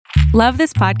Love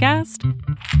this podcast?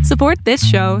 Support this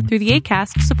show through the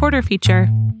Acast supporter feature.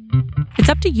 It's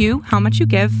up to you how much you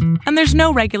give, and there's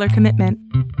no regular commitment.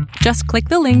 Just click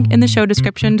the link in the show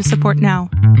description to support now.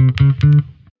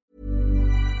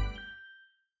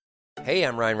 Hey,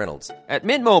 I'm Ryan Reynolds. At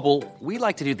Mint Mobile, we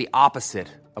like to do the opposite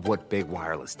of what Big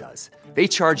Wireless does. They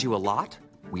charge you a lot,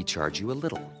 we charge you a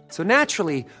little. So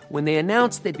naturally, when they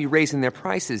announced they'd be raising their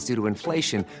prices due to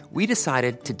inflation, we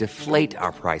decided to deflate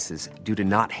our prices due to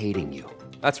not hating you.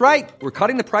 That's right. We're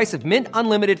cutting the price of Mint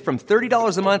Unlimited from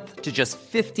 $30 a month to just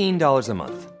 $15 a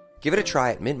month. Give it a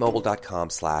try at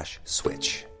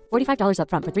mintmobile.com/switch. $45 up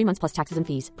front for 3 months plus taxes and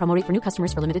fees. Promo rate for new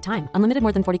customers for limited time. Unlimited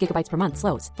more than 40 gigabytes per month.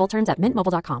 Slows full terms at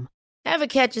mintmobile.com. Ever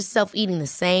catch yourself eating the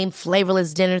same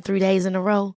flavorless dinner 3 days in a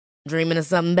row? Dreaming of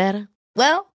something better?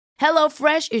 Well,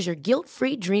 HelloFresh is your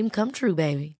guilt-free dream come true,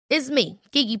 baby. It's me,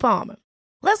 Keke Palmer.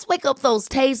 Let's wake up those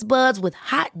taste buds with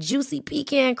hot, juicy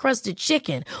pecan-crusted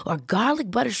chicken or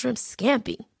garlic butter shrimp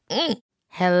scampi.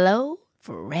 Hello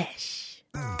Fresh.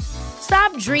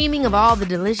 Stop dreaming of all the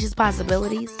delicious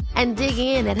possibilities and dig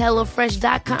in at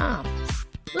HelloFresh.com.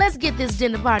 Let's get this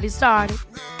dinner party started.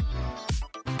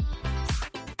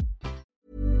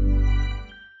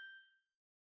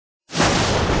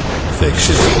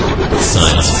 Fiction,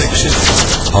 science fiction,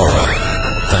 horror,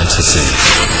 fantasy,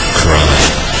 crime,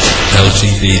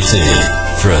 LGBT,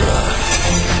 thriller.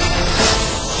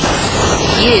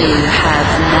 You have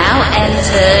now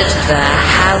entered the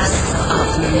House of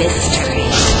Mystery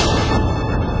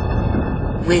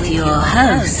with your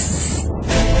hosts,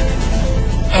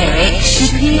 Eric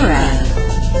Shapiro,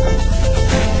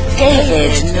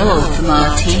 David North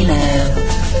Martino,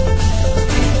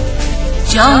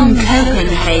 John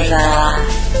Copenhaver,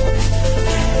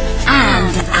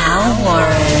 and Al Warren.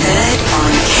 Heard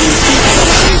on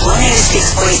KCAA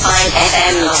 106.5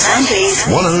 FM Los Angeles,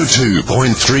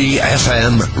 102.3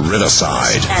 FM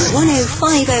Riverside, and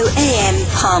 105.0 AM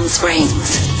Palm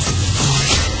Springs.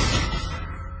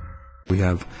 We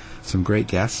have some great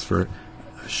guests for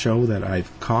a show that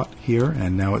I've caught here,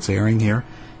 and now it's airing here,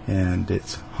 and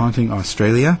it's Haunting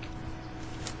Australia.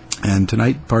 And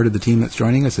tonight, part of the team that's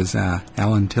joining us is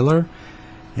Alan Tiller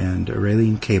and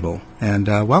Raylene Cable. And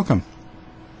welcome.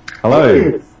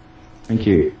 Hello. Thank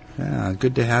you.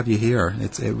 Good to have you here.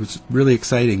 It was really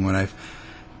exciting when I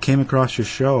came across your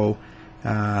show.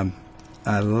 I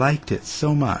liked it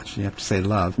so much, you have to say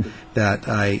love, that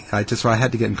I had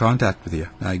to get in contact with you.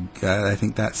 I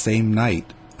think that same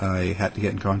night I had to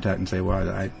get in contact and say,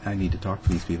 well, I need to talk to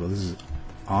these people. This is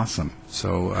awesome.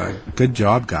 So good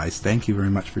job, guys. Thank you very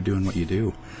much for doing what you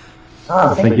do.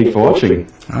 Thank you for watching.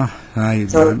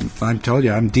 I'm told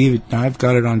you, I've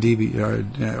got it on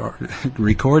DVD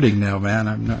recording now, man.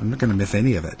 I'm not going to miss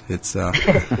any of it. It's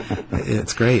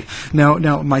it's great.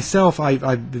 Now myself,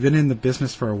 I've been in the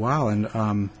business for a while,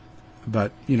 and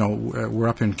but you know, we're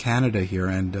up in Canada here,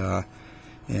 and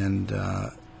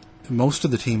most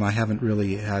of the team I haven't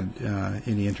really had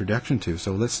any introduction to.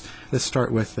 So let's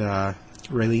start with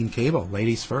Raylene Cable,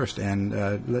 ladies first, and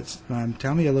let's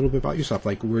tell me a little bit about yourself,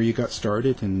 like where you got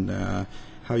started and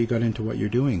how you got into what you're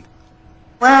doing.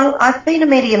 Well, I've been a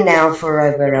medium now for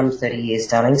over 30 years,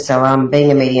 darling. So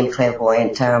being a medium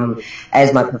clairvoyant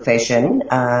as my profession,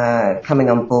 coming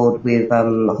on board with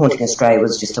Haunting Australia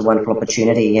was just a wonderful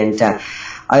opportunity, and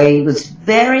I was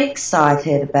very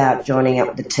excited about joining up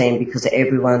with the team because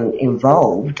everyone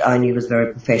involved I knew was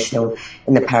very professional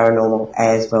in the paranormal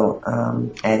as well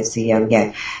as the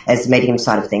medium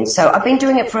side of things. So I've been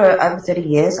doing it for over 30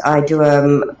 years. I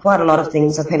do quite a lot of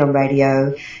things. I've been on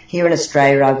radio here in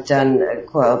Australia. I've done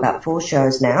about 4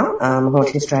 shows now.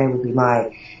 Haunting Australia will be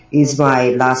is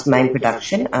my last main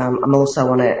production. I'm also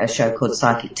on a show called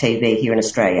Psychic TV here in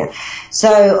Australia.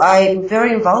 So I'm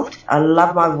very involved. I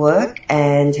love my work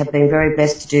and have been very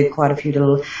blessed to do quite a few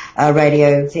little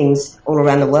radio things all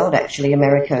around the world, actually,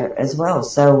 America as well.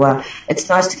 So it's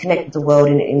nice to connect with the world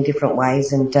in different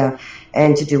ways and to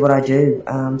do what I do.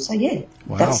 Wow.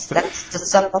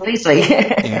 That's obviously.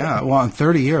 Yeah, well, in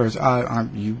 30 years,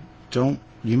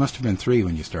 you must have been 3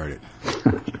 when you started.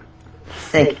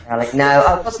 Thank you, Alec. No,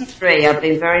 I wasn't 3. I've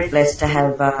been very blessed to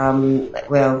have,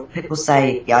 people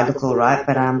say I look all right,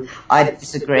 but I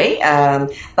disagree.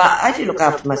 But I do look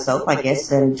after myself, I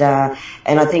guess, and I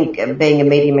think being a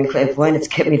medium and clairvoyant, it's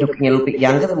kept me looking a little bit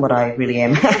younger than what I really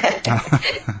am.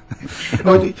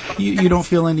 Well, you don't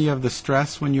feel any of the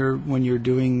stress when you're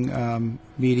doing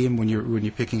medium, when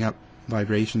you're picking up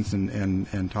vibrations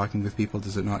and talking with people?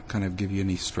 Does it not kind of give you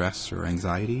any stress or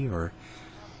anxiety or?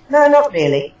 No, not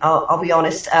really. I'll be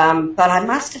honest. But I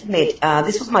must admit,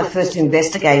 this was my first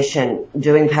investigation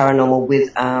doing paranormal with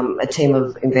a team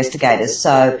of investigators.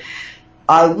 So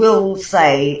I will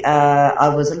say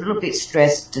I was a little bit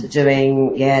stressed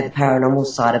doing, the paranormal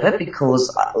side of it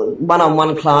because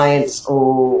one-on-one clients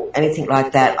or anything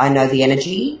like that, I know the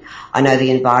energy, I know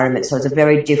the environment, so it's a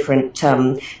very different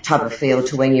type of feel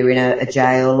to when you're in a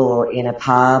jail or in a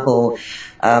pub or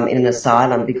in an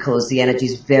asylum, because the energy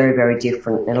is very, very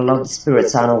different, and a lot of the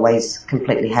spirits aren't always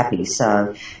completely happy,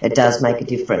 so it does make a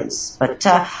difference. But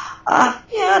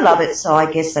I love it, so I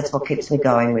guess that's what keeps me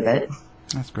going with it.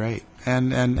 That's great.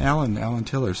 And Alan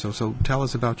Tiller, so tell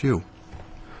us about you.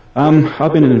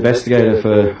 I've been an investigator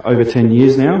for over 10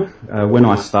 years now. When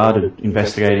I started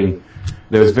investigating,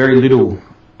 there was very little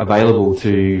available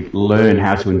to learn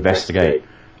how to investigate,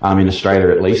 in Australia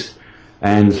at least.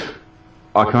 And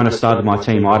I kind of started my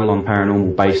team Eidolon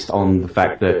Paranormal based on the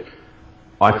fact that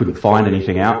I couldn't find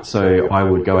anything out, so I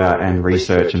would go out and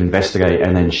research and investigate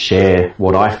and then share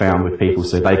what I found with people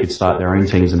so they could start their own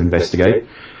teams and investigate.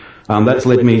 That's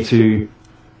led me to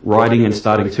writing and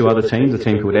starting two other teams, a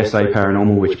team called SA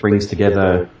Paranormal, which brings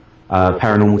together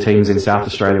paranormal teams in South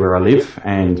Australia where I live,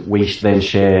 and we then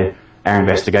share our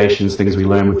investigations, things we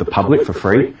learn with the public for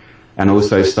free, and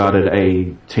also started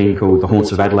a team called the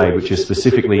Haunts of Adelaide, which is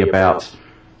specifically about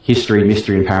history,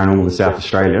 mystery and paranormal in South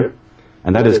Australia.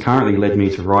 And that has currently led me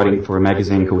to writing for a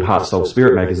magazine called Heart, Soul,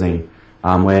 Spirit magazine,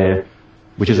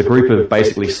 which is a group of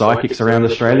basically psychics around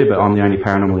Australia, but I'm the only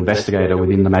paranormal investigator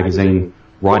within the magazine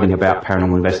writing about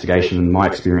paranormal investigation and my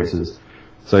experiences.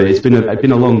 So it's been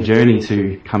a long journey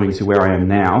to coming to where I am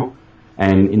now.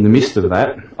 And in the midst of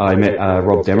that, I met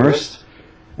Rob Demarest,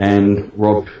 and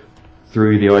Rob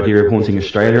threw the idea of Haunting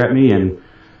Australia at me, and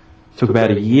it took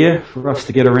about a year for us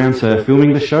to get around to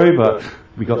filming the show, but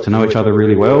we got to know each other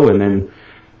really well, and then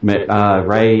met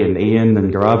Ray and Ian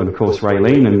and Gaurav and of course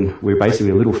Raylene, and we're basically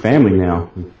a little family now.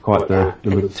 We're quite the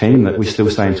little team that we still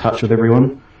stay in touch with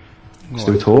everyone,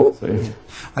 still talk. So.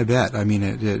 I bet. I mean,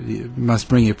 it must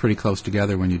bring you pretty close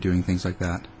together when you're doing things like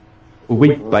that. Well,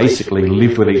 we basically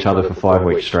lived with each other for 5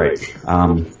 weeks straight,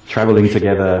 travelling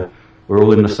together. We're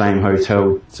all in the same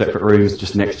hotel, separate rooms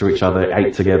just next to each other,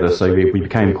 ate together, so we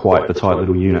became quite the tight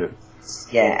little unit.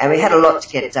 Yeah, and we had a lot to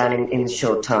get done in a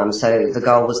short time, so the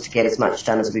goal was to get as much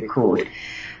done as we could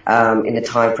in the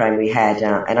time frame we had.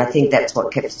 And I think that's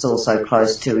what kept us all so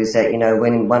close too, is that,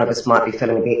 when one of us might be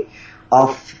feeling a bit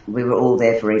off, we were all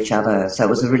there for each other. So it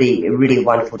was a really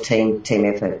wonderful team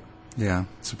effort. Yeah,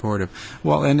 supportive.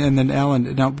 Well, and then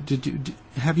Alan, now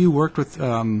have you worked with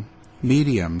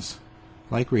mediums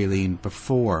like Raylene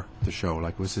before the show?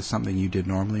 Like, was this something you did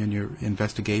normally in your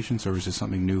investigations, or was this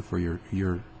something new for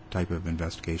your type of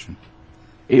investigation?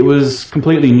 It was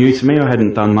completely new to me. I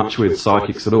hadn't done much with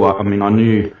psychics at all. I mean,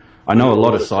 I know a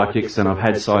lot of psychics, and I've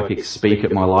had psychics speak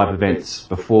at my live events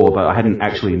before, but I hadn't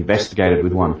actually investigated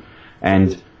with one.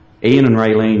 And Ian and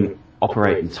Raylene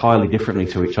operate entirely differently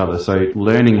to each other, so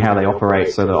learning how they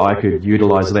operate so that I could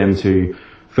utilise them to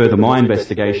further my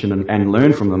investigation and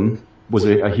learn from them was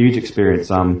a huge experience.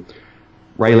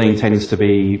 Raylene tends to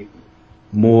be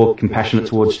more compassionate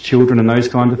towards children and those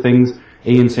kind of things.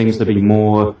 Ian seems to be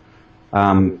more,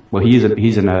 he's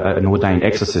an ordained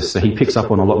exorcist, so he picks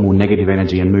up on a lot more negative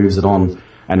energy and moves it on.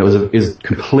 And it was a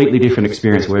completely different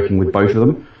experience working with both of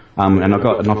them. And I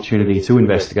got an opportunity to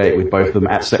investigate with both of them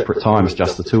at separate times,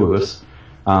 just the two of us.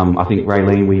 I think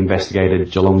Raylene, we investigated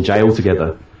Geelong Jail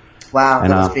together. Wow, that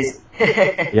was busy.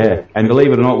 Yeah, and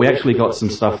believe it or not, we actually got some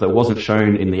stuff that wasn't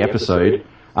shown in the episode.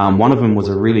 One of them was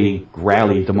a really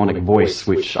growly demonic voice,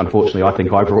 which unfortunately I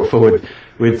think I brought forward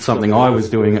with something I was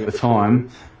doing at the time.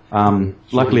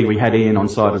 Luckily we had Ian on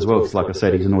side as well, because like I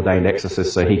said, he's an ordained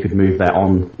exorcist, so he could move that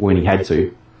on when he had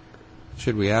to.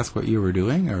 Should we ask what you were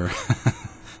doing, or?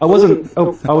 I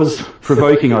was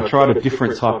provoking. I tried a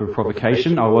different type of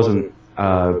provocation. I wasn't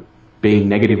being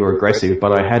negative or aggressive,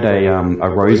 but I had a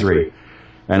rosary,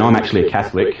 and I'm actually a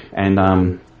Catholic, and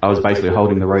I was basically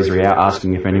holding the rosary out,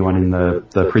 asking if anyone in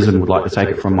the prison would like to take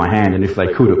it from my hand, and if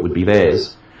they could, it would be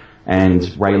theirs. And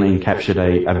Raylene captured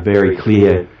a very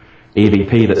clear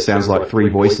EVP that sounds like three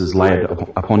voices layered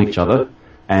upon each other,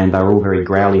 and they were all very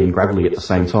growly and gravelly at the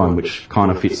same time, which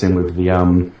kind of fits in with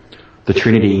the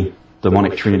Trinity,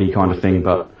 demonic Trinity kind of thing.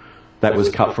 But that was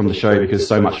cut from the show because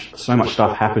so much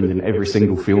stuff happened in every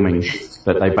single filming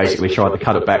that they basically tried to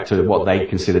cut it back to what they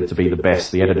considered to be the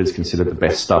best. The editors considered the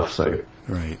best stuff. So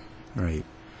right.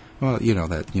 Well,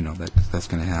 that's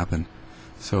going to happen.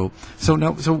 So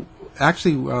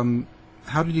actually,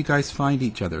 how did you guys find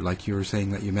each other? Like you were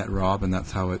saying that you met Rob, and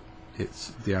that's how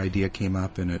the idea came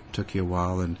up, and it took you a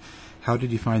while. And how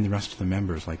did you find the rest of the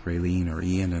members, like Raylene or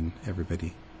Ian and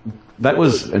everybody? That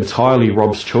was entirely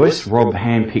Rob's choice. Rob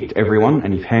handpicked everyone,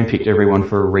 and he handpicked everyone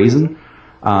for a reason.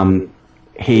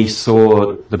 he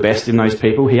saw the best in those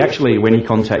people. He actually, when he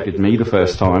contacted me the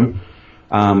first time,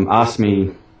 asked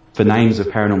me for names of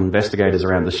paranormal investigators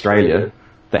around Australia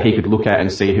that he could look at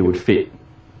and see who would fit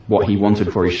what he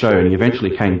wanted for his show. And he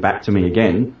eventually came back to me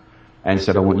again and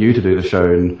said, I want you to do the show.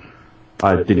 And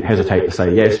I didn't hesitate to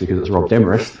say yes because it's Rob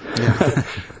Demarest. Yeah.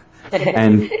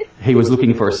 And he was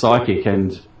looking for a psychic,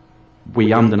 and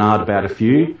we ummed and ahed about a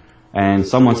few, and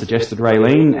someone suggested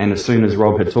Raylene, and as soon as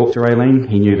Rob had talked to Raylene,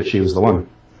 he knew that she was the one.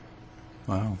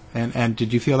 Wow. And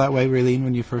did you feel that way, Raylene,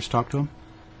 when you first talked to him?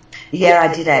 Yeah,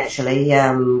 I did actually.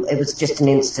 It was just an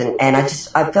instant, and I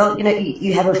felt,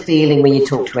 you have a feeling when you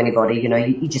talk to anybody.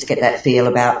 You just get that feel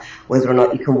about whether or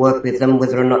not you can work with them,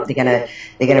 whether or not they're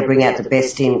gonna bring out the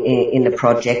best in the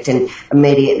project. And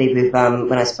immediately,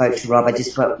 when I spoke to Rob,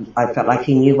 I felt like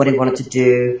he knew what he wanted to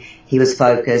do. He was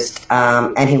focused,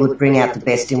 and he would bring out the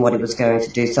best in what he was going to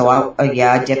do. So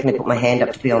I definitely put my hand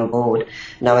up to be on board,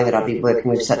 knowing that I'd be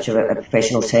working with such a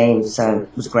professional team. So it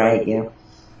was great. Yeah.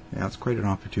 Yeah, it's quite an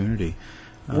opportunity.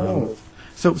 So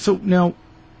now,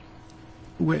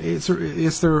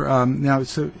 is there now?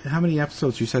 So how many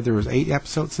episodes? You said there was 8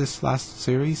 episodes this last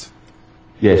series.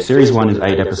 Yeah, series 1 is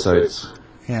 8 episodes.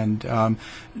 And out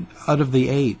of the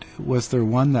 8, was there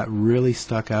one that really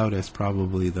stuck out as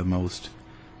probably the most?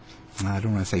 I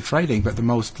don't want to say frightening, but the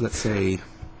most, let's say,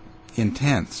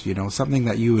 intense. Something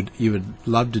that you would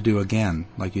love to do again.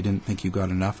 Like you didn't think you got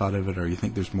enough out of it, or you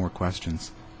think there's more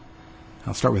questions.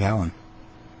 I'll start with Alan.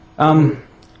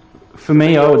 For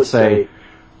me, I would say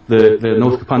the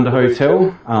North Kapunda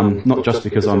Hotel, not just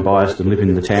because I'm biased and live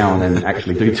in the town and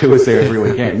actually do tours there every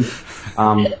weekend,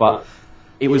 but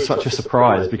it was such a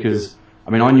surprise because,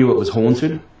 I knew it was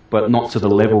haunted, but not to the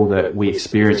level that we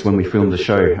experienced when we filmed the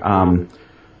show.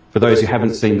 For those who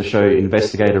haven't seen the show,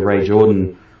 Investigator Ray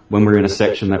Jordan, when we were in a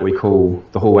section that we call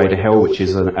the Hallway to Hell, which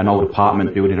is an old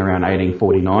apartment built in around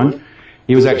 1849,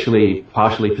 he was actually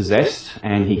partially possessed,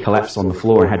 and he collapsed on the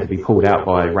floor and had to be pulled out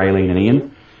by Raylene and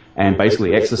Ian and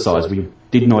basically exorcised. We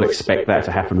did not expect that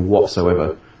to happen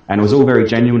whatsoever. And it was all very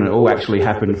genuine. It all actually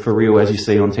happened for real, as you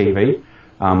see on TV.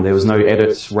 There was no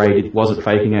edits. Ray wasn't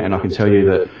faking it, and I can tell you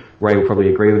that Ray will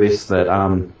probably agree with this, that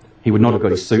he would not have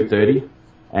got his suit dirty,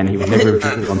 and he would never have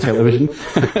done it on television.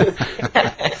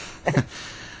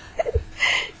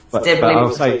 but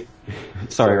I'll say...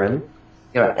 Sorry, Raylene.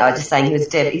 You're right. I was just saying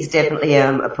he's definitely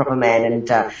a proper man, and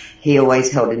he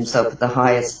always held himself at the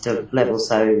highest level,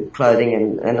 so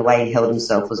clothing and the way he held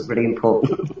himself was really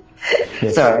important.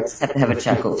 Yes. Sorry, I just had to have a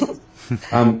chuckle.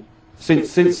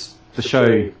 Since the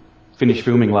show finished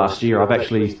filming last year, I've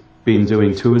actually been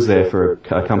doing tours there for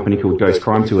a company called Ghost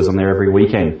Crime Tours. I'm there every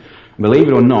weekend. And believe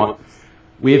it or not,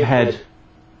 we've had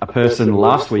a person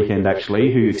last weekend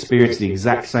actually who experienced the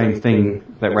exact same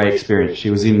thing that Ray experienced. She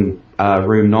was in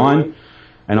room 9.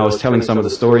 And I was telling some of the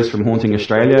stories from Haunting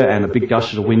Australia, and a big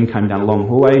gush of wind came down a long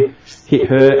hallway, hit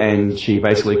her, and she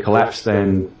basically collapsed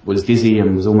and was dizzy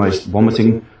and was almost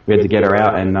vomiting. We had to get her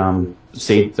out and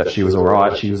see that she was all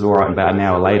right. She was all right about an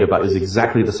hour later, but it was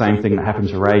exactly the same thing that happened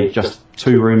to Ray, just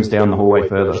 2 rooms down the hallway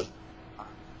further.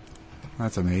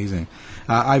 That's amazing.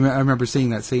 I remember seeing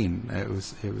that scene. It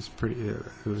was pretty. It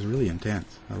was really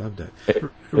intense. I loved it.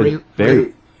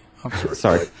 I'm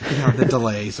sorry. Yeah, the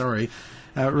delay. Sorry.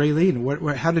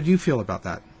 Raylene, how did you feel about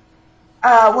that?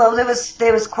 Well, there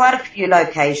was quite a few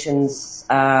locations.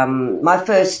 My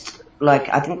first,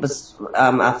 I think it was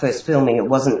our first filming. It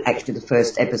wasn't actually the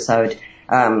first episode.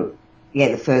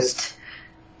 The first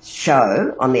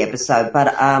show on the episode.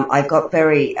 But I got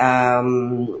very, I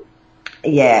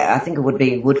think it would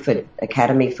be Woodford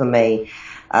Academy for me.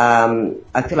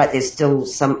 I feel like there's still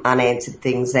some unanswered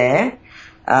things there.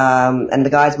 And the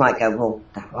guys might go, well,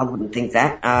 I wouldn't think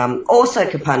that. Also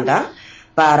Kapunda,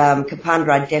 but Kapunda,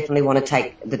 I definitely want to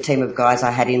take the team of guys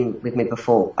I had in with me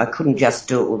before. I couldn't just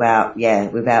do it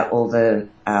without all the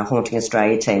Haunting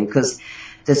Australia team, because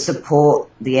the support,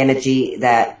 the energy,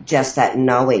 that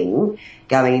knowing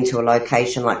going into a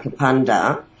location like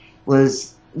Kapunda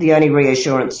was the only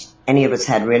reassurance any of us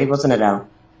had, really, wasn't it, Alan?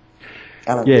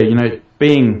 Yeah,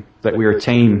 being that we're a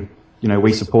team,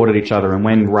 we supported each other, and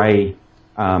when Ray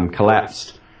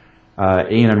collapsed,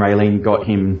 Ian and Raylene got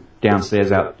him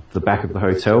downstairs out the back of the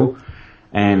hotel,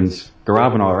 and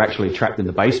Gaurav and I were actually trapped in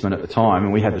the basement at the time,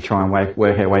 and we had to try and work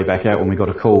our way back out when we got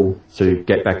a call to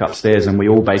get back upstairs, and we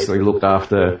all basically looked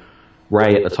after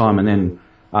Ray at the time. And then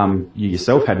you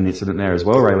yourself had an incident there as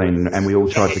well, Raylene, and we all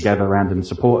tried to gather around and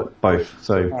support both.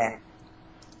 So,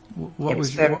 what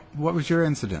was your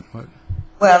incident?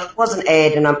 Well, it wasn't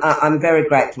aired, and I'm very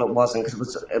grateful it wasn't,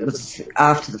 because it was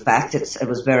after the fact. It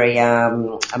was very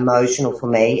emotional for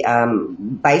me.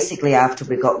 Basically, after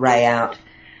we got Ray out,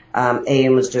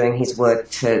 Ian was doing his work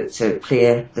to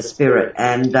clear the spirit,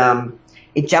 and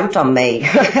it jumped on me.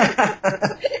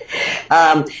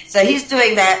 So he's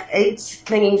doing that. It's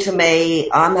clinging to me.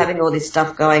 I'm having all this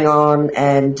stuff going on,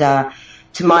 and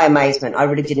to my amazement, I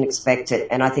really didn't expect it,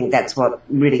 and I think that's what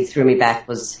really threw me back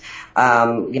was,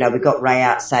 we got Ray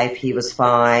out safe. He was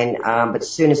fine, but as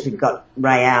soon as we got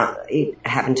Ray out, it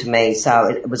happened to me. So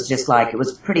it was just like, it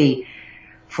was pretty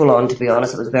full on, to be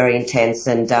honest. It was very intense,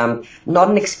 and not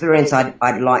an experience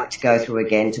I'd like to go through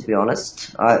again, to be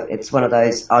honest. It's one of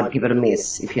those, I'd give it a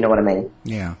miss, if you know what I mean.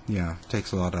 Yeah. It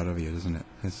takes a lot out of you, doesn't it?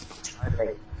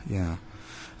 Yeah.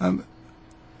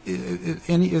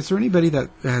 Is there anybody that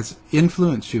has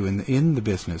influenced you in the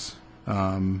business,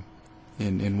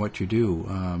 in what you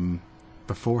do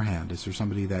beforehand? Is there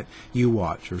somebody that you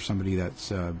watch, or somebody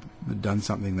that's done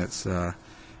something that's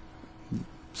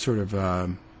sort of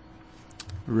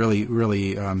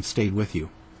really stayed with you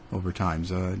over time?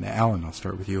 Alan, I'll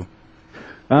start with you.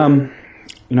 I'm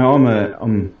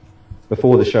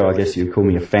before the show, I guess you'd call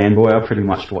me a fanboy. I pretty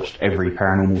much watched every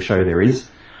paranormal show there is.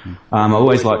 I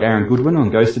always liked Aaron Goodwin on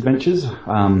Ghost Adventures.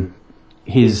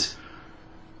 He's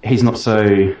not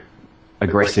so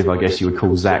aggressive, I guess you would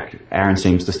call Zach. Aaron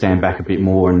seems to stand back a bit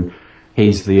more, and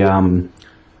he's the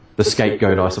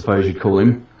scapegoat, I suppose you'd call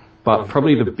him. But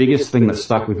probably the biggest thing that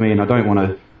stuck with me, and I don't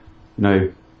want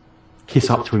to,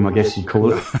 kiss up to him, I guess you'd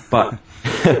call it, but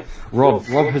Rob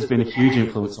has been a huge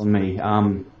influence on me. I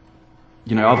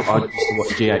used to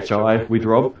watch GHI with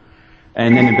Rob,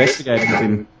 and then investigating with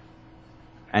him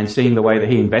and seeing the way that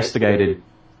he investigated,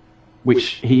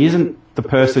 which he isn't the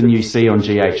person you see on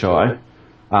GHI.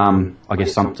 I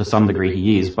guess to some degree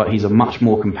he is, but he's a much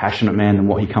more compassionate man than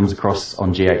what he comes across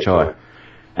on GHI.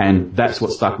 And that's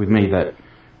what stuck with me, that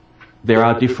there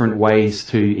are different ways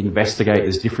to investigate,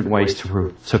 there's different ways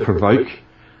to provoke.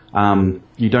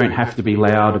 You don't have to be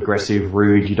loud, aggressive,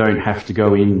 rude, you don't have to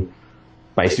go in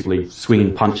basically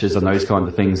swinging punches and those kind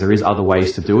of things. There is other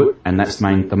ways to do it, and that's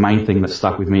the main thing that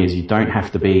stuck with me, is you don't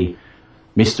have to be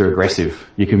Mr. Aggressive.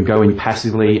 You can go in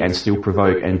passively and still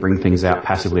provoke and bring things out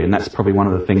passively, and that's probably one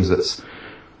of the things that's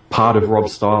part of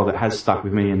Rob's style that has stuck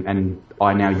with me, and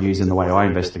I now use in the way I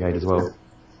investigate as well.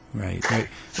 Right.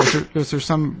 Is there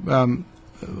some,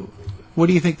 what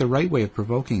do you think the right way of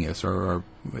provoking is, or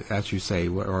as you say,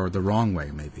 or the wrong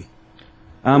way maybe?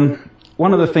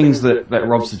 One of the things that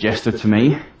Rob suggested to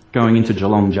me going into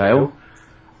Geelong jail,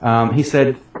 he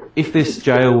said, if this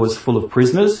jail was full of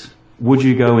prisoners, would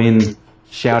you go in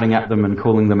shouting at them and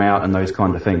calling them out and those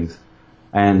kind of things?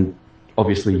 And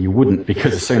obviously you wouldn't,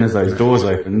 because as soon as those doors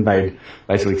open, they'd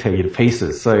basically tear you to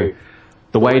pieces. So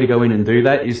the way to go in and do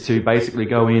that is to basically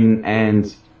go in,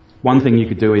 and one thing you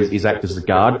could do is act as a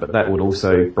guard, but that would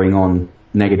also bring on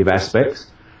negative aspects.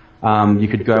 You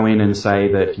could go in and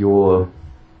say that you're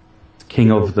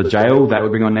king of the jail. That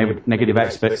would bring on negative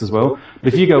aspects as well.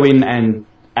 But if you go in and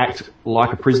act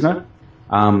like a prisoner,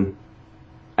 and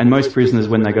most prisoners,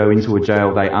 when they go into a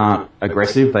jail, they aren't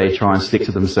aggressive. They try and stick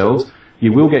to themselves.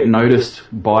 You will get noticed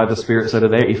by the spirits that are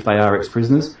there if they are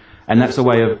ex-prisoners. And that's a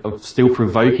way of still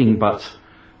provoking, but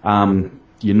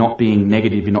you're not being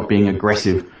negative, you're not being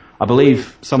aggressive. I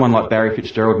believe someone like Barry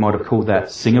Fitzgerald might have called that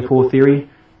Singapore theory.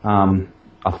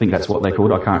 I think that's what they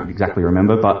called it. I can't exactly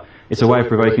remember, but it's a way of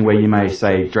provoking where you may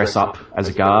say dress up as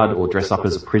a guard or dress up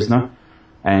as a prisoner,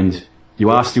 and you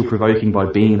are still provoking by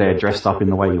being there dressed up in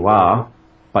the way you are,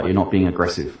 but you're not being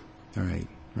aggressive. Right.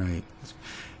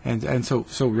 And so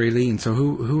Raylene, so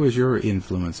who is your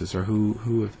influences, or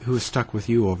who has stuck with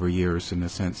you over years in the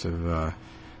sense of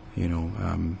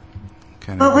kind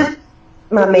of? Well, with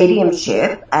my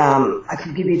mediumship, I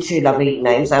could give you two lovely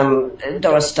names,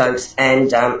 Doris Stokes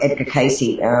and Edgar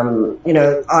Casey. I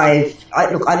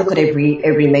look at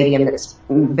every medium that's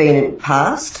been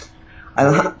past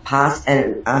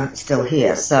and I'm still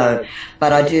here. So,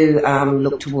 but I do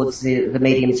look towards the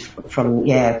mediums from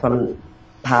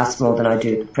past more than I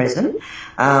do present.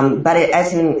 But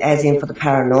as in for the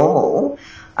paranormal,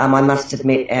 I must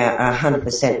admit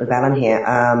 100% with Alan here.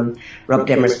 Rob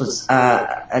Demarest was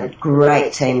a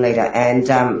great team leader,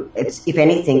 and it's, if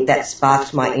anything, that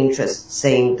sparked my interest,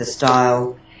 seeing the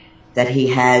style that he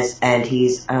has and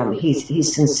his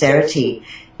sincerity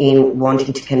in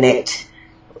wanting to connect,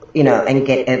 and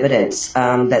get evidence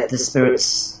that the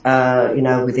spirits,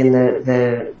 within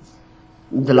the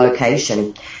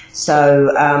location.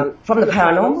 So from the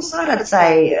paranormal side, I'd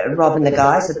say Rob and the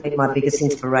guys have been my biggest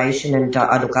inspiration, and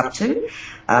I look up to.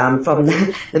 From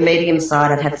the medium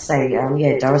side, I'd have to say,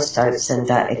 Doris Stokes and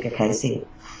Edgar Casey.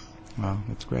 Wow,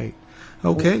 that's great.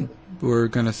 Okay, we're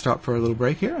going to stop for a little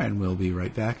break here, and we'll be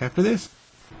right back after this.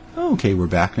 Okay, we're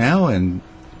back now, and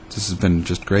this has been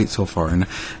just great so far. And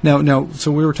now,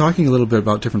 so we were talking a little bit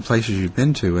about different places you've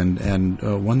been to, and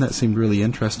one that seemed really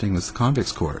interesting was the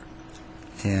Convicts Court.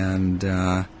 And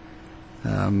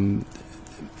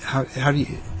how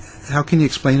can you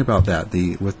explain about that?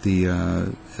 The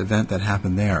event that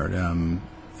happened there.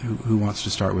 Who wants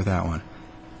to start with that one?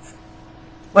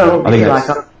 Well, I think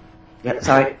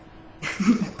sorry.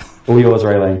 All yours,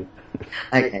 Raylene.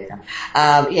 Okay.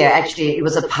 Actually, it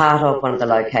was a part of one of the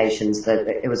locations.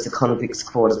 It was the convicts'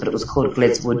 quarters, but it was called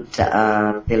Gledswood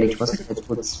Village, was it?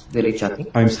 Gledswood's Village, I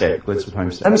think. Homestead, Gledswood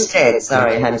Homestead.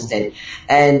 Homestead.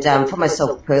 And for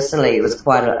myself personally, it was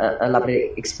quite a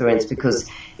lovely experience because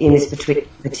in this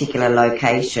particular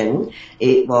location,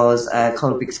 it was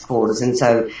convicts' quarters, and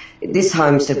so this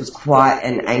homestead was quite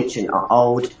an ancient,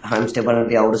 old homestead, one of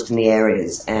the oldest in the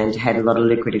areas, and had a lot of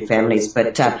lucrative families.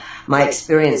 But my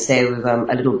experience there with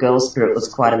a little girl spirit was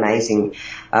quite amazing.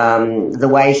 The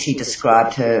way she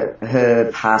described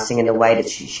her passing and the way that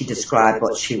she described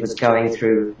what she was going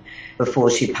through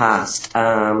before she passed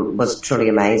was truly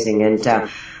amazing. And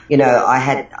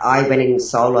I went in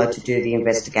solo to do the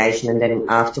investigation, and then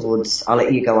afterwards, I'll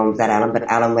let you go on with that, Alan. But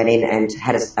Alan went in and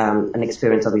had an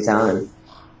experience of his own.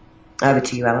 Over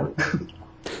to you, Alan.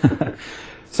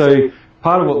 So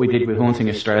part of what we did with Haunting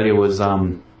Australia was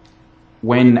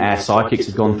when our psychics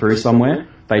had gone through somewhere,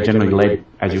 they generally led,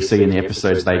 as you'll see in the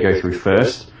episodes, they go through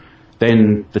first.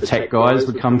 Then the tech guys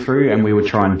would come through and we would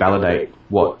try and validate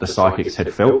what the psychics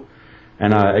had felt.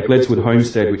 And at Gledswood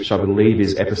Homestead, which I believe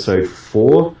is episode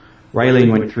 4,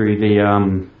 Raylene went through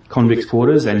the convicts'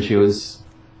 quarters and she was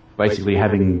basically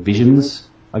having visions,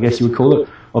 I guess you would call it,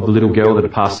 of the little girl that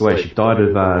had passed away. She died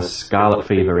of scarlet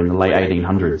fever in the late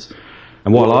 1800s.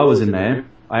 And while I was in there,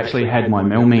 I actually had my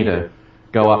Melmeter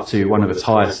go up to one of its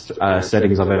highest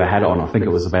settings I've ever had it on. I think it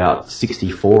was about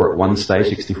 64 at one stage,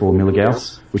 64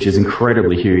 milligauss, which is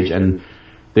incredibly huge. And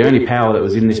the only power that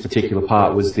was in this particular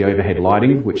part was the overhead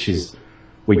lighting, which is,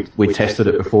 we tested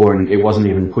it before and it wasn't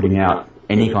even putting out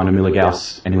any kind of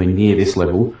milligauss anywhere near this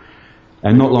level.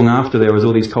 And not long after, there was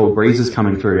all these cold breezes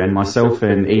coming through, and myself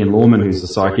and Ian Lawman, who's the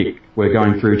psychic, were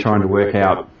going through trying to work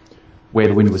out where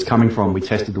the wind was coming from. We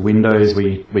tested the windows,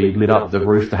 we lit up the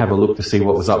roof to have a look to see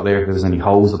what was up there, if there was any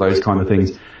holes or those kind of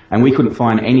things. And we couldn't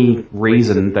find any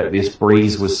reason that this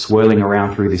breeze was swirling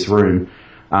around through this room.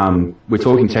 We're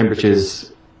talking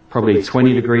temperatures probably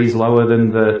 20 degrees lower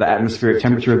than the atmospheric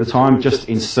temperature at the time, just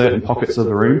in certain pockets of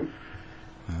the room.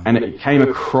 And it came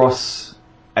across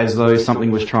as though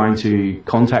something was trying to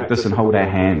contact us and hold our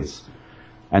hands.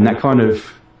 And that kind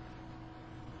of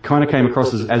came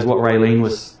across as what Raylene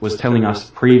was telling us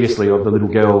previously of the little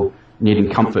girl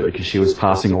needing comfort because she was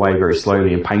passing away very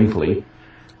slowly and painfully.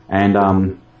 And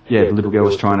the little girl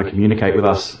was trying to communicate with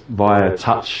us via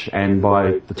touch and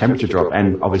by the temperature drop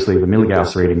and obviously the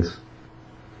milligauss readings.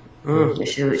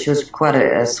 She was quite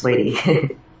a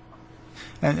sweetie.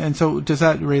 and so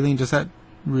Raylene, does that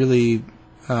really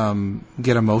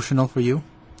get emotional for you?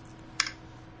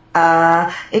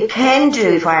 It can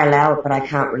do if I allow it, but I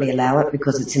can't really allow it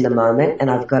because it's in the moment, and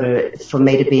I've got to, for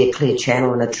me to be a clear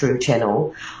channel and a true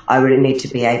channel, I really need to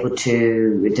be able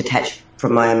to detach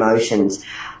from my emotions.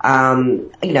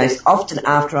 Often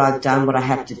after I've done what I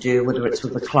have to do, whether it's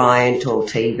with a client or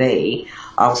TV,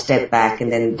 I'll step back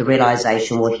and then the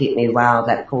realization will hit me, wow,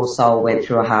 that poor soul went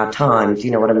through a hard time. Do you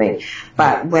know what I mean?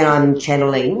 But when I'm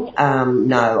channeling,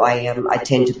 no, I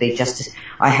tend to be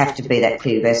I have to be that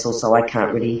clear vessel, so I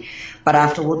can't really. But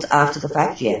afterwards, after the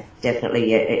fact, yeah,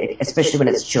 definitely, yeah, especially when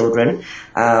it's children.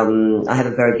 I have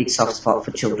a very big soft spot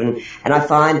for children. And I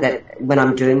find that when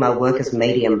I'm doing my work as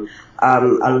medium,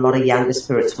 a lot of younger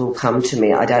spirits will come to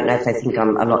me. I don't know if they think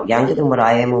I'm a lot younger than what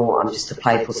I am or I'm just a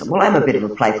playful. Well, I'm a bit of a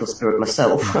playful spirit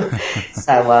myself.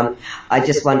 So I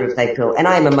just wonder if they feel, and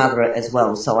I am a mother as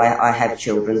well, so I have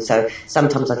children. So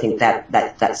sometimes I think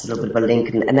that's a little bit of a link,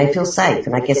 and they feel safe.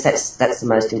 And I guess that's the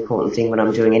most important thing when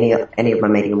I'm doing any of my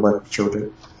medium work with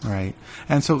children. Right.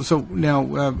 And so now,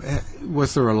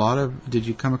 was there did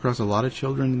you come across a lot of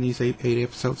children in these eight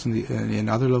episodes in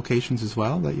other locations as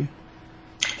well that you?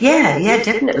 Yeah,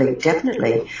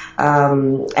 definitely.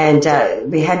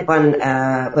 And we had one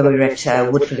when we were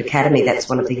at Woodford Academy. That's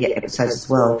one of the episodes as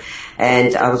well.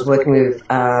 And I was working with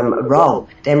Rob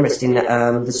Demarest in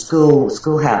the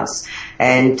schoolhouse.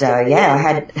 And I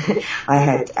had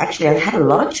a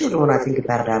lot of children when I think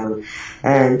about it, Alan.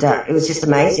 And it was just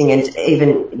amazing. And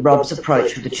even Rob's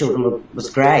approach with the children was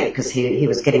great because he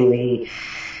was getting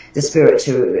the spirit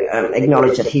to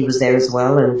acknowledge that he was there as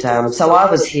well. And so I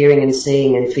was hearing and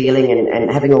seeing and feeling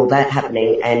and having all that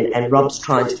happening, and Rob's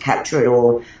trying to capture it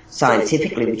all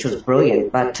scientifically, which was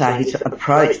brilliant, but his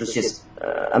approach was just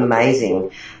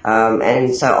amazing.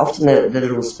 And so often the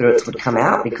little spirits would come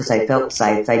out because they felt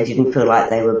safe. They didn't feel like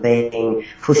they were being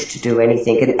pushed to do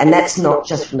anything. And that's not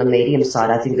just from the medium side.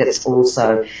 I think that's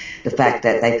also the fact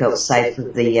that they felt safe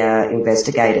with the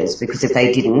investigators, because if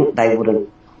they didn't, they wouldn't.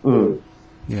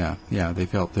 Yeah, they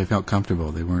felt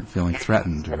comfortable. They weren't feeling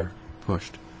threatened or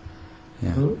pushed.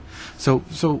 Yeah. So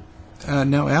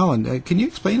now, Alan, can you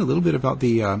explain a little bit about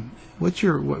the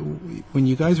when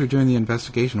you guys are doing the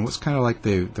investigation? What's kind of like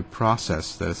the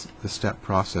process, the step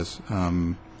process?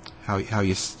 How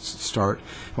you start?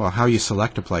 Well, how you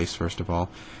select a place first of all,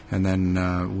 and then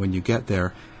when you get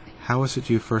there, how is it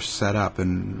you first set up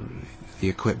and the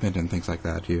equipment and things like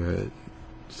that? Is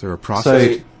there a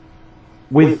process? So,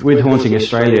 with Haunting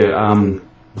Australia,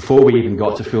 before we even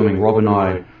got to filming, Rob and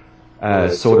I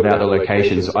sorted out the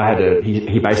locations.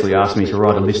 He basically asked me to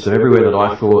write a list of everywhere that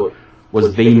I thought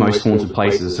was the most haunted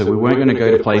places. So we weren't going to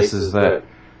go to places that,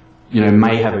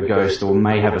 may have a ghost or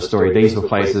may have a story. These were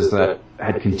places that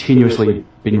had continuously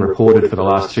been reported for the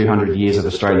last 200 years of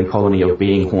Australian colony of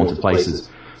being haunted places.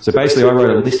 So basically I wrote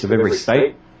a list of every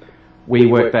state. We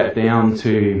worked that down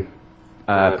to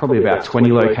probably about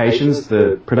 20 locations.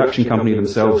 The production company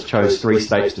themselves chose 3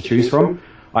 states to choose from.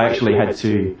 I actually had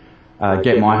to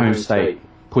get my home state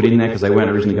put in there because they weren't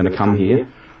originally going to come here.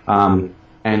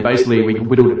 And basically we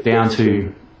whittled it down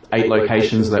to 8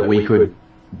 locations that we could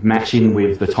match in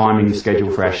with the timing schedule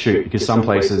for our shoot, because some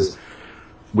places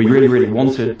we really, really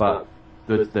wanted, but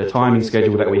the timing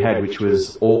schedule that we had, which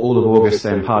was all of August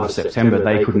and part of September,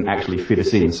 they couldn't actually fit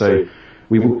us in. So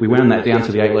we wound that down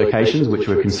to the 8 locations, which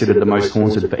were considered the most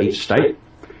haunted for each state.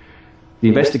 The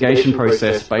investigation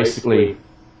process, basically,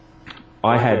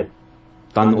 I had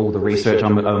done all the research.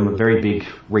 I'm a very big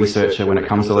researcher when it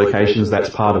comes to locations. That's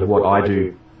part of what I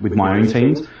do with my own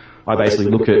teams. I basically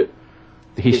look at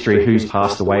the history, who's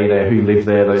passed away there, who lived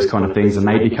there, those kind of things, and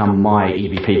they become my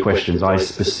EVP questions. I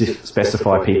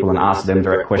specify people and ask them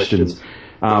direct questions.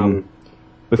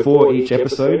 Before each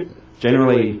episode,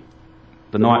 generally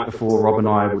the night before, Rob and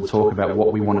I would talk about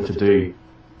what we wanted to do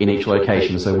in each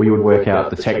location. So we would work out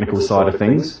the technical side of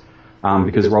things,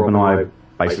 because Rob and I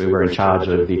basically were in charge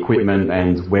of the equipment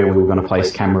and where we were going to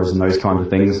place cameras and those kinds of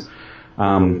things.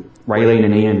 Raylene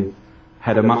and Ian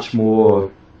had a much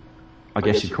more, I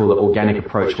guess you'd call it, organic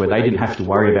approach, where they didn't have to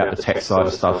worry about the tech side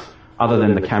of stuff other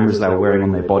than the cameras they were wearing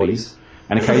on their bodies.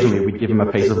 And occasionally we'd give them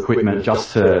a piece of equipment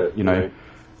just to,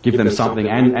 give them something.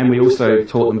 And we also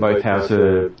taught them both how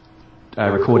to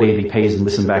record EVPs and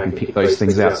listen back and pick those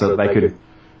things out so that they could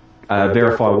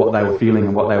verify what they were feeling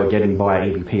and what they were getting via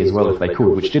EVP as well if they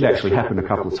could, which did actually happen a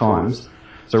couple of times.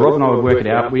 So Rob and I would work it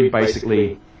out. We'd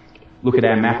basically look at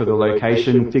our map of the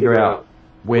location, figure out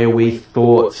where we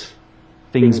thought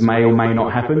things may or may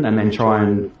not happen, and then try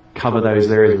and cover those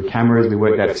areas with cameras. We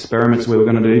worked out experiments we were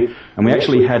going to do, and we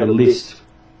actually had a list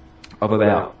of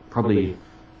about probably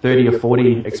 30 or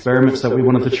 40 experiments that we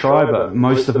wanted to try, but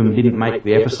most of them didn't make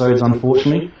the episodes,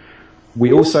 unfortunately.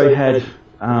 We also had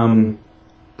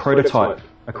prototype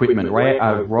equipment.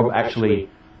 Rob actually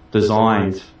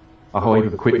designed a whole heap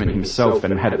of equipment himself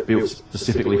and had it built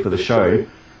specifically for the show.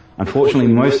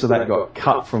 Unfortunately, most of that got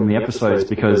cut from the episodes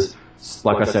because,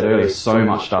 like I said earlier, so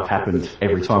much stuff happened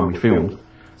every time we filmed.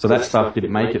 So that stuff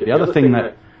didn't make it. The other thing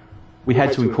that we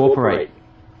had to incorporate,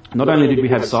 not only did we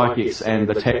have psychics and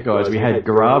the tech guys, we had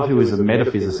Gaurav, who is a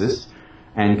metaphysicist,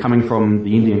 and coming from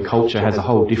the Indian culture has a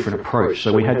whole different approach.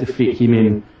 So we had to fit him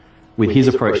in with his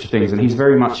approach to things, and he's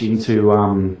very much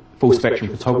into full spectrum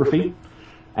photography,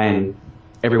 and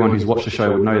everyone who's watched the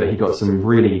show would know that he got some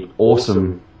really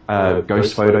awesome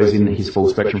ghost photos in his full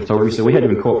spectrum photography, so we had to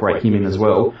incorporate him in as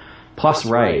well. Plus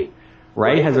Ray.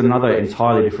 Ray has another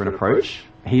entirely different approach.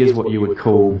 He is what you would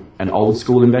call an old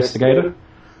school investigator.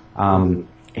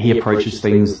 He approaches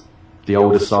things the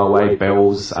older style way,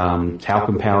 bells,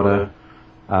 talcum powder,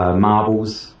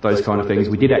 marbles, those kind of things.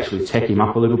 We did actually tech him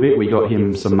up a little bit. We got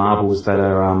him some marbles that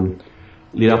are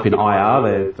lit up in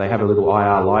IR. They have a little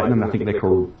IR light in them. I think they're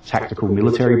called tactical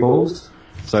military balls.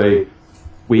 So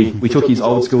we took his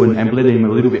old school and blended him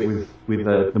a little bit with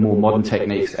the more modern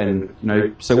techniques. And,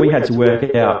 so we had to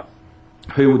work out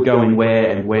who would go in where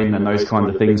and when and those kind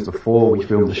of things before we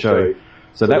filmed the show.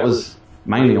 So that was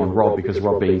mainly on Rob, because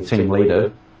Rob being team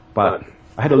leader. But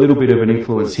I had a little bit of an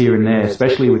influence here and there,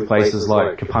 especially with places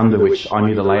like Kapunda, which I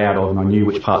knew the layout of and I knew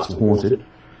which parts were haunted.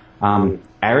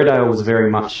 Arrowdale was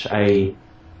very much a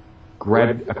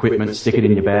grab equipment, stick it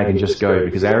in your bag and just go,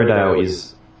 because Arrowdale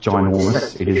is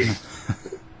ginormous. It is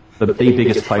the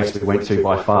biggest place we went to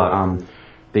by far.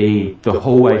 The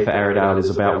hallway for Arrowdale is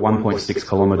about 1.6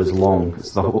 kilometres long.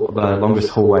 It's the longest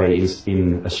hallway is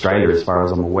in Australia, as far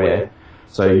as I'm aware.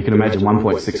 So you can imagine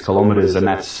 1.6 kilometres, and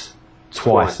that's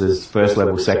twice. There's first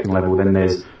level, second level, then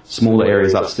there's smaller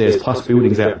areas upstairs, plus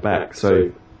buildings out the back.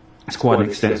 So it's quite an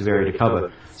extensive area to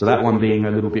cover. So that one being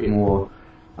a little bit more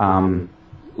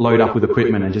load up with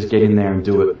equipment and just get in there and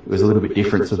do it was a little bit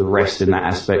different to the rest in that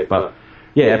aspect. But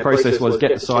yeah, our process was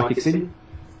get the psychics in,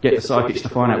 get the psychics to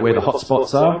find out where the hot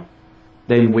spots are.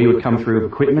 Then we would come through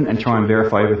with equipment and try and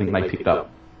verify everything they picked up.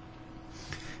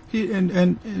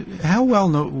 And how well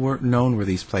known were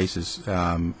these places,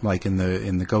 like in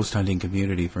the ghost hunting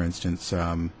community, for instance,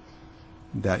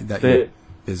 that you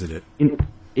visited?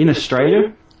 In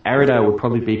Australia, Arrowdale would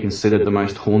probably be considered the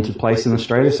most haunted place in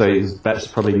Australia, so that's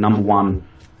probably number one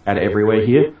out of everywhere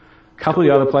here. A couple of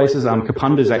the other places,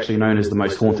 Kapunda is actually known as the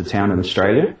most haunted town in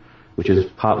Australia, which is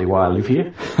partly why I live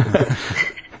here.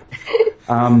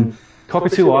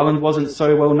 Cockatoo Island wasn't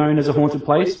so well known as a haunted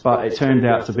place, but it turned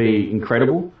out to be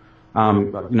incredible.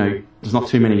 There's not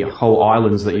too many whole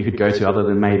islands that you could go to other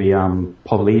than maybe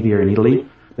Povlivia in Italy.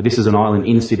 But this is an island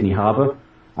in Sydney Harbour,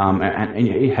 and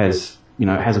it has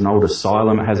an old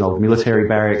asylum, it has old military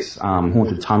barracks,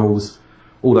 haunted tunnels,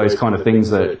 all those kind of things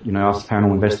that us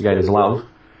paranormal investigators love.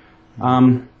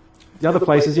 The other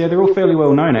places, they're all fairly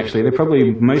well known actually. They're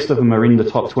probably most of them are in the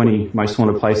top 20 most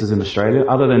haunted places in Australia.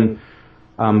 Other than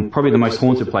probably the most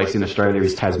haunted place in Australia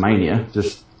is Tasmania.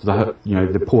 Just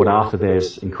the Port Arthur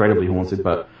there's incredibly haunted,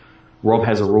 but Rob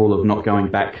has a rule of not going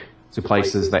back to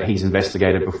places that he's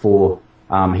investigated before.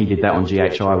 He did that on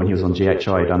GHI when he was on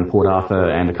GHI. He'd done Port Arthur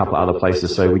and a couple of other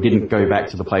places, so we didn't go back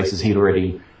to the places he'd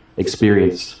already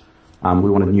experienced. We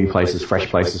wanted new places, fresh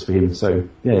places for him. So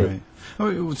yeah. Right.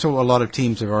 Oh, so a lot of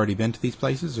teams have already been to these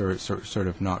places, or sort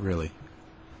of not really?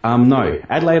 No.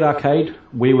 Adelaide Arcade,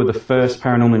 we were the first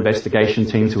paranormal investigation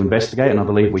team to investigate, and I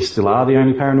believe we still are the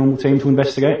only paranormal team to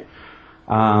investigate.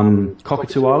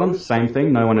 Cockatoo Island, same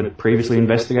thing. No one had previously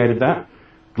investigated that.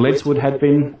 Gledswood had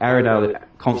been. Arrowdale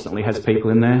constantly has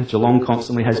people in there. Geelong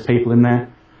constantly has people in there.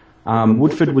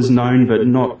 Woodford was known but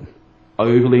not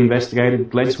overly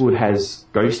investigated. Gledswood has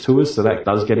ghost tours, so that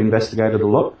does get investigated a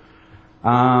lot.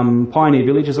 Pioneer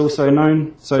Village is also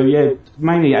known. So yeah,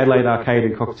 mainly Adelaide Arcade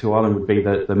and Cockatoo Island would be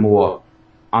the more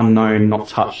unknown, not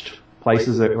touched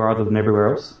places rather than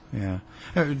everywhere else. Yeah.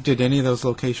 Did any of those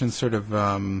locations sort of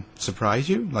surprise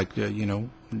you? Like,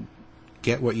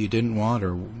 get what you didn't want,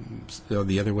 or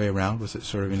the other way around? Was it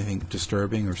sort of anything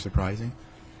disturbing or surprising?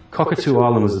 Cockatoo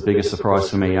Island was the biggest surprise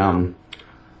for me.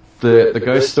 The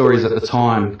ghost stories at the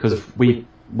time, because we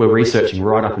were researching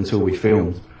right up until we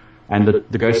filmed, and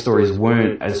the ghost stories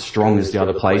weren't as strong as the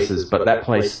other places, but that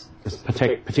place,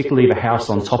 particularly the house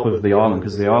on top of the island,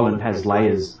 because the island has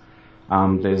layers.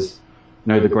 There's,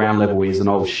 the ground level is an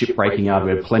old shipbreaking yard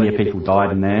where plenty of people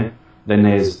died in there. Then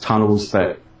there's tunnels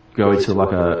that go to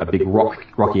like a big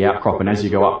rocky outcrop, and as you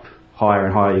go up higher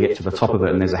and higher, you get to the top of it,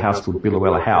 and there's a house called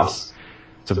Billawella House.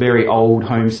 It's a very old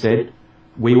homestead.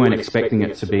 We weren't expecting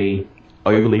it to be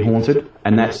overly haunted,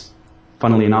 and that's,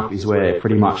 funnily enough, is where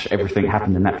pretty much everything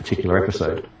happened in that particular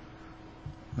episode.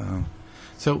 Oh.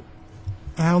 So,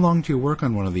 how long do you work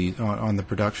on one of these, on the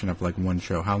production of like one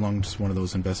show? How long does one of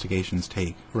those investigations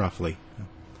take, roughly?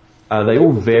 They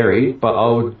all vary, but I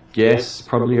would guess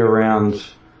probably around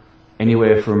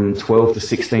anywhere from 12 to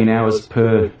 16 hours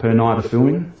per night of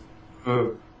filming.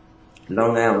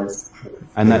 Long hours.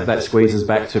 And that squeezes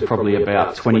back to probably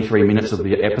about 23 minutes of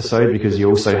the episode, because you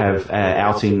also have our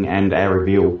outing and our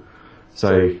reveal.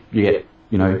 So you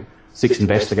get, 6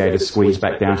 investigators squeezed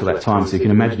back down to that time. So you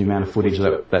can imagine the amount of footage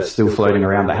that's still floating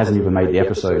around that hasn't even made the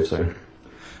episode. So,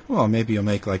 well, maybe you'll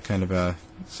make like kind of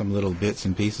some little bits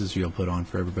and pieces you'll put on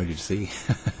for everybody to see.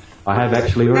 I have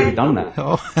actually already done that.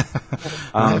 Oh.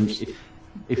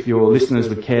 If your listeners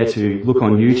would care to look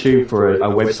on YouTube for a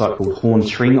website called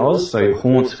Haunting Oz, so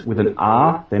haunt with an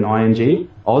R, then ING,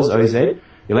 Oz, O-Z,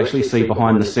 you'll actually see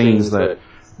behind the scenes that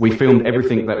we filmed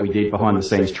everything that we did behind the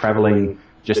scenes, travelling,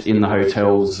 just in the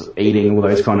hotels, eating, all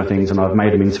those kind of things, and I've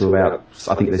made them into about,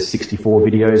 I think there's 64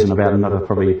 videos and about another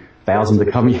probably 1,000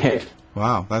 to come yet.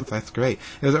 Wow, that's great.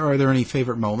 Are there any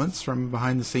favourite moments from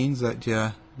behind the scenes that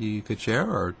you could share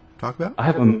or talk about? I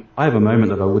have a moment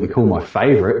that I wouldn't call my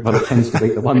favourite, but it tends to be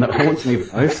the one that haunts me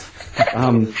the most.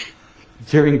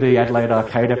 During the Adelaide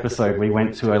Arcade episode, we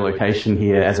went to a location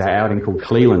here as our outing called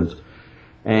Cleland,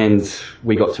 and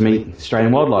we got to meet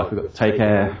Australian wildlife. We got to take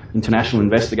our international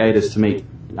investigators to meet,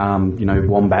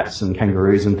 wombats and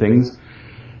kangaroos and things.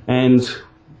 And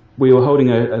we were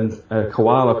holding a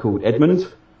koala called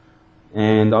Edmund,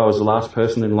 and I was the last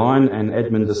person in line, and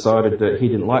Edmund decided that he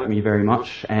didn't like me very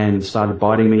much and started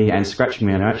biting me and scratching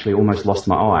me, and I actually almost lost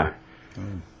my eye.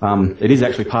 It is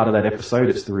actually part of that episode.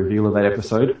 It's the reveal of that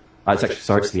episode.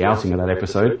 It's the outing of that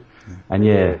episode. And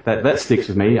yeah, that sticks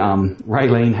with me.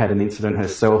 Raylene had an incident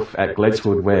herself at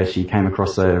Gledswood where she came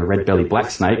across a red-bellied black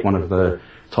snake, one of the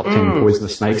top 10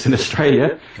 poisonous snakes in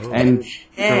Australia, and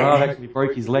Gerard actually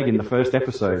broke his leg in the first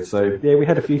episode. So yeah, we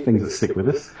had a few things that stick with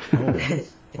us.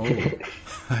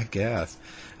 I guess.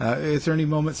 Is there any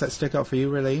moments that stick out for you,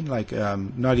 Raylene? Like,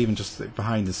 not even just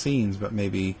behind the scenes, but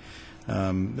maybe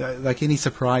like any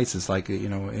surprises, like,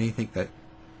 anything that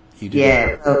you did?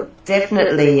 Yeah, well,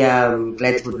 definitely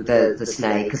Gledswood with the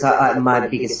snake, because my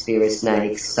biggest fear is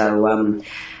snakes. So,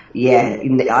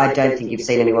 I don't think you've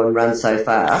seen anyone run so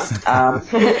fast.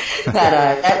 But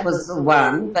that was the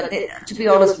one. But to be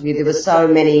honest with you, there were so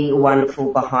many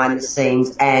wonderful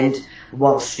behind-the-scenes and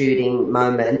while shooting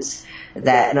moments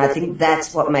and I think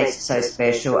that's what makes it so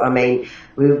special. I mean,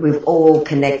 we've all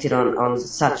connected on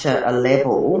such a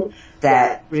level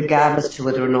that regardless to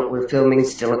whether or not we're filming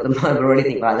still at the moment or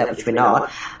anything like that, which we're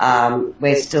not,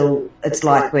 it's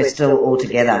like we're still all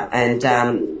together.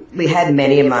 And we had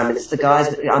many moments. The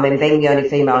guys, being the only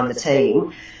female in the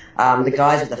team, the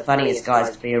guys are the funniest guys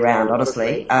to be around,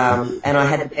 honestly. And I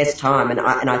had the best time, and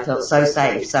I felt so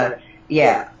safe. So,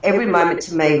 yeah, every moment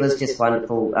to me was just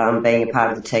wonderful, being a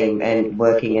part of the team and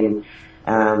working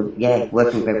working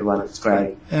with everyone. It's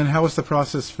great. And how was the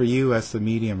process for you as the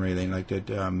medium, Raylene? Like,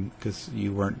 because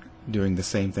you weren't doing the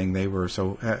same thing they were.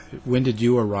 So, when did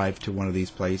you arrive to one of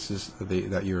these places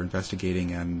that you're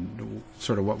investigating, and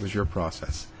sort of what was your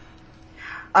process?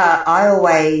 I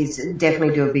always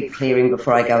definitely do a big clearing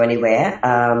before I go anywhere.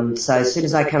 So as soon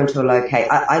as I come to a location,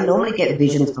 I normally get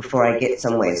visions before I get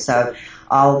somewhere. So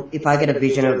if I get a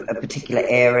vision of a particular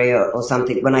area or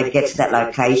something, when I get to that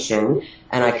location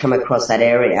and I come across that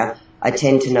area, I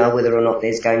tend to know whether or not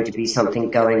there's going to be something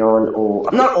going on,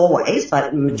 or not always,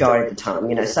 but majority of the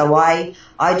time, So I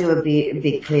do a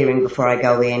big clearing before I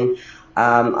go in.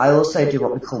 I also do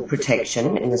what we call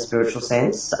protection in the spiritual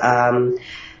sense.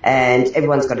 And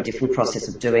everyone's got a different process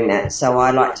of doing that. So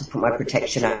I like to put my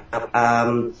protection up.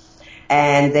 And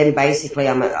then basically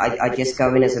I just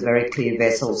go in as a very clear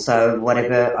vessel. So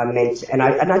whatever I'm meant to, and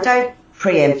I don't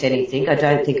preempt anything. I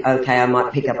don't think, okay, I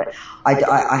might pick up it.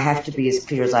 I have to be as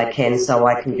clear as I can, so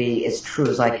I can be as true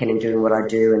as I can in doing what I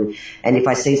do. And if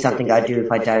I see something, I do.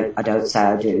 If I don't say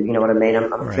I do. You know what I mean?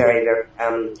 I'm right. Very, very,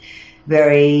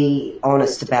 very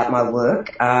honest about my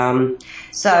work.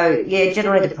 So, yeah,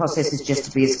 generally the process is just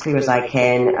to be as clear as I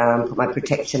can, put my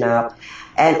protection up,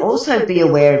 and also be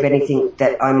aware of anything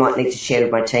that I might need to share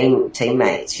with my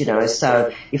teammates,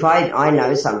 So if I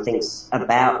know something's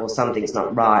about or something's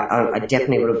not right, I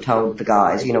definitely would have told the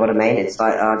guys, you know what I mean? It's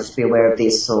like, I'll just be aware of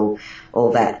this or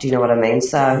all that, do you know what I mean?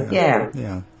 So, yeah.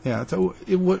 Yeah. So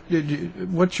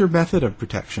what's your method of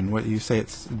protection? What you say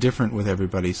it's different with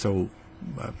everybody, so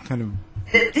kind of...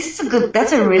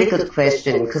 That's a really good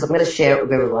question, because I'm going to share it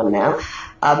with everyone now.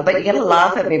 But you're going to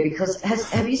laugh at me because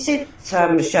have you seen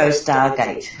some show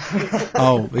Stargate?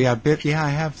 Oh, yeah, I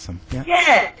have some.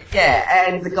 Yeah,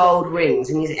 and the gold rings,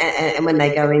 and when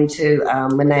they go into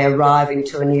when they arrive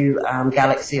into a new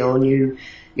galaxy or new,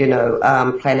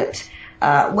 planet.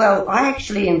 Well, I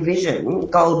actually envision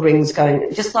gold rings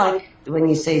going just like when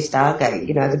you see Stargate,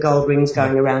 the gold rings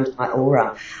going around my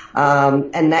aura.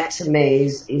 And that to me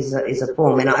is a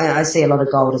form. And I see a lot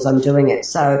of gold as I'm doing it.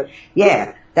 So,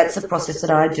 yeah, that's the process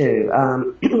that I do.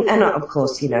 And of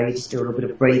course, you just do a little bit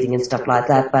of breathing and stuff like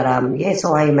that. But,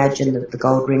 so I imagine the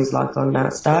gold rings like on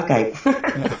Stargate.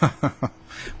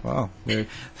 Wow. It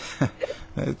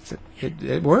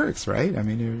works, right? I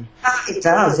mean, it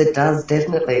does,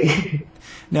 definitely.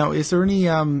 Now, is there any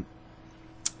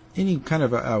kind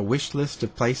of a wish list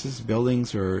of places,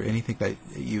 buildings, or anything that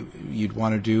you'd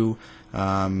want to do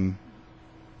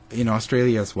in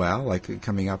Australia as well, like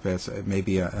coming up as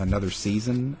maybe another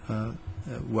season?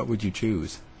 What would you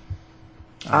choose?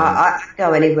 I'd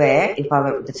go anywhere if I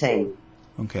went with the team.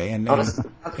 Okay. Honestly,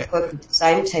 I've worked with the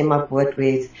same team I've worked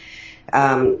with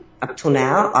up till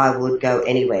now. I would go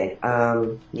anywhere.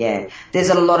 There's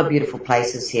a lot of beautiful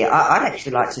places here. I'd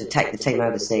actually like to take the team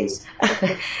overseas.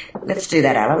 Let's do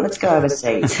that, Alan. Let's go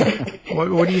overseas.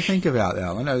 What do you think about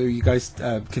Alan? Are you guys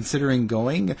considering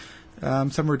going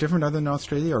somewhere different other than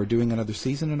Australia, or doing another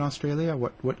season in Australia?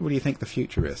 What do you think the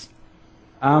future is?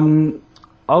 I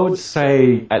would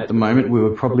say at the moment we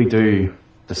would probably do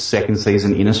the second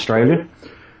season in Australia,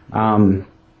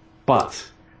 but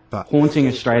But Haunting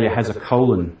Australia has a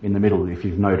colon in the middle, if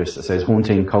you've noticed. It says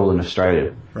Haunting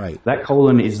Australia. Right. That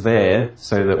colon is there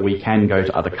so that we can go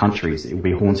to other countries. It will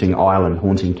be Haunting Ireland,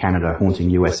 Haunting Canada, Haunting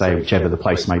USA, whichever the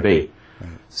place may be. Right.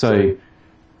 So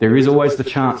there is always the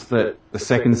chance that the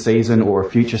second season or a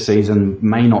future season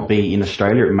may not be in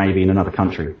Australia. It may be in another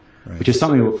country, right, which is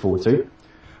something to look forward to.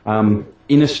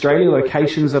 In Australia,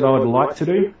 locations that I would like to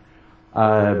do,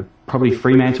 probably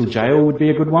Fremantle Jail would be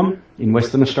a good one in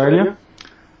Western Australia.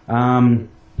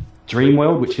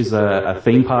 Dreamworld, which is a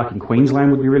theme park in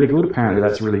Queensland, would be really good. Apparently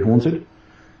that's really haunted.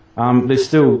 There's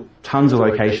still tons of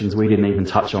locations we didn't even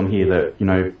touch on here that, you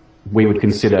know, we would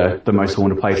consider the most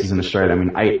haunted places in Australia. I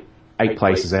mean, eight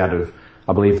places out of,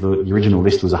 I believe the original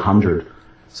list was 100.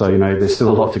 So, you know, there's still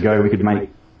a lot to go. We could make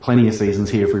plenty of seasons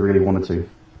here if we really wanted to.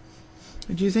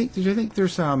 Did you think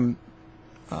there's something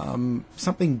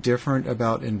different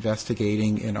about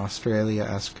investigating in Australia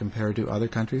as compared to other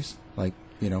countries, like,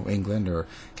 you know, England or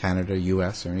Canada,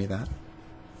 US, or any of that?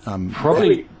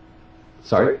 Probably.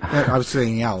 Sorry, I was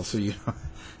saying else. So you know,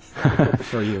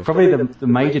 for you, probably the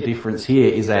major difference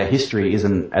here is our history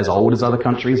isn't as old as other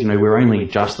countries. You know, we're only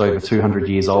just over 200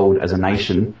 years old as a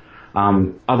nation.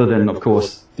 Other than, of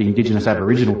course, the Indigenous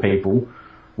Aboriginal people,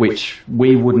 which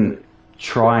we wouldn't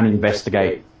try and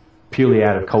investigate purely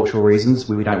out of cultural reasons.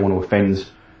 We don't want to offend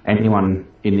anyone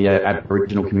in the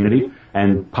Aboriginal community,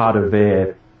 and part of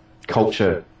their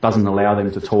culture doesn't allow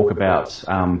them to talk about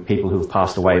people who have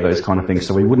passed away, those kind of things.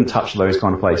 So we wouldn't touch those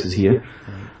kind of places here.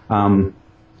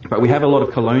 But we have a lot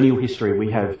of colonial history. We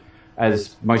have,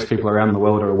 as most people around the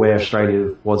world are aware,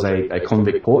 Australia was a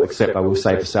convict port, except I will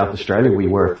say for South Australia, we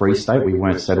were a free state. We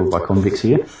weren't settled by convicts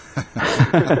here,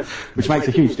 which makes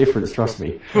a huge difference, trust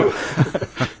me.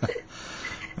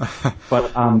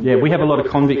 But yeah, we have a lot of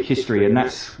convict history, and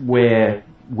that's where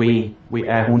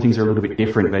our hauntings are a little bit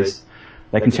different.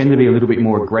 They can tend to be a little bit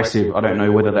more aggressive. I don't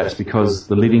know whether that's because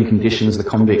the living conditions the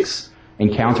convicts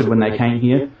encountered when they came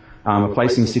here. A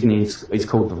place in Sydney is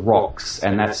called the Rocks,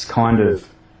 and that's kind of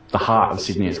the heart of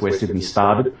Sydney. It's where Sydney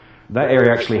started. That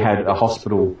area actually had a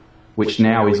hospital, which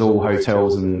now is all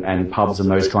hotels and pubs and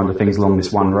those kind of things along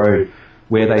this one road,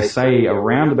 where they say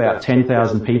around about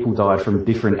 10,000 people died from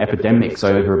different epidemics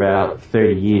over about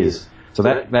 30 years. So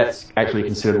that's actually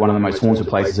considered one of the most haunted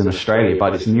places in Australia,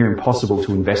 but it's near impossible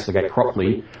to investigate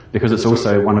properly because it's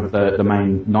also one of the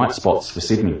main night spots for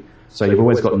Sydney. So you've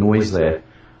always got noise there.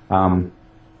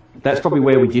 That's probably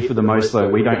where we differ the most, though.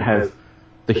 We don't have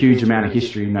the huge amount of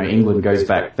history. You know, England goes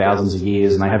back thousands of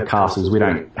years and they have castles. We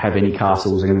don't have any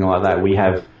castles or anything like that. We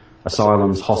have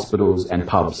asylums, hospitals and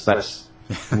pubs. That's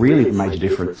really the major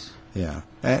difference. Yeah.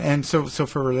 And so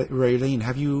for Raylene,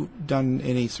 have you done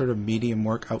any sort of medium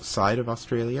work outside of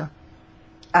Australia?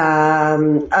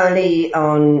 Only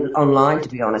online, to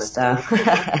be honest.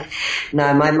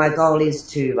 No, my goal is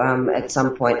to at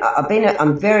some point.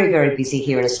 I'm very, very busy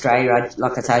here in Australia.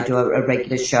 Like I say, I do a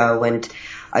regular show and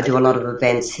I do a lot of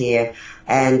events here.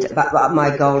 But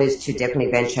my goal is to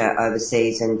definitely venture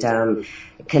overseas and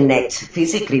connect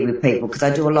physically with people, because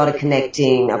I do a lot of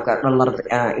connecting. I've got a lot of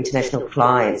international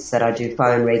clients that I do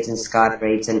phone reads and Skype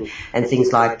reads and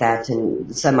things like that.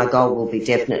 And so my goal will be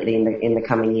definitely in the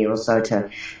coming year or so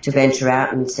to venture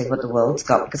out and see what the world's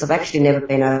got, because I've actually never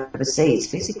been overseas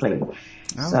physically. Oh.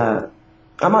 So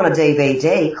I'm on a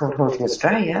DVD called Haunting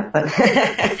Australia, but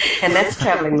and that's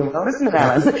travelling the world, isn't it,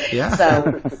 Alan? Yeah.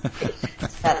 So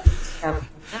that's how it's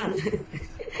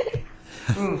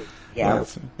done. Yeah.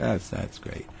 That's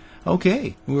great.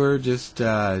 Okay, we're just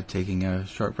taking a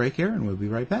short break here, and we'll be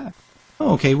right back.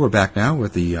 Okay, we're back now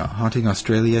with the Haunting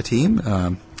Australia team,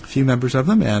 a few members of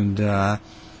them, and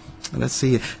let's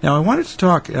see. Now, I wanted to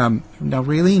talk. Now,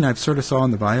 Raylene, I sort of saw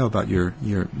in the bio about you're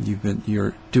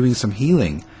doing some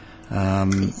healing.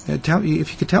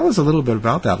 If you could tell us a little bit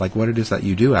about that, like what it is that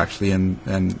you do actually,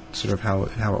 and sort of how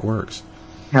it works.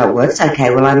 How it works?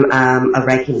 Okay, well, I'm a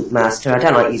Reiki master. I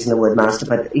don't like using the word master,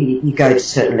 but you go to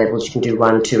certain levels. You can do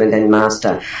 1, 2, and then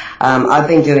master. I've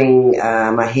been doing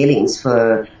my healings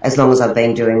for as long as I've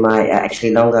been doing my,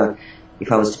 actually longer,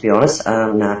 if I was to be honest.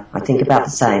 No, I think about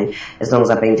the same, as long as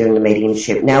I've been doing the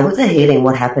mediumship. Now, with the healing,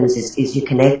 what happens is you're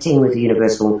connecting with the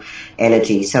universal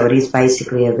energy. So it is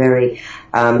basically a very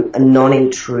a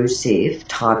non-intrusive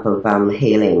type of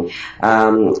healing,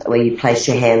 where you place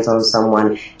your hands on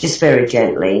someone just very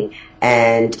gently,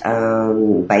 and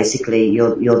basically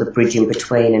you're the bridge in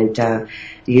between, and the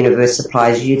universe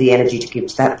supplies you the energy to give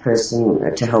to that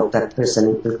person to help that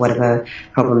person with whatever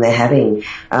problem they're having.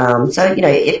 So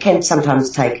it can sometimes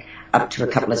take up to a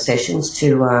couple of sessions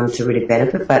to really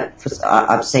benefit, but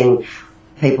I've seen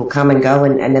people come and go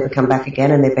and never come back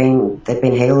again, and they've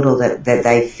been healed, or that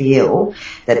they feel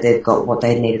that they've got what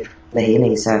they needed for the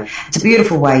healing. So it's a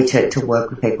beautiful way to work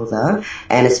with people, though,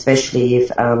 and especially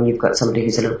if you've got somebody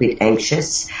who's a little bit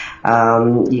anxious,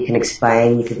 you can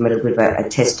explain, you can give them a little bit of a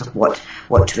test of what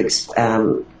to expect,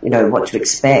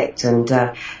 and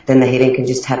then the healing can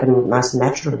just happen nice and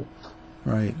naturally.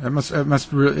 Right. That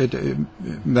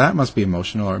must be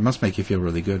emotional, or it must make you feel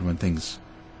really good when things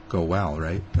go well,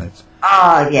 right?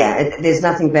 There's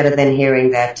nothing better than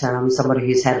hearing that somebody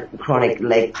who's had chronic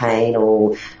leg pain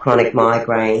or chronic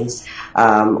migraines,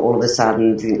 all of a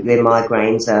sudden their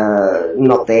migraines are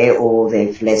not there, or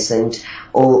they've lessened,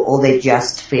 or they're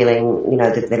just feeling,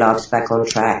 that their life's back on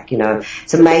track.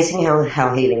 It's amazing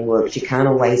how healing works. You can't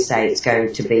always say it's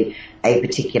going to be a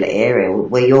particular area.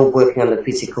 Where you're working on the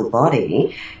physical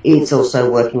body, it's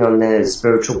also working on the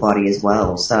spiritual body as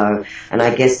well. So, and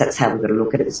I guess that's how we've got to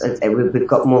look at it. We've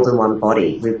got more than one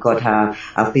body. We've got our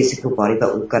physical body,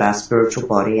 but we've got our spiritual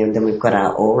body, and then we've got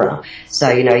our aura. So,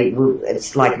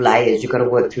 it's like layers. You've got to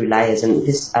work through layers, and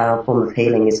this form of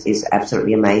healing is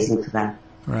absolutely amazing for that.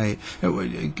 Right.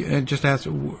 Just ask,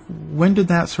 when did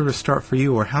that sort of start for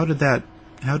you, or how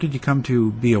did you come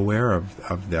to be aware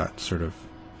of that sort of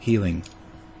healing?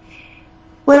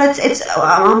 Well,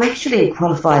 I'm actually a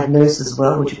qualified nurse as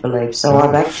well, would you believe? So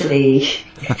I've actually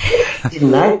didn't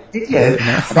know, did you? No.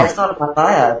 That's not my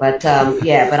bio, but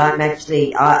but I'm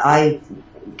actually I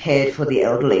cared for the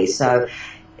elderly, so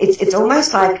it's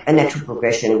almost like a natural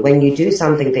progression. When you do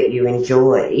something that you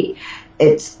enjoy,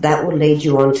 that will lead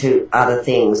you on to other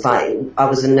things. Like, I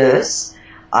was a nurse.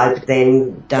 I've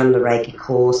then done the Reiki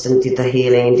course and did the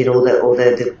healing and did all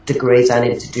the degrees I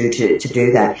needed to do to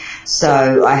do that.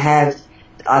 So I've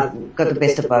got the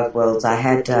best of both worlds. I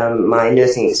had my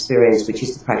nursing experience, which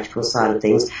is the practical side of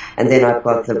things, and then I've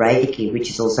got the Reiki, which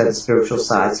is also the spiritual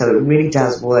side. So it really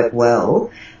does work well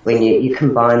when you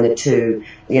combine the two,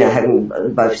 having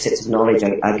both sets of knowledge.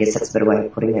 I guess that's a better way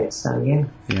of putting it. So, yeah.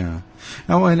 Yeah.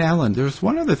 Oh, and Alan, there's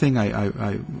one other thing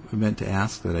I meant to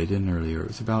ask that I didn't earlier. It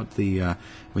was about the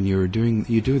when you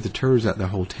do the tours at the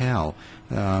hotel.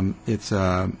 It's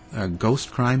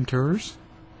ghost crime tours.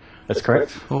 That's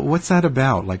correct. Well, what's that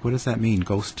about? Like, what does that mean,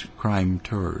 ghost crime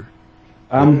tour?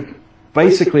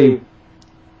 Basically,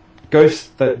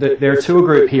 they're a tour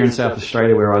group here in South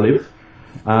Australia where I live.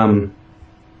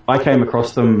 I came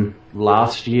across them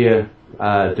last year,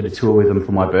 did a tour with them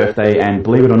for my birthday, and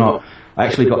believe it or not, I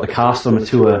actually got the cast on a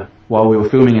tour while we were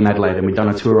filming in Adelaide, and we'd done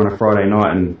a tour on a Friday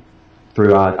night and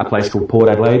through a place called Port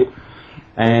Adelaide,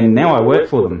 and now I work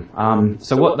for them.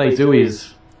 So what they do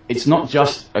is, it's not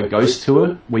just a ghost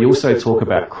tour. We also talk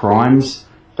about crimes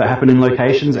that happen in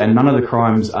locations, and none of the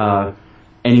crimes are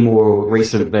any more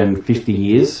recent than 50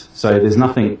 years. So there's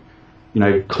nothing,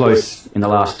 close in the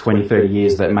last 20, 30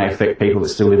 years that may affect people that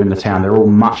still live in the town. They're all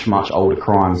much, much older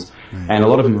crimes, and a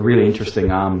lot of them are really interesting.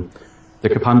 The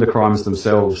Kapunda crimes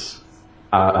themselves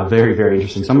are very, very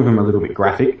interesting. Some of them are a little bit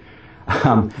graphic,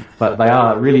 but they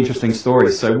are really interesting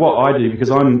stories. So what I do, because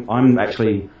I'm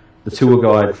actually the tour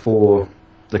guide for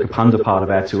the Kapunda part of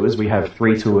our tours. We have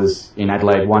 3 tours in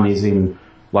Adelaide. One is in,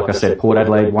 like I said, Port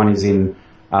Adelaide. One is in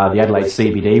the Adelaide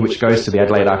CBD, which goes to the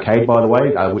Adelaide Arcade, by the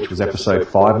way, which was episode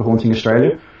 5 of Haunting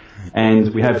Australia.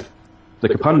 And we have the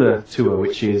Kapunda tour,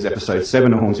 which is episode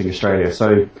 7 of Haunting Australia.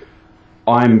 So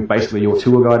I'm basically your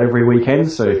tour guide every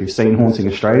weekend. So if you've seen Haunting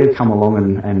Australia, come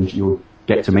along and you'll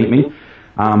get to meet me.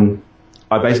 I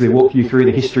basically walk you through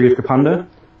the history of Kapunda.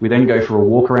 We then go for a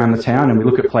walk around the town and we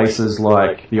look at places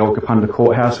like the old Kapunda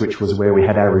Courthouse, which was where we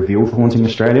had our reveal for Haunting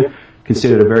Australia,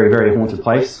 considered a very, very haunted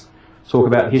place. Talk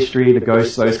about the history, the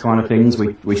ghosts, those kind of things.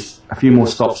 We a few more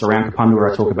stops around Kapunda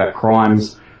where I talk about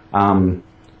crimes.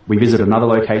 We visit another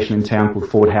location in town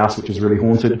called Ford House, which is really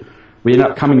haunted. We end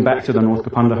up coming back to the North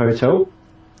Kapunda Hotel,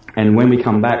 and when we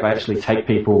come back, I actually take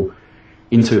people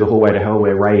into the hallway to hell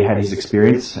where Ray had his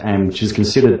experience, and which is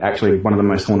considered actually one of the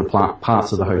most haunted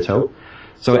parts of the hotel.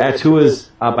 So our tours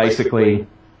are basically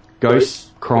ghosts,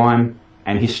 crime,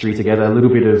 and history together. A little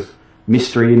bit of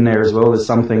mystery in there as well. There's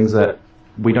some things that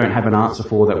we don't have an answer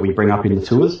for that we bring up in the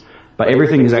tours, but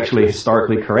everything is actually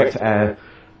historically correct.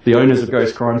 The owners of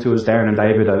Ghost Crime Tours, Darren and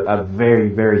David, are very,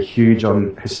 very huge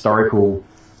on historical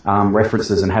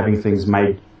references and having things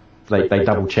made. They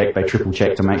double check, they triple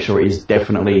check to make sure it is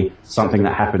definitely something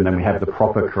that happened and we have the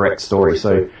proper, correct story.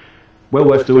 So well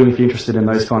worth doing if you're interested in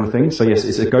those kind of things. So yes,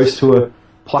 it's a ghost tour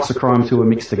plus a crime tour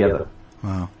mixed together.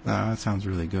 Wow, that sounds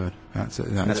really good. It's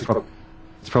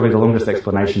probably the longest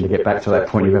explanation to get back to that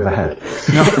point you've ever had.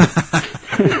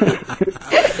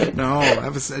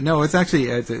 No, it's actually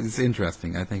it's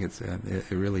interesting. I think it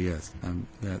really is.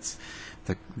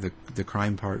 the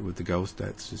crime part with the ghost.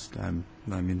 That's just I'm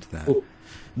into that. Well,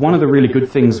 one of the really good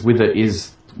things with it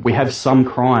is we have some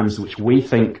crimes which we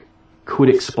think could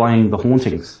explain the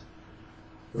hauntings.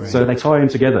 Right. So they tie in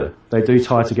together. They do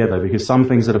tie together because some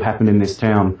things that have happened in this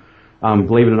town,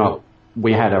 believe it or not,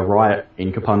 we had a riot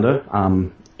in Kapunda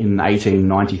in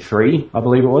 1893, I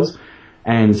believe it was,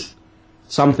 and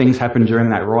some things happened during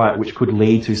that riot which could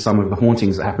lead to some of the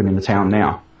hauntings that happen in the town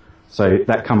now. So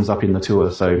that comes up in the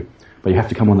tour. But you have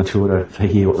to come on the tour to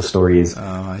hear what the story is. Oh,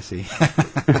 I see.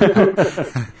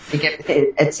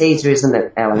 It's teaser, isn't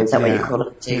it, Alan? Is that what you call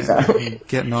it? Teaser.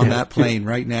 Getting on that plane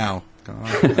right now.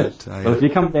 Well, if you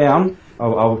come down,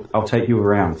 I'll take you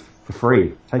around for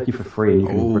free. Take you for free, and you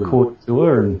can record the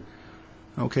tour. And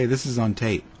okay, this is on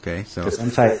tape. Okay, so it's on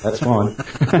tape. That's fine.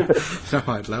 No,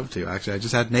 I'd love to. Actually, I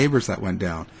just had neighbours that went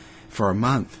down for a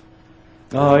month.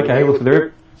 Oh, okay. Well,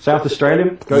 they're South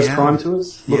Australia, Ghost Crime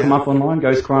Tours. Look them up online,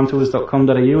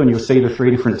 ghostcrimetours.com.au, and you'll see the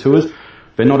 3 different tours.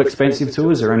 They're not expensive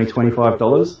tours. They're only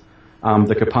 $25.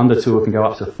 The Kapunda tour can go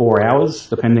up to 4 hours,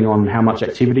 depending on how much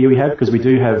activity we have, because we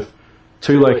do have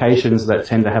 2 locations that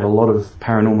tend to have a lot of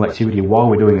paranormal activity while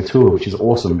we're doing a tour, which is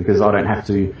awesome, because I don't have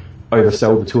to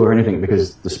oversell the tour or anything,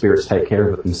 because the spirits take care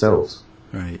of it themselves.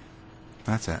 Right.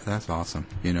 That's awesome,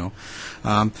 you know.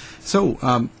 So,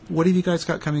 what have you guys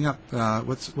got coming up?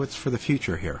 What's for the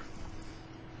future here?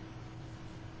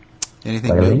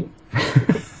 Anything new?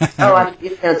 You're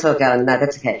going to talk, Alan. No,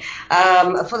 that's okay.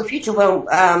 For the future, well,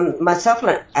 myself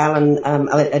and Alan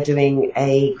are doing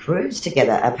a cruise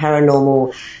together, a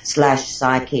paranormal /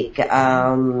 psychic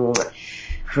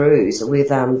cruise with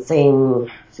theme.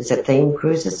 Is it theme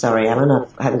cruises? Sorry, Alan,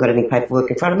 I haven't got any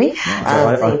paperwork in front of me.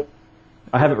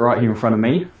 I have it right here in front of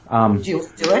me. Do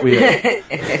it.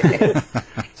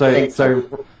 So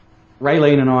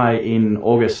Raylene and I, in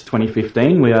August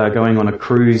 2015, we are going on a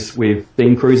cruise with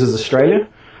Theme Cruises Australia.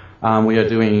 We are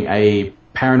doing a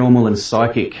paranormal and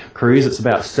psychic cruise. It's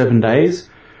about 7 days.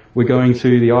 We're going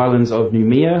to the islands of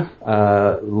Noumea,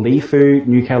 Lifu,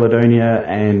 New Caledonia,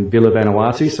 and Villa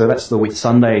Vanuatu. So that's the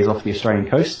Whitsundays off the Australian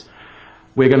coast.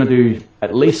 We're going to do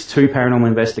at least 2 paranormal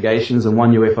investigations and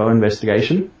 1 UFO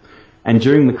investigation. And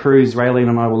during the cruise, Raylene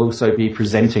and I will also be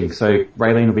presenting. So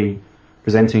Raylene will be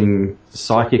presenting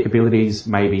psychic abilities,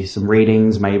 maybe some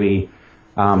readings, maybe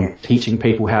teaching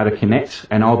people how to connect.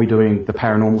 And I'll be doing the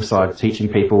paranormal side, teaching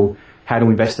people how to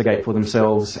investigate for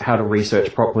themselves, how to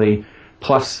research properly.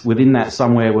 Plus, within that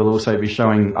somewhere, we'll also be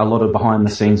showing a lot of behind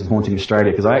the scenes of Haunting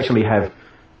Australia, because I actually have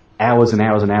hours and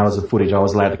hours and hours of footage I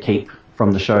was allowed to keep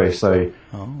from the show. So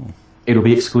it'll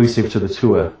be exclusive to the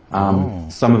tour.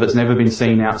 Some of it's never been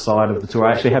seen outside of the tour.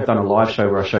 I actually have done a live show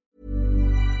where I show.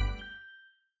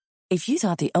 If you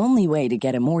thought the only way to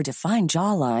get a more defined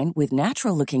jawline with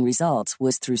natural-looking results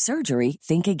was through surgery,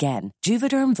 think again.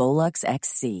 Juvederm Volux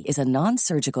XC is a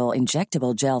non-surgical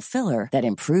injectable gel filler that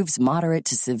improves moderate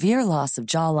to severe loss of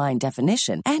jawline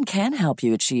definition and can help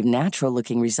you achieve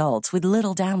natural-looking results with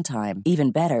little downtime.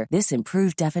 Even better, this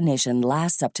improved definition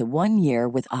lasts up to 1 year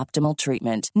with optimal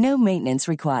treatment. No maintenance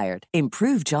required.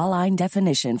 Improve jawline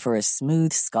definition for a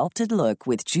smooth, sculpted look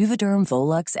with Juvederm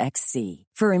Volux XC.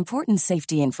 For important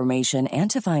safety information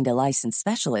and to find a licensed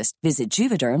specialist, visit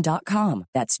Juvederm.com.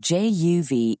 That's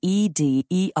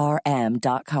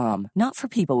JUVEDERM.com. Not for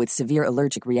people with severe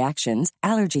allergic reactions,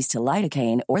 allergies to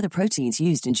lidocaine, or the proteins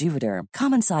used in Juvederm.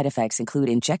 Common side effects include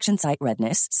injection site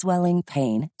redness, swelling,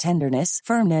 pain, tenderness,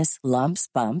 firmness, lumps,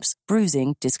 bumps,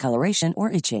 bruising, discoloration, or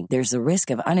itching. There's a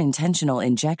risk of unintentional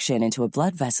injection into a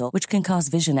blood vessel, which can cause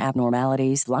vision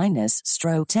abnormalities, blindness,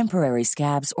 stroke, temporary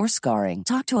scabs, or scarring.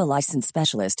 Talk to a licensed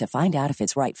specialist to find out if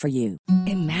it's right for you.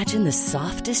 Imagine the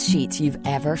softest sheets you've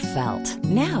ever felt.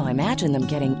 Now imagine them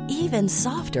getting even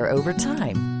softer over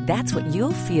time. That's what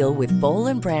you'll feel with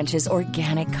Boll & Branch's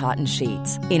organic cotton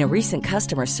sheets. In a recent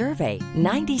customer survey,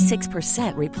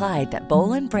 96% replied that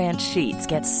Boll & Branch sheets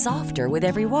get softer with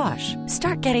every wash.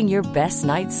 Start getting your best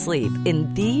night's sleep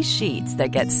in these sheets that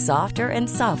get softer and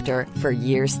softer for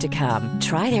years to come.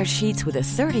 Try their sheets with a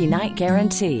 30-night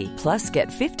guarantee. Plus, get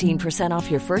 15%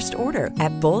 off your first order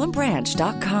at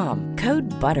BollandBranch.com. Code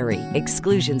BUTTERY.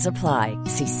 Exclusions apply.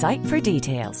 See site for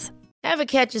details. Ever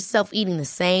catch yourself eating the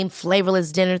same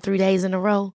flavorless dinner 3 days in a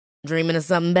row? Dreaming of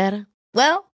something better?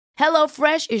 Well,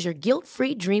 HelloFresh is your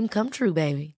guilt-free dream come true,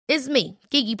 baby. It's me,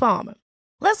 Keke Palmer.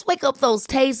 Let's wake up those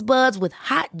taste buds with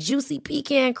hot, juicy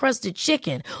pecan-crusted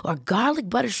chicken or garlic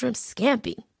butter shrimp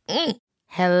scampi.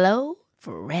 Hello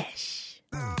Fresh.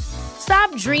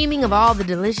 Stop dreaming of all the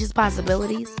delicious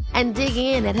possibilities and dig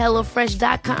in at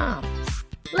HelloFresh.com.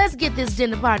 Let's get this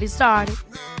dinner party started.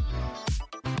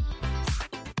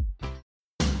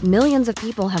 Millions of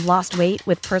people have lost weight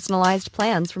with personalized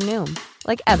plans from Noom.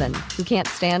 Like Evan, who can't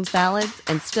stand salads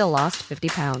and still lost 50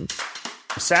 pounds.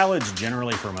 Salads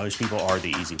generally for most people are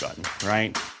the easy button,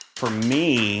 right? For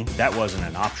me, that wasn't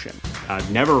an option. I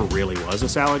never really was a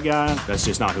salad guy. That's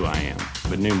just not who I am.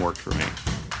 But Noom worked for me.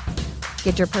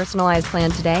 Get your personalized plan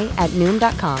today at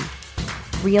Noom.com.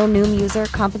 Real Noom user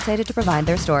compensated to provide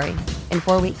their story. In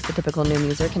 4 weeks, the typical Noom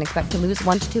user can expect to lose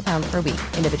 1 to 2 pounds per week.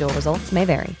 Individual results may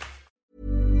vary.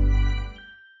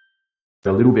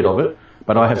 A little bit of it,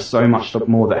 but I have so much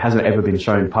more that hasn't ever been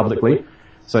shown publicly.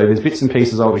 So there's bits and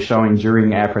pieces I'll be showing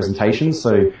during our presentations,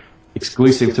 so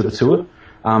exclusive to the tour.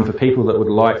 For people that would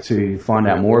like to find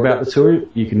out more about the tour,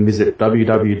 you can visit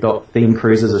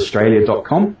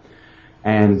www.themecruisesaustralia.com,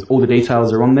 and all the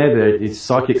details are on there. It's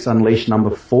Psychics Unleashed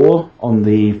number 4 on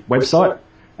the website,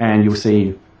 and you'll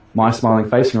see my smiling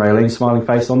face and Raylene's smiling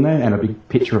face on there, and a big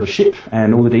picture of a ship,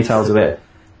 and all the details are there.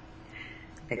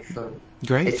 Excellent.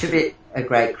 Great. It should be a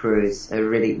great cruise. It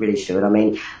really, really should. I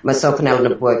mean, myself and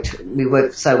Alan worked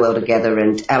so well together,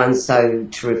 and Alan's so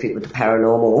terrific with the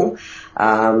paranormal,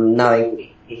 knowing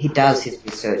he does his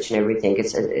research and everything.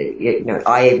 It's,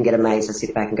 I even get amazed. I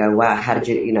sit back and go, wow, how did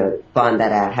you, find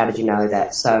that out? How did you know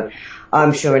that? So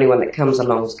I'm sure anyone that comes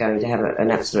along is going to have an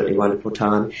absolutely wonderful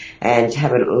time and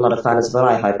have a lot of fun as well,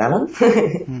 I hope, Alan.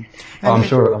 I'm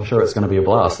sure it's going to be a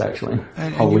blast, actually.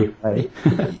 Whole week.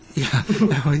 Yeah.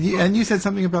 And you said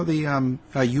something about the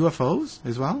UFOs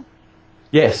as well?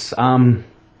 Yes.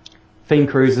 Theme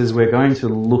Cruises, we're going to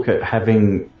look at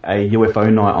having a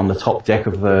UFO night on the top deck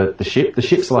of the ship. The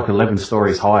ship's like 11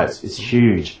 stories high. It's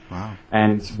huge. Wow.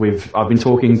 And I've been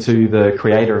talking to the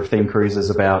creator of Theme Cruises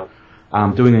about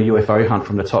doing a UFO hunt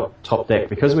from the top deck.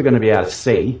 Because we're going to be out at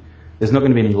sea, there's not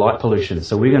going to be any light pollution.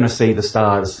 So we're going to see the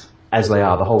stars as they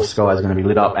are. The whole sky is going to be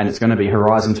lit up, and it's going to be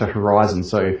horizon to horizon.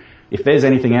 So if there's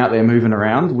anything out there moving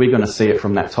around, we're going to see it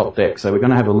from that top deck. So we're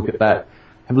going to have a look at that,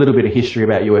 have a little bit of history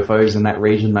about UFOs in that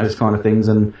region, those kind of things,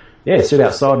 and sit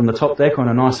outside on the top deck on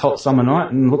a nice hot summer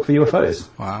night and look for UFOs.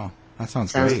 Wow, that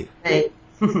sounds great.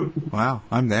 Wow,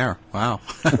 I'm there. Wow.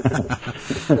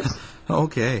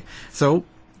 Okay, so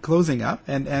closing up,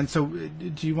 and so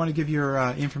do you want to give your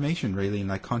information, Raylene,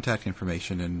 like contact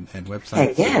information and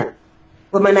websites? Yeah.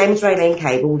 Well, my name is Raylene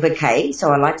Cable with a K,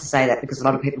 so I like to say that because a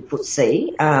lot of people put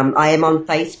C. I am on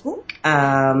Facebook.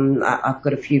 I've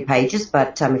got a few pages,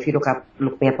 but if you look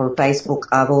me up on Facebook,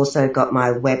 I've also got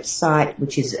my website,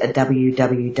 which is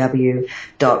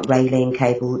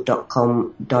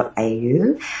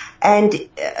www.raylenecable.com.au. And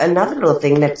another little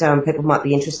thing that people might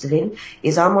be interested in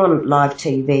is I'm on live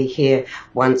TV here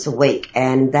once a week,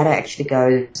 and that actually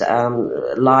goes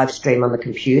live stream on the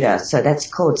computer. So that's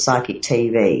called Psychic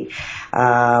TV.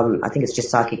 I think it's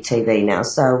just Psychic TV now.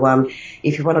 So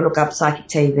if you want to look up Psychic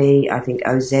TV, I think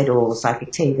OZ or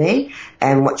Psychic TV,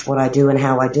 and watch what I do and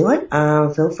how I do it,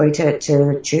 feel free to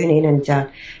tune in and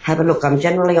have a look. I'm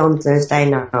generally on Thursday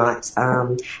nights,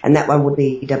 and that one would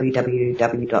be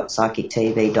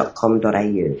www.psychictv.com.au.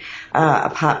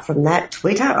 Apart from that,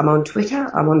 Twitter. I'm on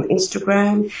Twitter. I'm on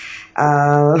Instagram.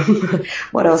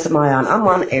 What else am I on? I'm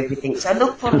on everything. So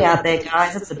look for me out there,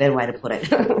 guys. That's a better way to put it.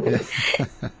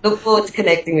 Look forward to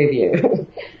connecting with you.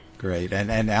 Great.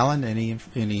 And Alan,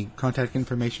 any contact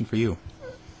information for you?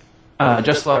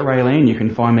 Just like Raylene, you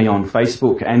can find me on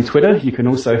Facebook and Twitter. You can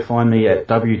also find me at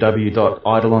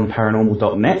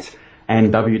www.eidolonparanormal.net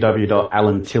and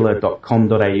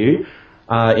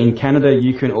www.alantiller.com.au. In Canada,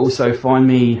 you can also find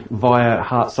me via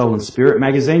Heart, Soul and Spirit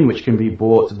magazine, which can be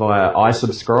bought via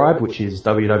iSubscribe, which is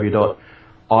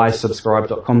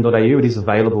www.isubscribe.com.au. It is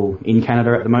available in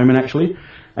Canada at the moment, actually.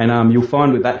 And you'll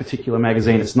find with that particular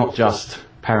magazine, it's not just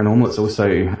paranormal, it's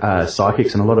also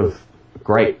psychics, and a lot of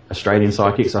great Australian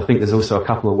psychics. I think there's also a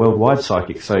couple of worldwide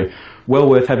psychics, so well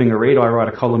worth having a read. I write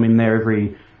a column in there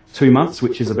every 2 months,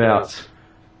 which is about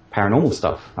paranormal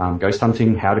stuff, ghost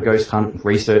hunting, how to ghost hunt,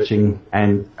 researching,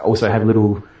 and also have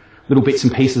little bits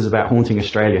and pieces about Haunting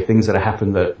Australia, things that have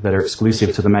happened that are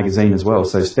exclusive to the magazine as well.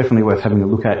 So it's definitely worth having a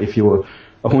look at if you're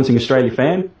a Haunting Australia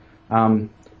fan.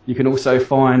 You can also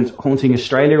find Haunting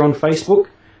Australia on Facebook,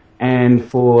 and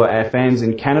for our fans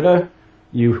in Canada,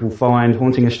 you will find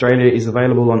Haunting Australia is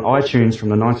available on iTunes from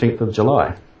the 19th of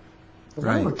July.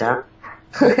 Right. Well done.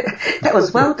 That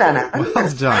was well done.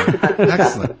 Well done.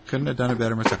 Excellent. Couldn't have done it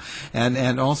better myself.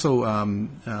 And also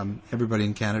everybody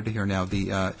in Canada here now.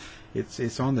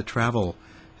 It's on the Travel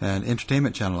and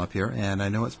Entertainment channel up here, and I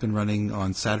know it's been running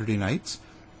on Saturday nights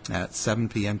at 7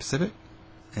 p.m. Pacific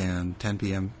and 10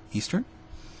 p.m. Eastern.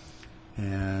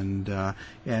 And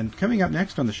coming up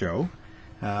next on the show,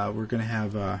 we're going to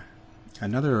have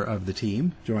another of the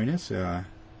team join us,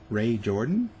 Ray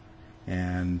Jordan.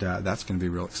 and that's going to be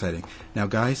real exciting. Now,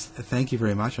 guys, thank you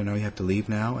very much. I know you have to leave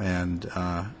now, and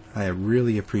I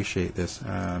really appreciate this.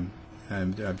 I'm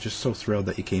just so thrilled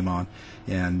that you came on,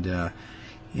 and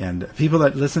people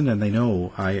that listen and they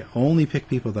know I only pick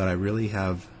people that I really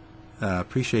have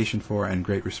appreciation for and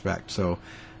great respect. So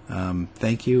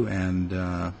thank you, and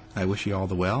I wish you all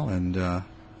the well, and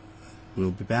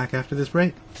we'll be back after this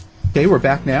break. Okay, we're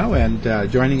back now, and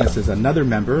joining us is another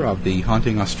member of the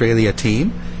Haunting Australia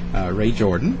team, Ray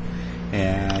Jordan,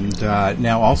 and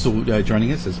now also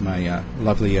joining us is my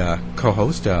lovely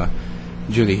co-host,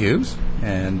 Julie Hughes,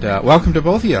 and welcome to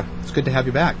both of you. It's good to have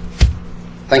you back.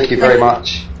 Thank you very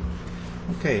much.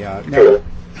 Okay,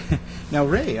 now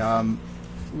Ray,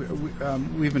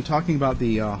 we've been talking about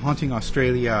the Haunting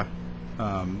Australia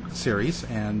series,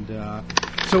 and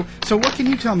so what can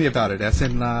you tell me about it, as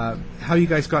in how you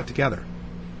guys got together?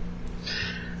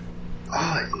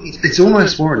 It's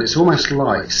almost, Warren, it's almost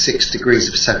like 6 degrees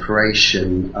of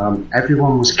separation.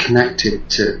 Everyone was connected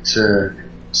to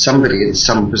somebody in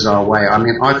some bizarre way. I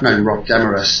mean, I've known Rob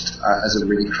Demarest as a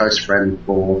really close friend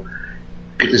for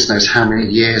goodness knows how many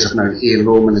years. I've known Ian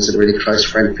Lawman as a really close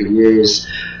friend for years.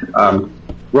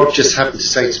 Rob just happened to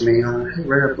say to me, "Hey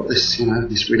Ray, I've got this,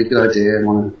 this really good idea. I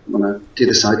want to do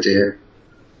this idea."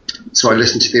 So I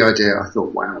listened to the idea. I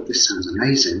thought, "Wow, this sounds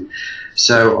amazing."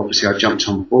 So obviously I jumped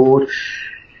on board.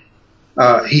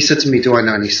 He said to me, "Do I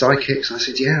know any psychics?" And I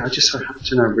said, "Yeah, I just so happen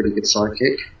to know a really good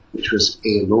psychic," which was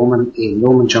Ian Lawman. Ian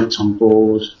Lawman jumped on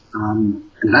board, and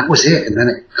that was it. And then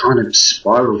it kind of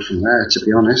spiraled from there, to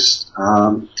be honest.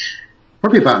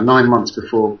 Probably about 9 months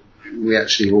before we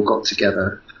actually all got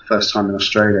together for the first time in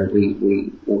Australia,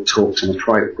 we all talked in a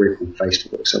private group on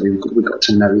Facebook. So we got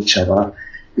to know each other.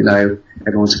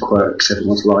 Everyone's quirks,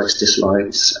 everyone's likes,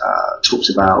 dislikes, talks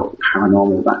about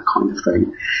paranormal, that kind of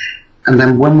thing. And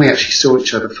then when we actually saw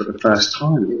each other for the first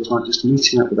time, it was like just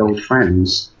meeting up with old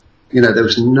friends. There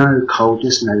was no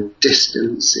coldness, no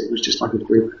distance. It was just like a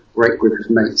great group of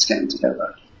mates getting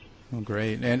together. Oh,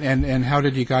 great! And how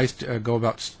did you guys go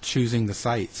about choosing the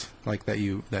sites like that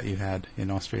you had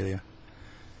in Australia?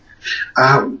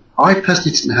 I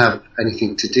personally didn't have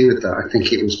anything to do with that. I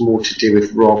think it was more to do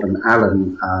with Rob and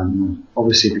Alan.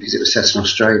 Obviously, because it was set in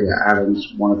Australia,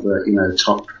 Alan's one of the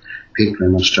top people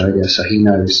in Australia, so he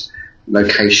knows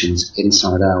locations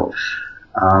inside out.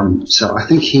 So I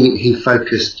think he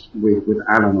focused with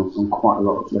Alan on quite a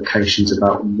lot of locations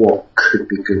about what could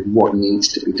be good, what needs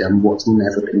to be done, what's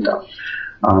never been done.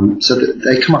 So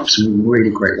they come up with some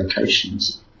really great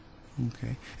locations.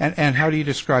 Okay. And how do you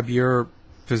describe your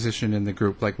position in the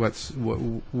group? Like, what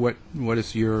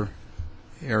is your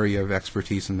area of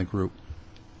expertise in the group?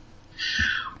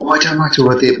 Well, I don't like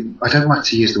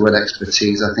to use the word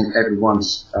expertise. I think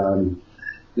everyone's an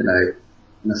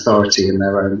authority in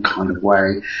their own kind of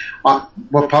way.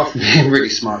 Apart from being really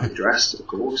smartly dressed, of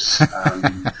course. I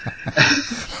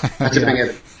had to bring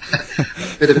a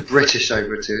bit of British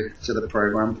over to the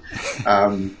program.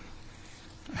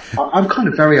 I'm kind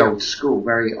of very old school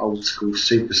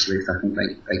super sleuth. I think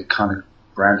they kind of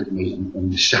branded me in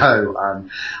the show.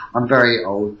 I'm very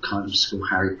old kind of school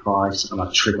Harry Price. I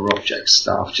like trigger object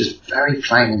stuff, just very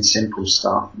plain and simple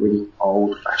stuff, really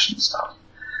old fashioned stuff.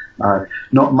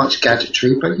 Not much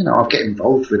gadgetry, but I'll get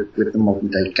involved with the modern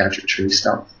day gadgetry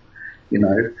stuff.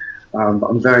 But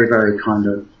I'm very, very kind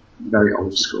of very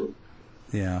old school.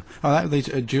 Yeah. Oh, that leads,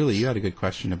 Julie, you had a good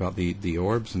question about the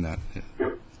orbs and that.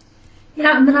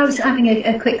 Yeah, and then I was having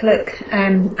a quick look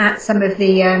at some of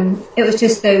the. It was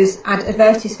just those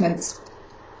advertisements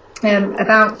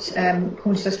about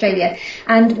Haunted Australia,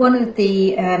 and one of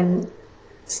the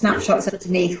snapshots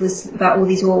underneath was about all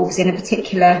these orbs in a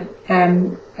particular,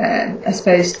 I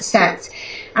suppose, set.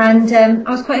 And I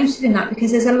was quite interested in that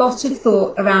because there's a lot of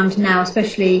thought around now,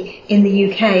 especially in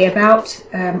the UK, about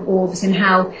orbs and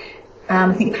how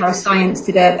I think Parascience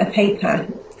did a paper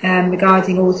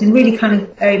regarding orbs and really kind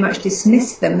of very much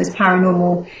dismissed them as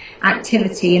paranormal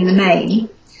activity in the main.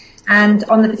 And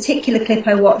on the particular clip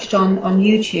I watched on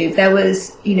YouTube, there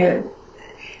was, the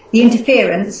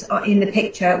interference in the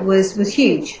picture was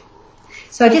huge.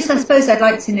 So I suppose I'd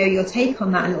like to know your take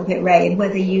on that a little bit, Ray, and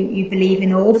whether you believe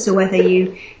in orbs or whether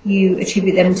you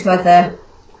attribute them to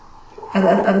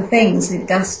other things, like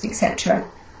dust, etc.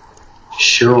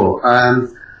 Sure.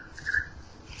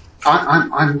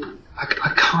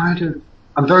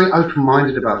 I'm very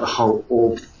open-minded about the whole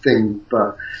orb thing,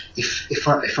 but if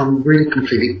I'm really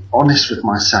completely honest with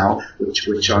myself,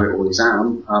 which I always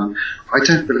am, I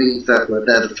don't believe that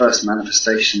they're the first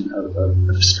manifestation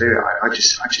of spirit.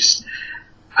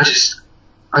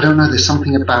 I don't know. There's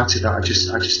something about it that I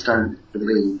just don't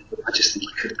believe. I just think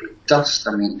it could be dust.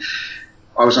 I mean,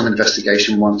 I was on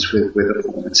investigation once with a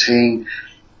former team.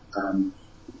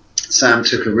 Sam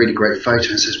took a really great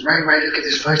photo and says, Ray, look at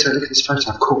this photo,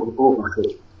 I've caught the ball. And I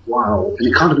thought, wow. And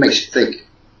it kind of makes you think,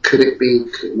 could it be,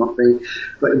 could it not be?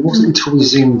 But it wasn't until we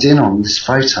zoomed in on this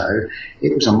photo,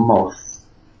 it was a moth.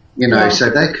 You know, so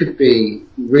there could be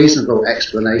reasonable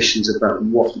explanations about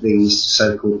what these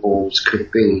so-called orbs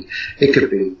could be. It could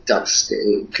be dust,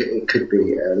 it could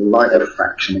be a light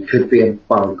refraction, it could be a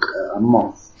bug, a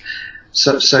moth.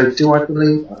 So do I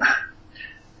believe?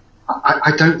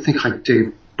 I don't think I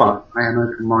do, but I am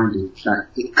open-minded that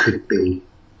it could be.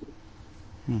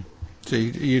 So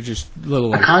you just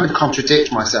little. I kind of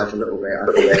contradict myself a little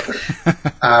bit.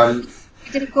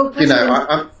 Difficult you question.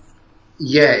 know,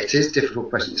 yeah, it is a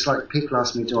difficult question. It's like people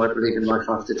ask me, do I believe in life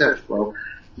after death? Well,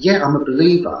 yeah, I'm a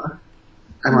believer,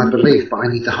 and I believe, but I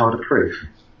need the harder proof.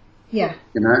 Yeah.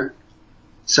 You know?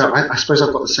 So I suppose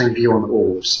I've got the same view on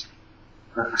orbs.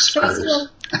 I suppose.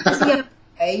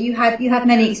 You have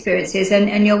many experiences,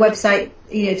 and your website,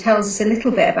 tells us a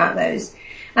little bit about those.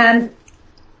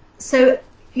 So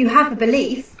you have a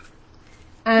belief,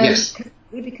 yes,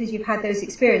 because you've had those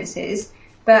experiences.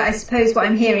 But I suppose what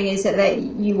I'm hearing is that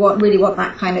you really want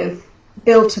that kind of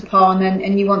built upon,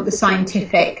 and you want the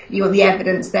scientific, you want the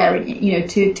evidence there,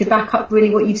 to back up really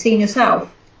what you've seen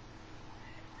yourself.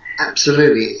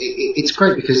 Absolutely. It's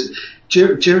great because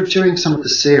during some of the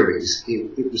series,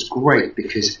 it was great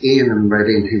because Ian and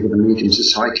Raylene, who were the mediums and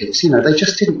psychics, they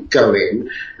just didn't go in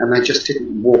and they just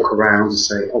didn't walk around and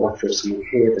say, oh, I feel something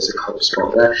here, there's a cold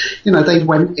spot there. They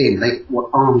went in, they were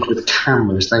armed with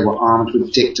cameras, they were armed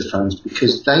with dictaphones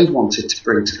because they wanted to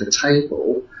bring to the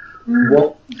table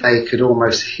what they could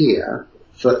almost hear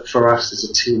for us as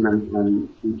a team and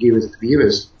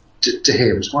viewers to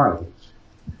hear as well.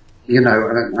 And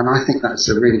I think that's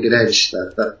a really good edge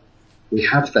that we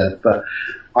have there. But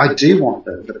I do want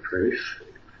the proof,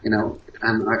 and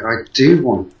I do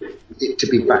want it to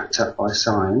be backed up by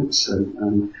science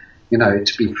and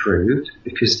to be proved,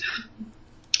 because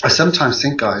I sometimes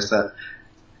think, guys, that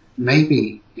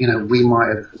maybe, we might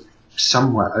have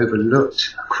somewhere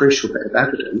overlooked a crucial bit of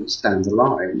evidence down the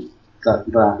line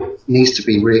that needs to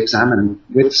be re-examined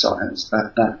with science,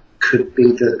 that could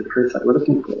be the proof that we're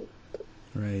looking for.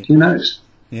 Right. Who knows?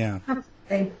 Yeah.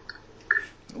 Absolutely.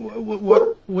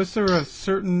 What was there a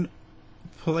certain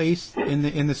place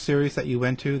in the series that you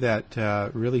went to that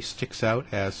really sticks out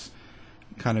as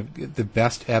kind of the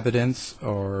best evidence,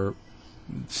 or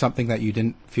something that you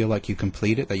didn't feel like you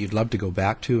completed that you'd love to go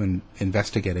back to and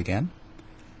investigate again?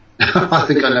 I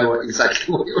think I know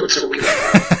exactly what you're talking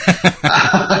about.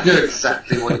 I know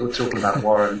exactly what you're talking about,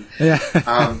 Warren. Yeah.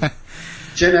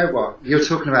 Do you know what? You're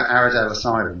talking about Aradale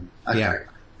Asylum. Okay.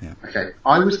 Yeah. Okay.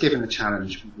 I was given a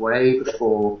challenge way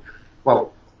before.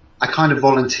 Well, I kind of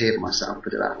volunteered myself,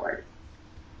 put it that way.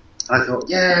 I thought,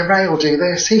 yeah, Ray will do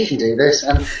this, he can do this,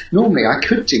 and normally I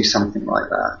could do something like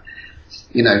that.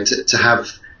 To have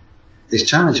this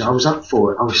challenge. I was up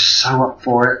for it. I was so up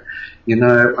for it.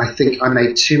 I think I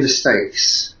made 2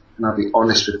 mistakes, and I'll be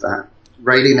honest with that.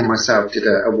 Raylene and myself did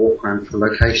a walk around the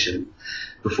location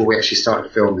before we actually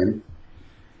started filming.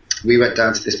 We went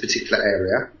down to this particular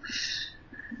area,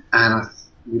 and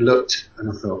we looked, and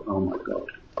I thought, oh my God,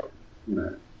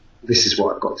 this is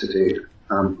what I've got to do.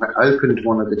 I opened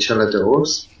one of the cellar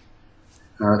doors.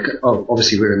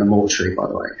 Obviously we're in the mortuary, by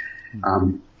the way.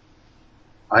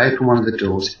 I opened one of the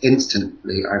doors.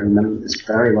 Instantly, I remember this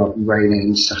very well.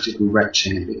 Raylene started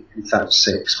retching, and it felt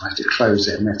sick, so I had to close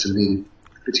it and had to leave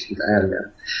a particular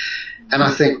area. And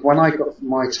I think when I got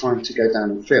my time to go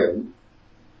down and film,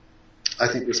 I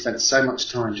think we spent so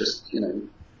much time just,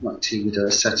 like TV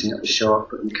does, setting up the shot,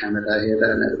 putting the camera there, here,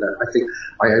 there, and there. I think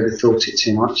I overthought it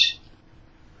too much.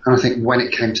 And I think when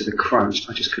it came to the crunch,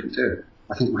 I just couldn't do it.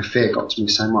 I think my fear got to me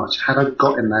so much. Had I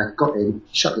got in,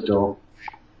 shut the door,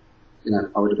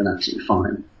 I would have been absolutely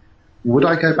fine. Would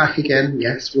I go back again?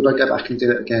 Yes. Would I go back and do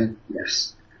it again?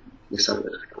 Yes. Yes, I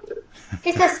would.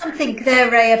 Is there something there,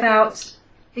 Ray, about,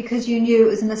 because you knew it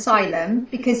was an asylum,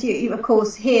 because you of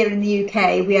course, here in the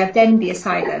UK, we have Denbigh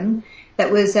Asylum, that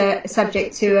was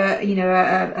subject to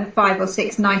a 5 or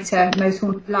 6 nighter Most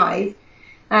Haunted Live,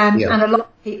 and a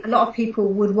lot of people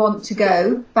would want to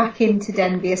go back into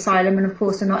Denbigh Asylum, and of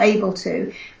course are not able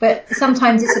to. But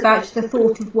sometimes it's about the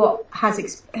thought of what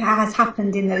has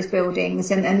happened in those buildings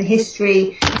and the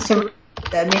history surrounding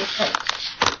them.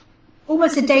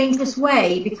 Almost a dangerous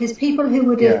way, because people who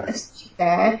would have stayed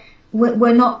there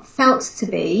were not felt to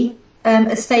be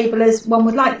as stable as one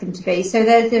would like them to be. So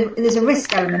there's a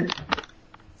risk element.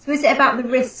 So is it about the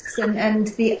risks and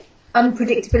the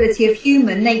unpredictability of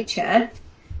human nature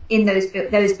in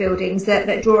those buildings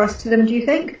that draw us to them, do you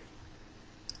think?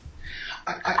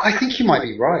 I think you might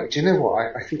be right. Do you know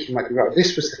what? I think you might be right.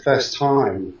 This was the first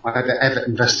time I've ever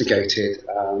investigated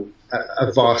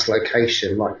a vast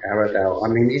location like Arradale. I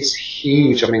mean, it's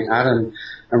huge. I mean, Adam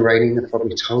and Rainey have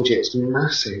probably told you it's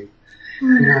massive.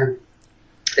 You know,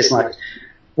 it's like,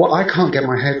 what I can't get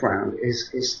my head around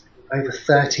is over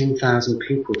 13,000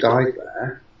 people died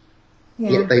there,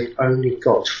 yet they've only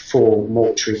got 4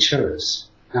 mortuary chillers.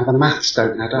 Now, the maths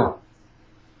don't add up.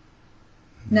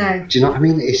 No. Do you know what I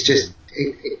mean? It's just,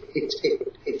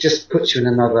 it just puts you in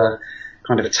another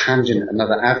kind of tangent,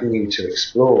 another avenue to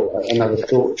explore, another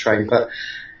thought train. But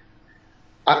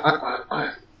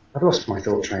I've lost my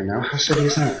thought train now. How silly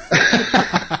is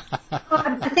that?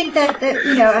 Well, I think that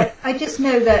you know, I just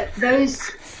know that those,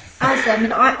 I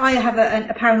mean, I have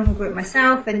a paranormal group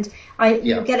myself, and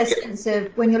you get a sense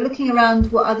of when you're looking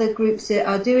around what other groups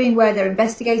are doing, where they're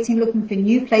investigating, looking for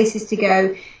new places to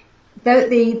go.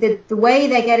 The way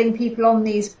they're getting people on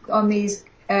these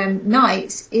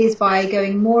nights is by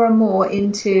going more and more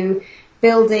into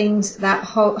buildings that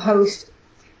host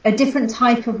a different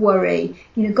type of worry.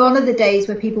 You know, gone are the days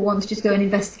where people want to just go and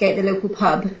investigate the local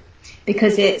pub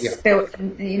because it's built,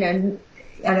 you know,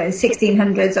 I don't know,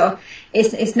 1600s, or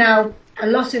it's now a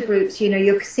lot of groups. You know,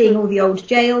 you're seeing all the old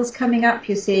jails coming up.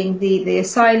 You're seeing the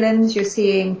asylums. You're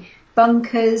seeing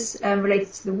bunkers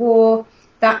related to the war.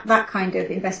 That kind of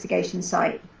investigation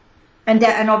site, and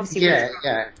obviously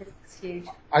it's huge.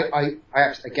 I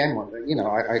again, you know,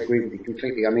 I agree with you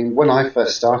completely. I mean, when I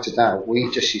first started out,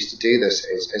 we just used to do this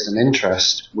as an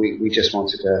interest. We just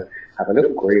wanted to have a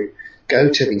little group, go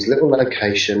to these little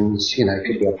locations. You know, it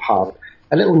could be a pub,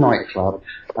 a little nightclub,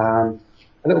 a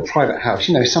little private house.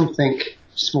 You know, something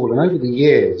small. And over the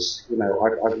years, you know,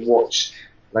 I've watched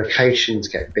locations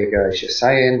get bigger, as you're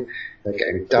saying. They're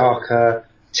getting darker.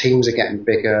 Teams are getting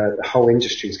bigger, the whole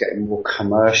industry is getting more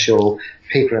commercial,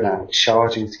 people are now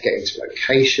charging to get into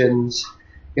locations.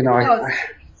 You know,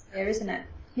 here, isn't it?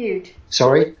 Huge.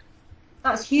 Sorry?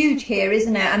 That's huge here,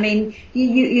 isn't it? I mean,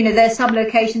 you know, there's some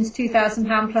locations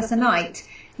 £2,000 plus a night.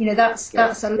 You know, that's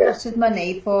a lot of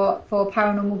money for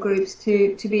paranormal groups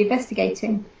to be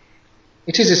investigating.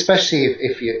 It is, especially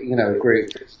if you know, a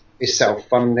group is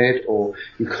self-funded, or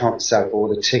you can't sell all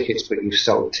the tickets, but you've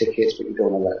sold tickets, but you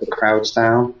don't want to let the crowds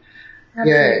down.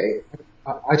 Absolutely.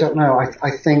 Yeah, I don't know. I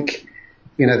think,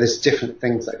 you know, there's different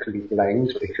things that can be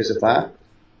blamed because of that.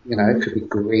 You know, it could be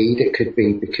greed. It could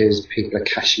be because people are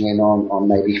cashing in on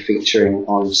maybe featuring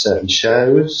on certain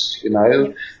shows. You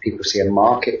know, people see a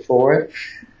market for it.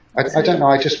 I don't know.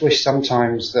 I just wish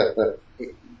sometimes that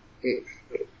it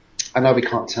I know we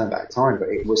can't turn back time, but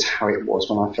it was how it was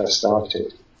when I first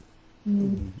started.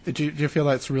 Do you feel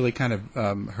that's really kind of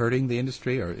hurting the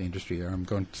industry, or I'm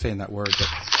going to saying that word, but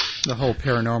the whole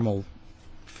paranormal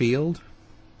field?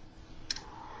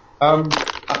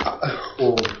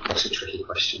 That's a tricky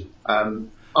question.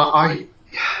 My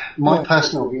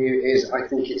personal view is I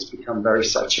think it's become very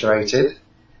saturated.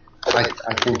 I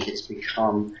think it's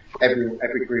become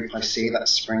every group I see that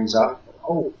springs up.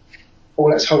 Oh,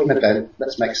 let's hold an event.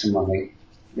 Let's make some money.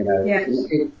 You know,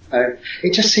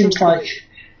 it just seems like.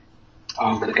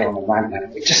 I'm going to go on a rant now.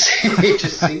 It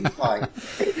just seems like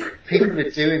people are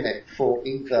doing it for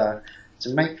either to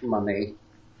make money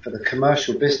for the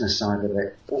commercial business side of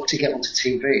it, or to get onto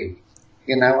TV.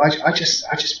 You know, I just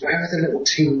where are the little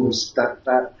teams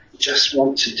that just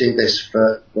want to do this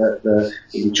for the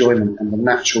enjoyment and the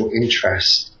natural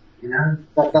interest? You know,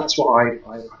 that's what I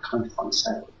kind of find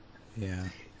sad. Yeah.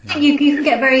 You can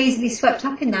get very easily swept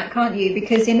up in that, can't you?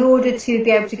 Because in order to be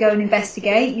able to go and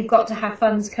investigate, you've got to have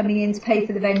funds coming in to pay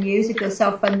for the venues if you're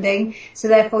self-funding. So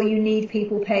therefore, you need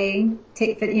people paying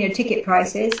ticket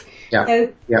prices. Yeah.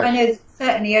 So I know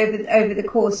certainly over the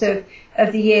course of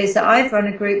the years that I've run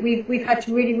a group, we've had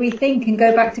to really rethink and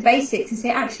go back to basics and say,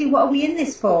 actually, what are we in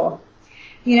this for?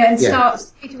 You know, and start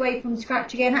straight away from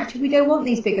scratch again. Actually, we don't want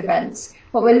these big events.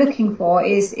 What we're looking for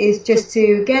is just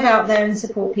to get out there and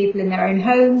support people in their own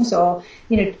homes, or,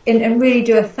 you know, and really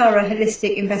do a thorough,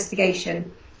 holistic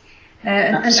investigation.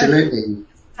 Absolutely. And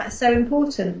that's so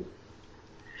important.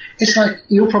 It's like,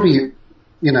 you'll probably,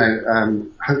 you know,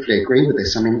 hopefully agree with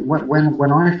this. I mean,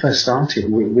 when I first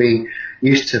started, we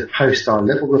used to post our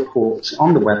little reports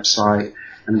on the website,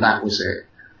 and that was it.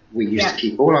 We used to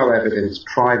keep all our evidence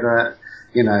private.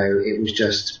 You know, it was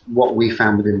just what we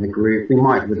found within the group. We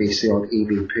might release the odd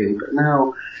EVP, but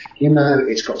now, you know,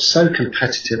 it's got so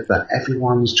competitive that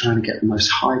everyone's trying to get the most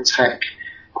high-tech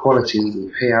quality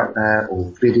EVP out there,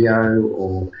 or video,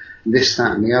 or this,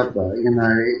 that, and the other. You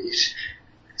know,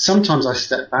 sometimes I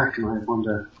step back and I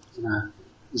wonder, you know,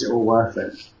 is it all worth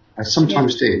it? I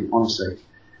sometimes do, honestly.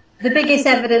 The biggest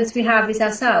evidence we have is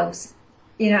ourselves.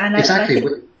 you know, and exactly. I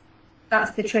think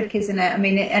that's the trick, isn't it? I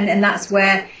mean, and that's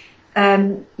where,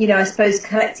 you know, I suppose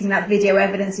collecting that video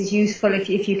evidence is useful if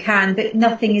you can, but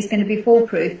nothing is going to be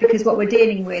foolproof, because what we're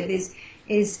dealing with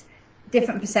is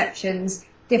different perceptions,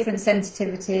 different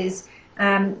sensitivities,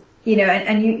 you know,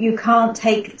 and you can't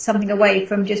take something away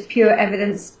from just pure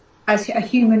evidence as a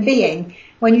human being.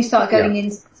 When you start going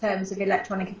into terms of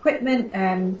electronic equipment,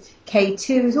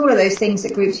 K2s, all of those things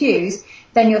that groups use,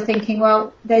 then you're thinking,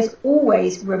 well, there's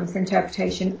always room for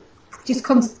interpretation. Just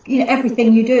you know,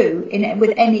 everything you do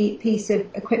with any piece of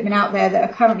equipment out there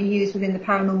that are currently used within the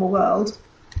paranormal world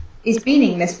is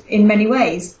meaningless in many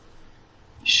ways.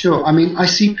 Sure. I mean, I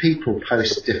see people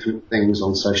post different things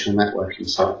on social networking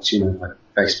sites, you know, like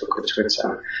Facebook or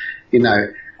Twitter, you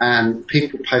know, and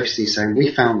people post these saying,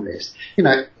 we found this. You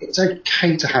know, it's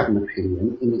okay to have an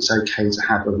opinion, and it's okay to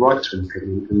have a right to an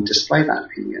opinion and display that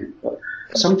opinion. But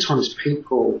sometimes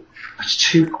people are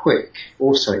too quick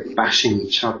also bashing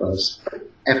each other's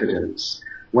evidence,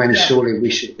 when surely we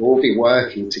should all be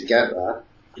working together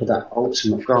for that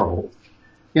ultimate goal.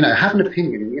 You know, have an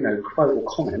opinion, you know, quote or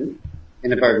comment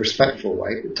in a very respectful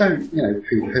way, but don't, you know,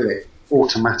 poo-poo it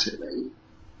automatically.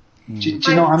 Do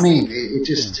you know what I mean? It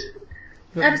just...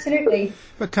 Absolutely.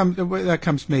 But that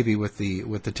comes maybe with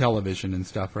the television and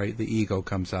stuff, right? The ego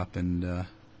comes up, and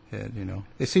you know,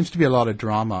 there seems to be a lot of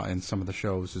drama in some of the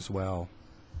shows as well.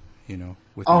 You know.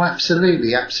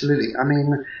 Absolutely. I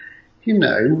mean, you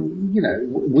know,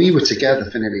 we were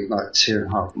together for nearly like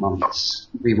 2.5 months.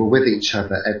 We were with each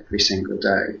other every single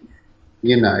day.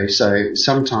 You know, so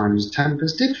sometimes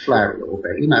tempers did flare a little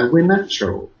bit. You know, we're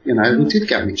natural. You know, we did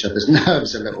get on each other's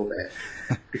nerves a little bit,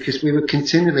 because we were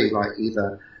continually like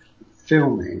either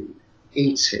filming,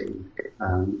 eating,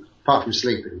 apart from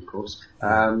sleeping, of course.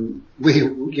 We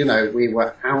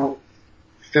were out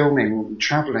filming,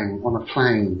 travelling on a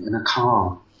plane, in a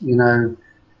car. You know,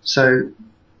 so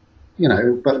you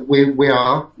know, but we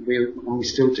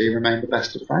still do remain the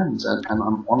best of friends, and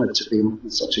I'm honoured to be in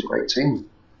such a great team.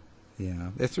 Yeah,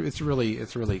 it's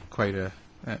really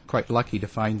quite lucky to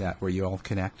find that, where you all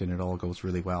connect and it all goes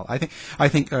really well. I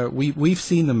think we've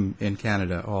seen them in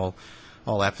Canada,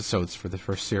 all episodes for the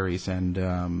first series,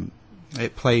 and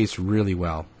it plays really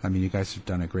well. I mean, you guys have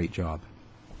done a great job.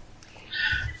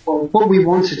 Well, what we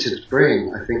wanted to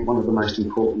bring, I think one of the most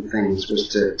important things was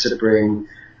to bring,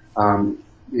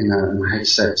 you know, and I hate to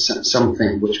say it,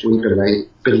 something which we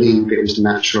believe it was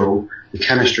natural. The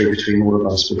chemistry between all of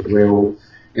us was real.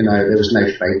 You know, there was no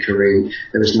fakery.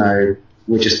 There was no,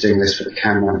 we're just doing this for the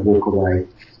camera and walk away,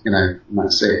 you know, and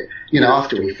that's it. You know,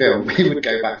 after we filmed, we would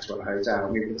go back to our hotel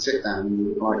and we would sit down and we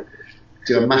would like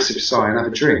do a massive sigh and have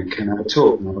a drink and have a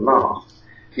talk and have a laugh.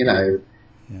 You know,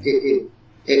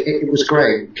 it was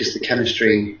great because the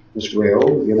chemistry was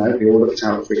real. You know, we all looked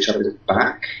out for each other's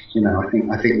back. You know, I think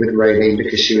with Raylene,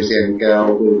 because she was the only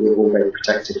girl, we were all very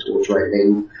protective towards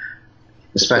Raylene,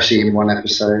 especially in one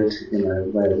episode, you know,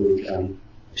 where we,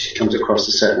 she comes across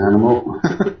a certain animal.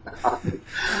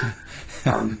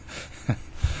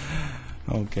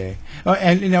 Okay.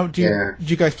 And, you know, do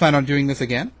you guys plan on doing this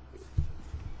again?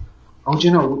 Oh, do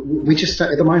you know, we just,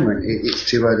 at the moment, it's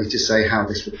too early to say how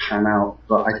this would pan out,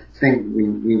 but I think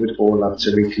we would all love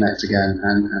to reconnect again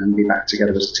and be back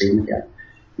together as a team again.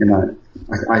 You know,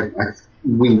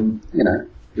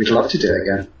 we'd love to do it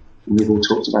again. And we've all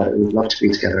talked about it. We'd love to be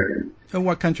together again. So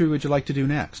what country would you like to do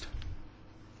next?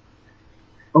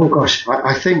 Oh gosh,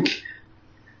 I think,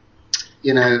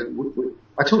 you know,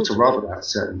 I talked to Rob about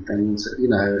certain things, you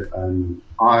know,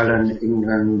 Ireland,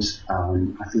 England,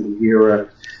 I think Europe,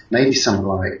 maybe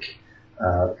somewhere like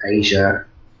Asia,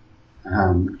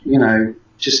 you know,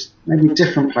 just maybe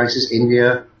different places,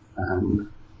 India,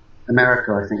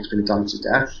 America, I think, has been done to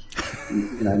death.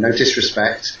 You know, no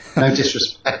disrespect.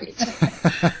 Just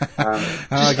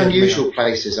unusual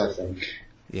places, I think.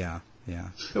 Yeah.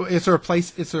 Is there a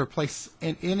place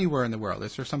anywhere in the world?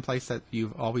 Is there some place that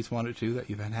you've always wanted to that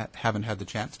you haven't had the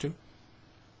chance to?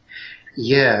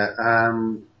 Yeah,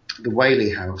 the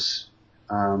Whaley House,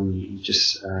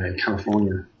 just in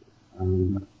California.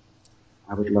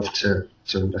 I would love to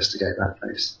investigate that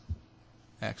place.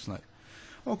 Excellent.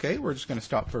 Okay, we're just going to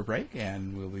stop for a break,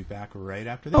 and we'll be back right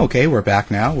after that. Okay, we're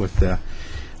back now with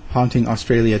Haunting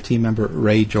Australia team member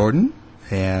Ray Jordan,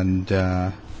 and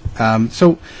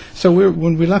so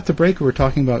when we left the break, we were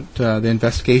talking about the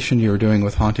investigation you were doing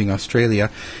with Haunting Australia.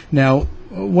 Now,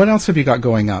 what else have you got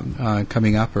going up,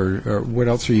 coming up, or what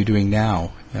else are you doing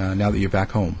now that you're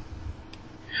back home?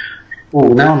 Well,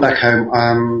 now I'm back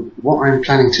home. What I'm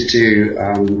planning to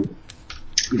do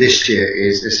this year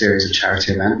is a series of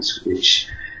charity events, which,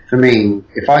 for me,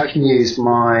 if I can use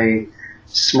my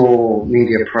small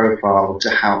media profile to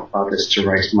help others to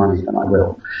raise money, then I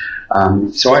will.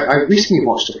 So I recently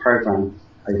watched a program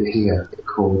over here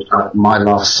called My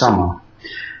Last Summer.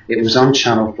 It was on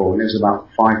Channel 4, and it was about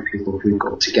 5 people who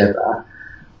got together,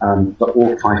 but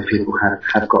all 5 people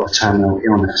had got a terminal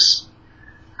illness.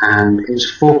 And it was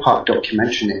a 4-part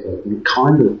documentary, and it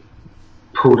kind of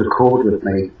pulled a chord with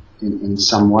me in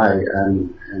some way.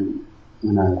 And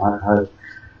you know, how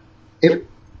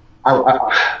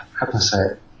can I say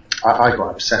it? I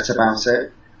got upset about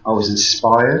it. I was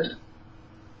inspired,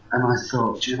 and I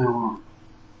thought, you know what?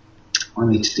 I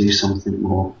need to do something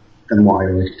more than what I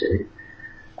already do.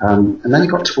 And then it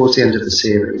got towards the end of the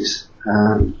series,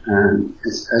 and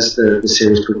as the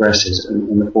series progresses,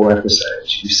 in the 4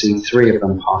 episodes, you see 3 of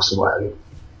them pass away,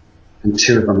 and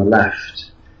 2 of them are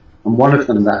left. And one of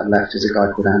them that are left is a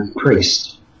guy called Andy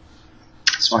Priest.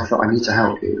 So I thought, I need to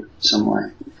help you some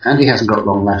way. Andy hasn't got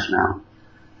long left now.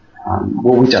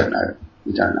 Well, we don't know.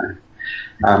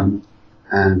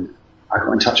 And I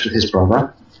got in touch with his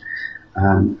brother,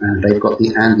 and they've got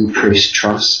the Andy Priest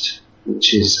Trust,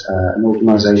 which is an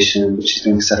organisation which is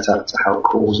being set up to help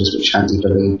causes which Andy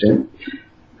believed in.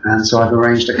 And so I've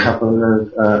arranged a couple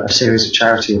of a series of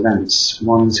charity events.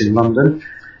 One's in London,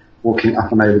 walking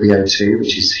up and over the O2,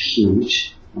 which is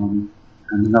huge, and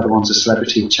another one's a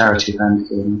celebrity charity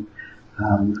event in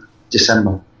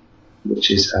December, which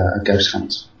is a ghost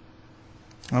hunt.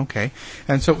 Okay,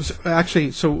 and so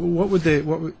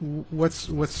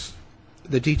what's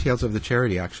the details of the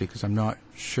charity, actually, because I'm not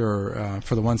sure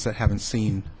for the ones that haven't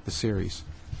seen the series.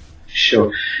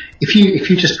 Sure. If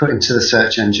you just put into the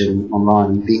search engine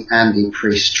online the Andy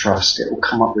Priest Trust, it will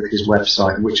come up with his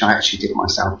website, which I actually did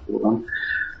myself for them.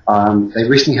 They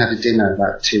recently had a dinner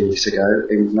about 2 weeks ago.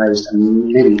 They raised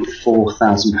nearly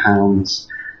 £4,000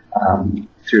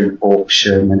 through an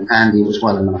auction, and Andy was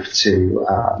well enough to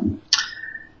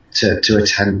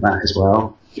attend that as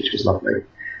well, which was lovely.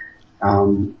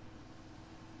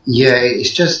 Yeah,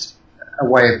 it's just a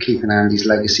way of keeping Andy's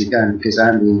legacy going, because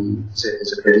Andy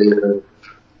is a believer of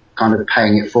kind of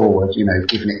paying it forward, you know,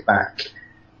 giving it back.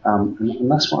 And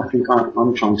that's what I think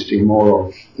I'm trying to do more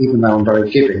of. Even though I'm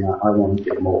very giving, I want to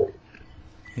give more.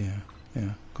 Yeah.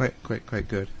 Quite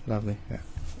good. Lovely. Yeah.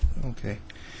 Okay.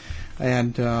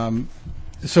 And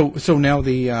so now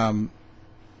the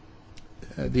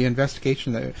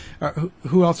investigation.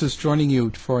 Who else is joining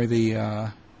you for the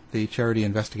charity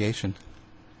investigation?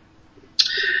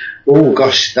 Oh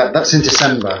gosh, that's in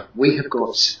December. We have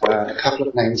got a couple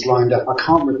of names lined up. I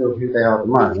can't reveal who they are at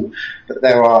the moment, but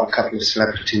there are a couple of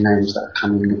celebrity names that are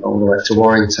coming all the way to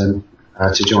Warrington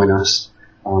to join us.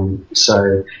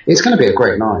 So it's going to be a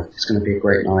great night.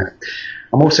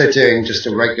 I'm also doing just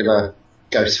a regular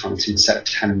ghost hunt in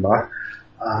September.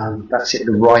 That's at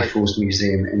the Rifles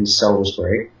Museum in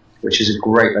Salisbury, which is a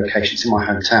great location. It's in my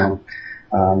hometown.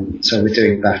 So we're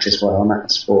doing that as well, and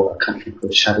that's for a company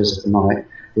called Shadows of the Night,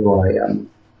 who I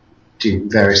do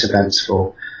various events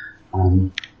for.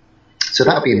 So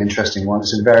that'll be an interesting one.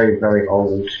 It's a very, very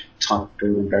old type of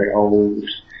building, very old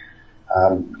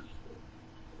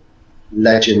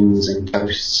legends and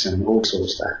ghosts and all sorts of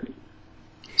stuff.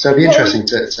 So it'll be interesting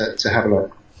to have a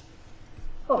look.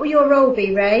 What will your role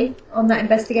be, Ray, on that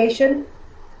investigation?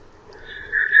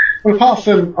 Well, apart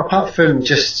from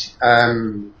just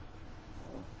doing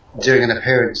an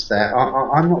appearance there,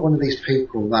 I'm not one of these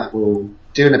people that will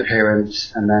do an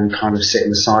appearance and then kind of sit in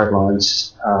the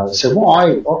sidelines. So what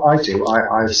I do,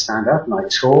 I stand up and I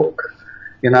talk,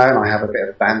 you know, and I have a bit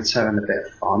of banter and a bit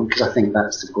of fun, because I think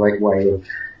that's the great way of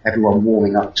everyone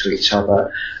warming up to each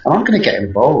other. And I'm going to get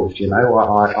involved, you know.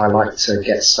 I like to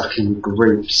get stuck in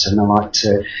groups, and I like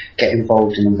to get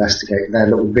involved and investigate their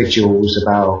little vigils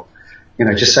about, you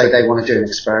know, just say they want to do an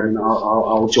experiment,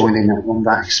 I'll join in on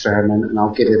that experiment, and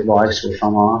I'll give advice if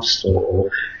I'm asked,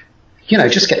 or you know,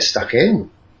 just get stuck in.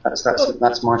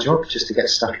 That's my job, just to get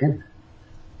stuck in.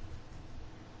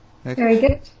 Very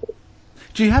good.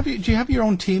 Do you have your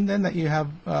own team then that you have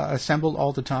assembled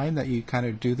all the time, that you kind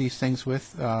of do these things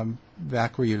with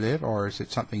back where you live, or is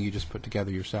it something you just put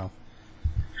together yourself?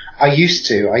 I used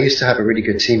to have a really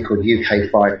good team called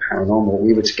UK5 Paranormal.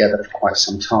 We were together for quite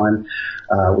some time.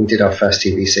 We did our first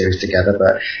TV series together,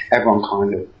 but everyone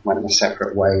kind of went their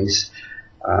separate ways.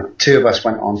 2 of us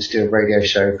went on to do a radio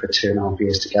show for 2.5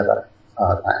 years together.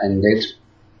 That ended,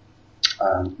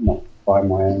 not by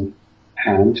my own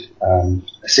hand.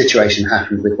 A situation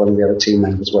happened with one of the other team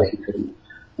members where he couldn't,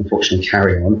 unfortunately,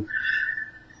 carry on.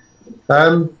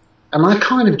 And I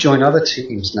kind of join other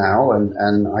teams now,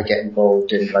 and I get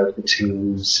involved in local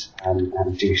teams and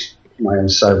do my own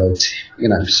solo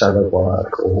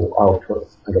work, or I'll put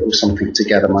a little something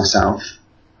together myself.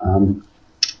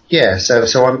 Yeah, so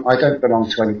I don't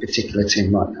belong to any particular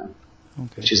team right now,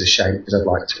 which is a shame because I'd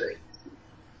like to be.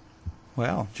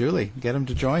 Well, Julie, get him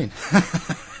to join.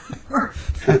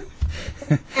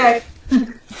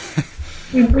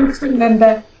 We both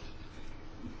remember.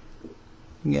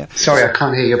 Yeah. Sorry, I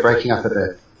can't hear you breaking up a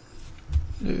bit.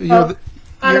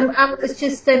 I was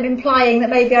just implying that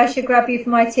maybe I should grab you for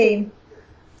my team.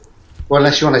 Well,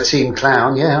 unless you want a team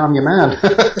clown, yeah, I'm your man.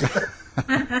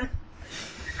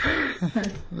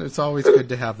 It's always good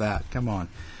to have that. Come on.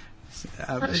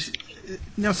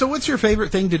 Now, so what's your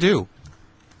favorite thing to do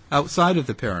outside of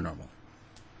the paranormal?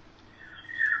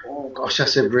 Oh gosh,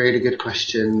 that's a really good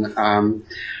question.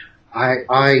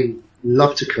 I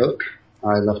love to cook.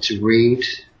 I love to read.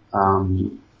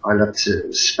 I love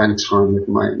to spend time with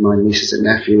my nieces and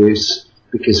nephews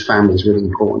because family is really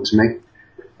important to me.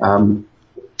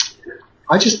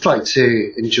 I just like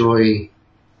to enjoy,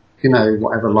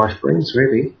 whatever life brings,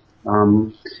 really.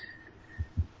 And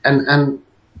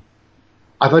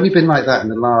I've only been like that in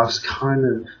the last kind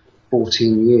of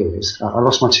 14 years. I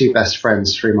lost my two best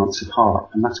friends 3 months apart,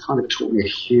 and that's kind of taught me a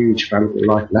huge valuable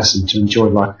life lesson to enjoy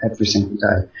life every single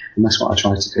day. And that's what I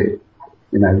try to do.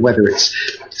 Whether it's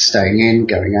staying in,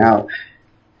 going out,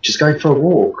 just going for a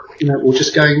walk, or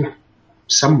just going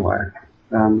somewhere.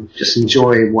 Just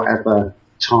enjoy whatever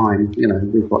time,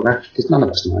 we've got left, because none of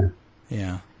us know.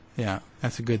 Yeah,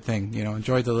 that's a good thing.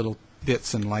 Enjoy the little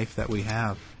bits in life that we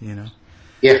have,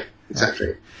 Yeah,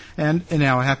 exactly. And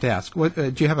now I have to ask, what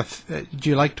do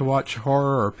you like to watch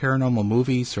horror or paranormal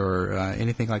movies or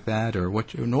anything like that, or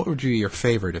what would be your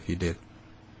favorite if you did?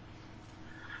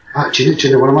 Do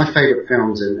you know one of my favourite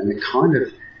films, and it kind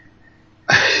of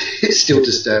it still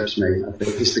disturbs me, I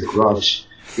think, is The Grudge,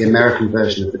 the American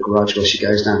version of The Grudge, where she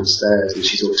goes downstairs and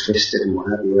she's all twisted and what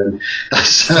have you, and that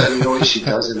certain noise she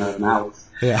does in her mouth,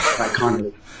 that kind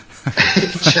of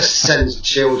it just sends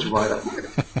chills right up my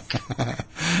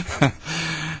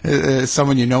back.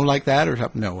 Someone you know like that, or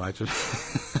something? No, I just.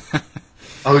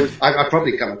 I'd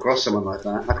probably come across someone like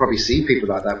that. I probably see people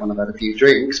like that when I've had a few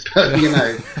drinks, but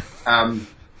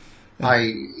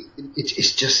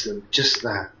it's just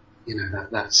that,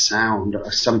 that sound.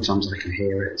 Sometimes I can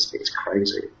hear it. It's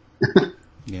crazy.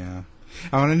 Yeah.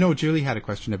 I want to know, Julie had a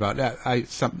question about that.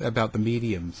 About the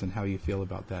mediums and how you feel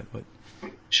about that. But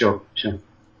Sure.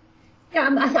 Yeah,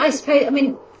 I suppose,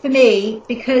 for me,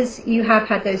 because you have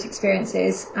had those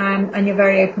experiences and you're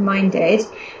very open-minded,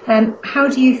 how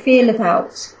do you feel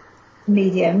about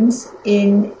mediums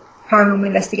in paranormal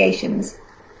investigations?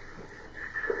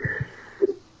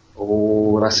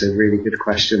 Oh, that's a really good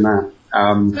question, that.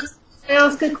 I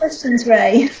ask good questions,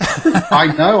 Ray.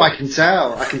 I know, I can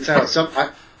tell.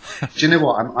 Do you know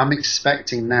what? I'm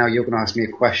expecting now you're going to ask me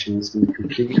a question that's going to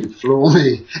completely floor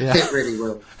me. Yeah. It really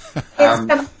will.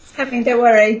 It's coming, don't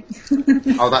worry.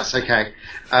 Oh, that's okay.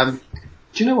 Do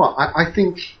you know what? I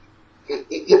think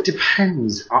it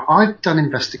depends. I've done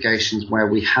investigations where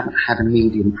we haven't had a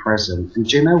medium present. And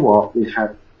do you know what? We've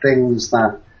had things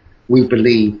that we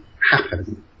believe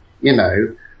happen.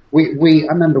 I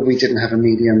remember we didn't have a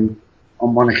medium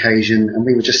on one occasion, and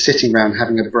we were just sitting around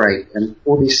having a break, and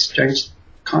all these strange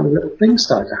kind of little things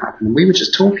started to happen, and we were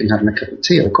just talking, having a cup of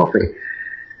tea or coffee.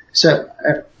 So,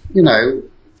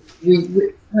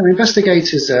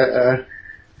 investigators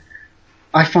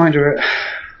I find I'm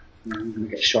going to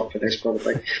get shot for this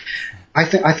probably. I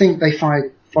think they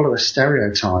follow a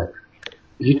stereotype.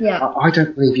 I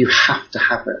don't believe you have to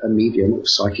have a medium or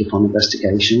psychic on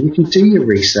investigation. You can do your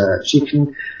research. You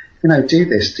can, do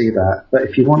this, do that. But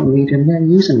if you want a medium,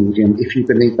 use a medium if you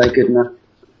believe they're good enough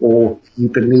or you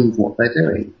believe what they're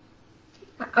doing.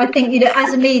 I think,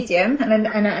 as a medium, and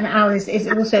Al is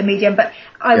also a medium, but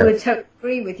I would totally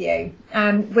agree with you,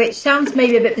 which sounds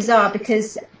maybe a bit bizarre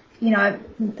because, I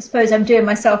suppose I'm doing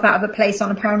myself out of a place on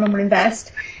a Paranormal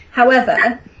Invest.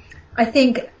 However, I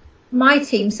think my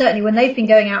team, certainly when they've been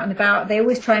going out and about, they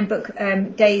always try and book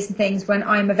days and things when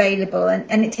I'm available.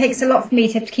 And it takes a lot for me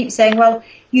to have to keep saying, well,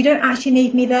 you don't actually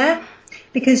need me there.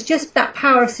 Because just that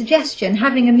power of suggestion,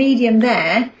 having a medium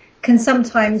there can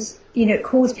sometimes,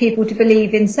 cause people to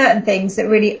believe in certain things that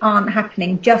really aren't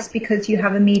happening just because you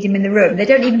have a medium in the room. They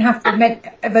don't even have to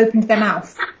have opened their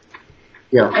mouth.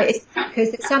 Yeah. It's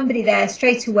because there's somebody there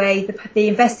straight away. The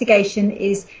investigation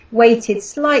is weighted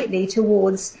slightly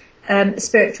towards a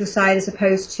spiritual side as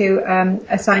opposed to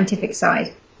a scientific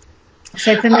side.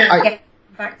 So for me, getting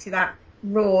back to that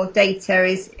raw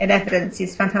data and evidence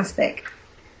is fantastic.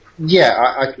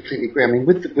 Yeah, I completely agree.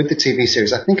 With the TV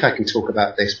series, I think I can talk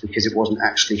about this because it wasn't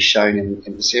actually shown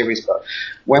in the series. But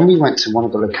when we went to one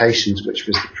of the locations, which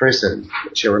was the prison,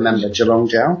 which you remember, Geelong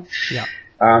Jail,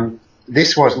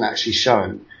 this wasn't actually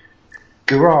shown.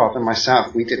 Gaurav and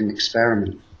myself, we did an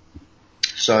experiment.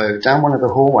 So down one of the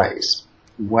hallways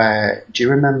where, do you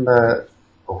remember,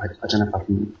 I don't know if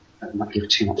I might give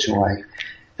too much away.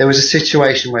 There was a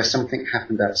situation where something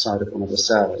happened outside of one of the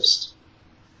cells.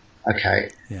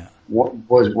 Okay. Yeah. What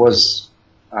was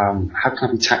how can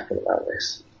I be tactful about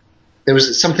this? There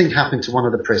was something happened to one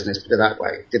of the prisoners, put it that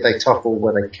way. Did they topple?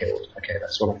 Were they killed? Okay,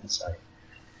 that's all I can say.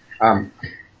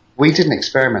 We did an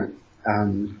experiment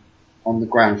on the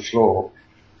ground floor.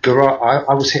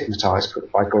 I was hypnotized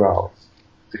by Gaurav,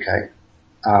 okay,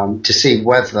 to see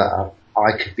whether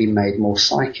I could be made more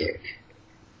psychic.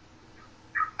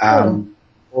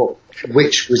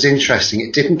 Which was interesting.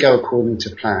 It didn't go according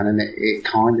to plan, and it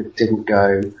kind of didn't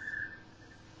go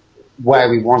where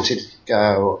we wanted it to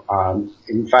go.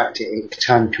 In fact, it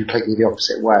turned completely the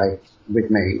opposite way with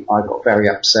me. I got very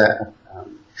upset.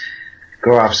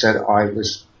 Gaurav said I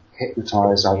was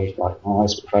hypnotized. I was like, my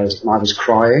eyes were closed, and I was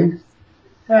crying.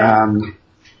 And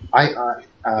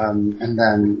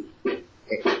then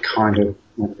it kind of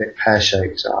went a bit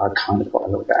pear-shaped. So I kind of got a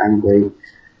little bit angry,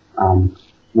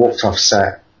 walked off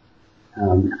set,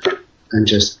 and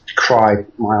just cried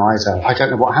my eyes out. I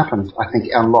don't know what happened. I think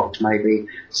it unlocked maybe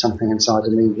something inside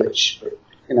of me which,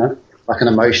 like an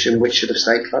emotion which should have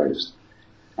stayed closed.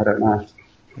 I don't know.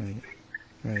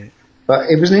 Right. But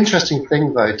it was an interesting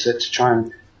thing, though, to try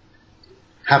and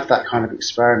have that kind of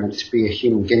experiment, to be a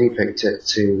human guinea pig,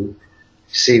 to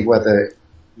see whether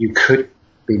you could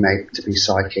be made to be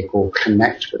psychic or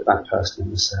connect with that person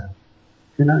in the cell.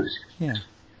 Who knows? Yeah.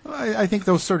 Well, I think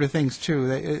those sort of things, too,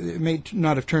 it may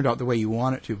not have turned out the way you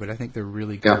want it to, but I think they're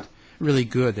really good. Yeah. Really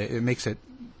good. It makes it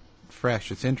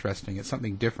fresh. It's interesting. It's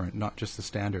something different, not just the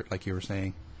standard, like you were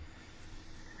saying.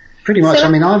 Pretty much. I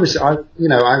mean, I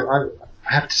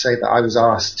have to say that I was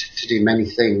asked to do many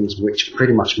things, which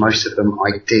pretty much most of them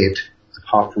I did,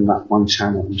 apart from that one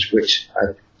challenge, which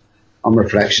on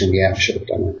reflection, I should have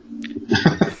done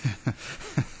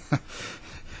it.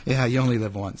 Yeah, you only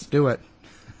live once. Do it.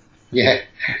 Yeah.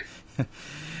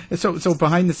 So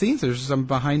behind the scenes, there's some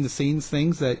behind the scenes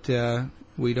things that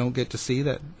we don't get to see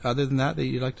that, other than that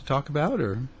you'd like to talk about,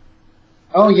 or?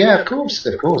 Oh yeah, of course.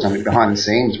 I mean, behind the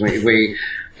scenes, we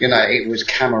it was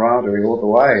camaraderie all the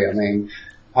way. I mean,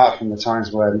 apart from the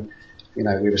times when, we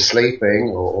were sleeping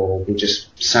or we just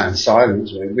sat in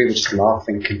silence, we were just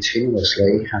laughing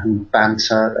continuously, having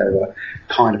banter. There were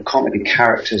kind of comedy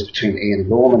characters between Ian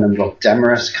Lorman and Rob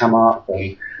Demarest come up,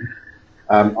 and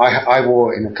I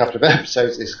wore in a couple of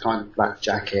episodes this kind of black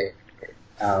jacket,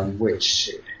 which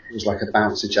was like a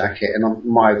bouncer jacket, and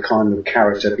my kind of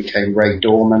character became Ray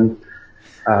Dorman.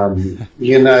 There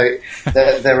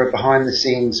are behind the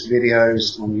scenes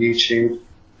videos on YouTube.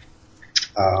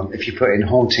 If you put in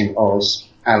Haunting Oz,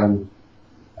 Alan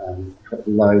put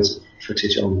loads of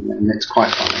footage on them, and it's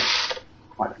quite funny.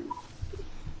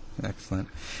 Excellent.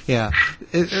 Yeah.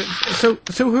 So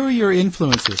who are your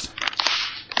influences?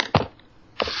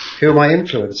 Who are my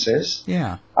influences?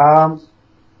 Yeah. I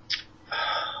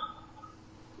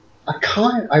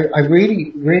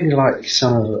really, really like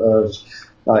some of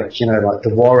like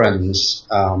the Warrens,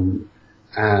 and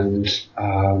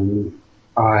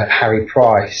Harry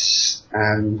Price,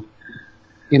 and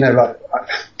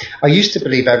I used to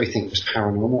believe everything was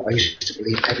paranormal. I used to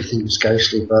believe everything was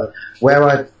ghostly, but where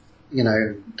I've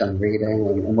done reading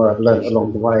and where I've learnt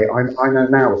along the way, I know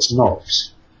now it's not.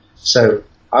 So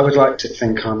I would like to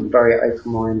think I'm very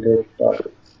open-minded,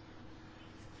 but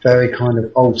very kind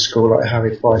of old school, like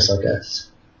Harry Price, I guess.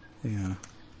 Yeah.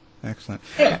 Excellent.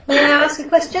 May I ask a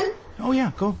question? Oh,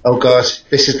 yeah, go. Oh, God,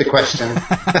 this is the question.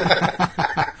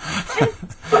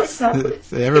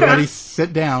 Everybody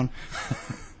sit down.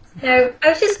 No, I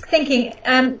was just thinking,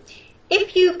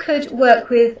 if you could work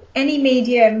with any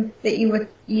medium that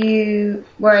you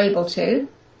were able to,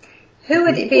 who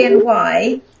would it be and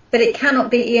why? But it cannot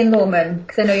be Ian Lorman,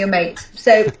 because I know your mate.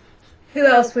 So who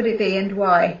else would it be and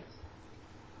why?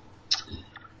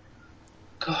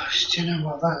 Gosh, do you know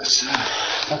what?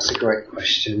 That's a great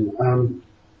question.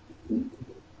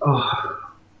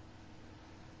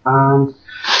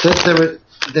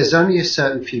 There's only a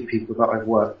certain few people that I've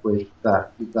worked with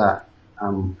that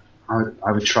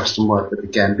I would trust and work with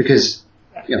again, because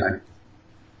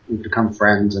we've become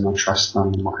friends and I trust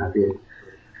them and what have you.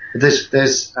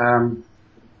 There's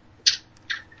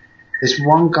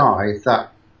one guy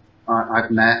that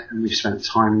I've met and we've spent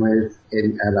time with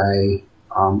in LA.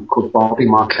 Called Bobby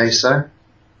Marqueso.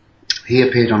 He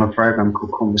appeared on a program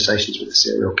called Conversations with a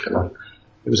Serial Killer.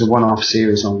 It was a one-off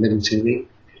series on Living TV.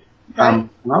 And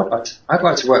I'd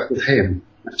like to work with him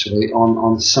actually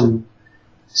on some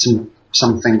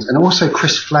some things, and also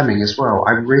Chris Fleming as well.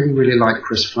 I really, really like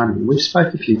Chris Fleming. We've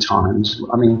spoken a few times.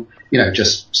 I mean,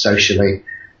 just socially.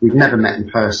 We've never met in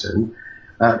person,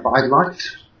 but I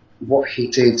liked what he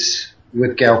did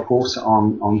with Gail Porter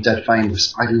on Dead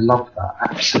Famous. I love that.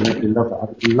 Absolutely love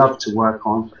that. I'd love to work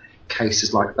on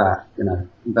cases like that,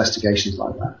 investigations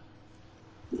like that.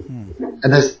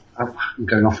 And I'm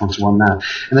going off onto one now.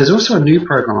 And there's also a new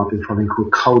program I've been following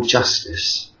called Cold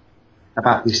Justice,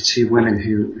 about these two women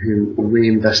who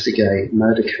reinvestigate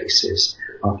murder cases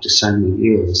after so many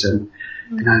years. And,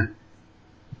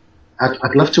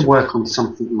 I'd love to work on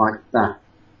something like that.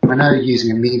 I know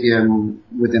using a medium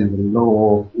within the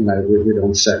law,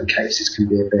 on certain cases can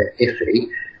be a bit iffy,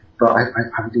 but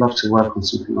I would love to work on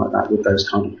something like that with those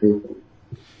kind of people.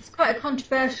 It's quite a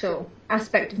controversial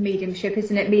aspect of mediumship,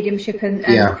 isn't it? Mediumship and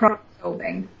crime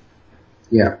solving.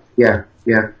 Yeah.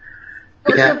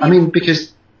 I mean,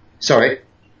 because... Sorry?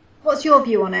 What's your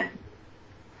view on it?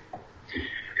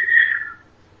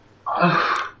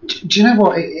 Do you know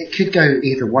what? It could go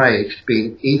either way. It could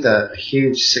be either a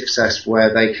huge success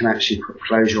where they can actually put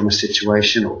closure on a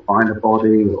situation or find a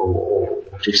body or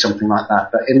do something like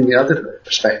that. But in the other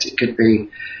respect, it could be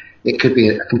a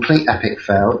complete epic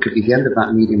fail. It could be the end of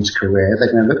that medium's career.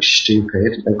 They're going to look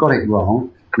stupid. They've got it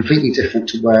wrong. Completely different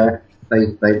to where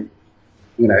they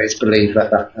it's believed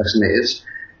that person is.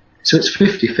 So it's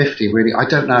 50-50 really. I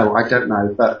don't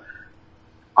know, but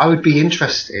I would be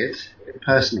interested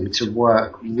personally to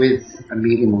work with a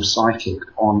medium or psychic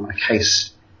on a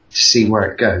case to see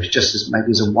where it goes, just as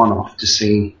maybe as a one-off to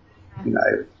see,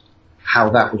 how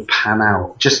that would pan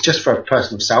out. Just for a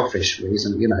personal selfish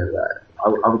reason,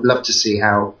 I would love to see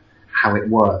how it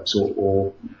works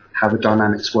or how the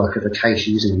dynamics work of a case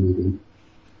using a medium.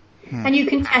 And you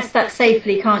can test that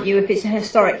safely, can't you, if it's a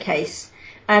historic case?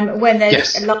 When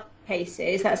there's a lot of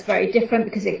cases, that's very different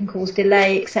because it can cause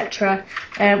delay, etc.,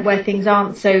 where things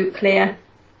aren't so clear.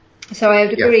 So I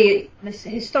would agree, on a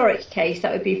historic case,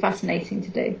 that would be fascinating to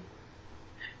do.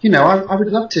 I would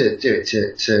love to do it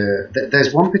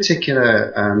there's one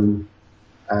particular,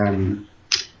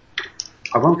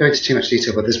 I won't go into too much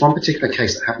detail, but there's one particular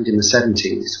case that happened in the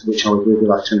 70s, which I would really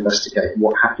like to investigate,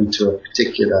 what happened to a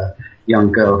particular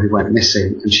young girl who went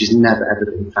missing, and she's never ever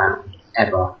been found,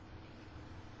 ever.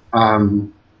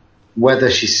 Whether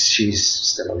she's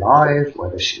still alive,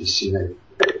 whether she's,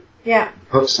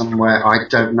 put somewhere, I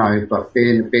don't know, but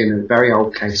being a very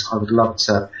old case, I would love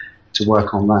to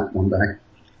work on that one day.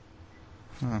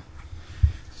 Huh.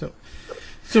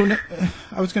 So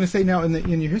I was going to say now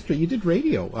in your history, you did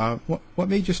radio. What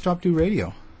made you stop doing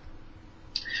radio?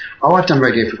 Oh, I've done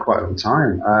radio for quite a long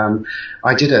time.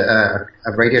 I did a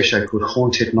radio show called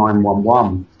Haunted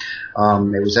 911.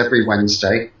 It was every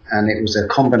Wednesday, and it was a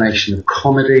combination of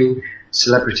comedy,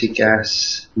 celebrity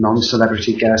guests,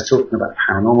 non-celebrity guests, talking about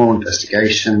paranormal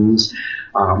investigations.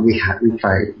 We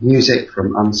played music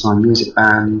from unsigned music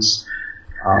bands.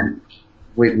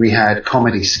 We had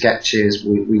comedy sketches.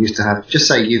 We used to have, just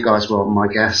say you guys were my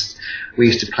guest, we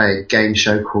used to play a game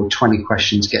show called 20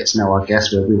 Questions, Get to Know Our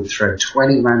Guest, where we would throw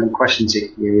 20 random questions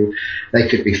at you. They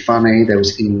could be funny. There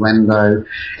was innuendo.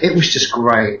 It was just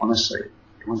great, honestly.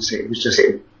 It was just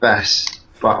the best.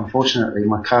 But unfortunately,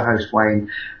 my co-host Wayne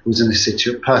was in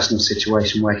a personal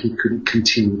situation where he couldn't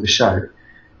continue the show.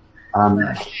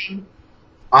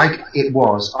 I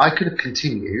could have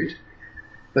continued,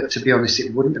 but to be honest,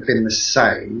 it wouldn't have been the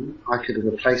same. I could have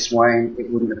replaced Wayne. It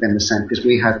wouldn't have been the same because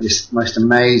we had this most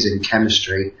amazing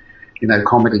chemistry,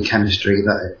 comedy chemistry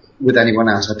that with anyone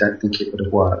else, I don't think it would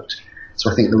have worked. So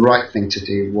I think the right thing to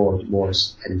do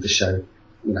was end the show,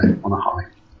 on a high.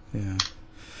 Yeah.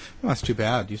 Well, that's too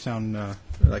bad. You sound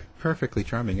like perfectly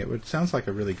charming. It sounds like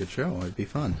a really good show. It'd be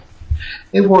fun.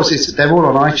 It was. They're all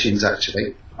on iTunes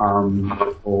actually,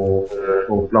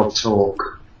 or Blog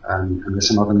Talk. And there's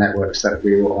some other networks that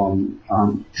we were on.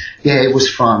 It was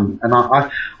fun, and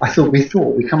we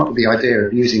come up with the idea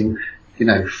of using,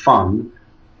 fun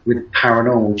with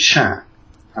paranormal chat,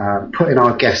 putting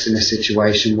our guests in a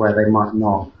situation where they might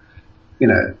not,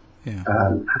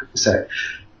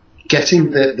 getting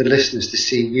the listeners to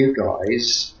see you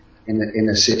guys in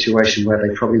a situation where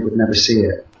they probably would never see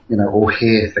it, or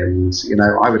hear things.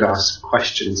 I would ask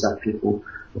questions that people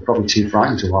were probably too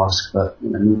frightened to ask, but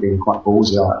me being quite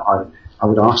ballsy, I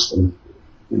would ask them.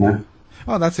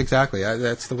 Oh, that's exactly.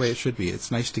 That's the way it should be.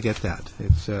 It's nice to get that.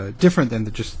 It's different than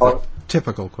the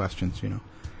typical questions,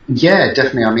 Yeah,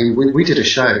 definitely. I mean, we did a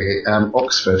show at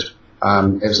Oxford.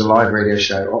 It was a live radio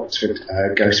show, Oxford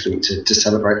Ghost Week, to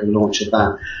celebrate the launch of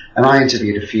that. And I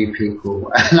interviewed a few people,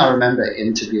 and I remember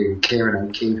interviewing Kieran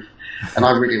O'Keefe, and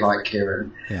I really like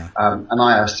Kieran. Yeah. And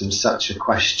I asked him such a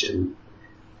question.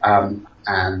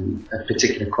 and a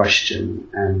particular question,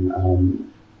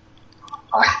 and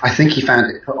I think he found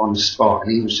it put on the spot,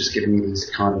 and he was just giving me these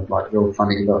kind of like real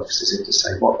funny looks as if to say,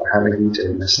 "What the hell are you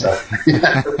doing this stuff?"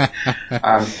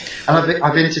 And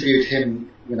I've interviewed him,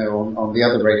 on the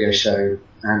other radio show,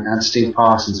 and Steve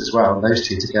Parsons as well. Those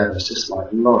two together is just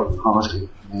like a lot of party.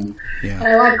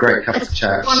 Great couple of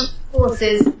chats. One of the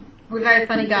horses. We're very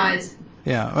funny guys.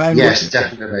 Yeah. And yes,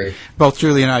 definitely. Both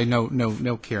Julie and I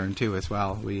know Kieran too as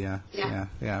well. We yeah.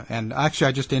 And actually,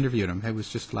 I just interviewed him. It was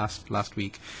just last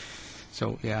week.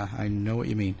 So yeah, I know what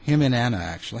you mean. Him and Anna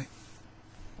actually.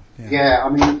 Yeah, I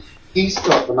mean, he's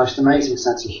got the most amazing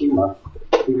sense of humour.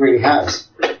 He really has.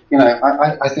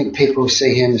 I think people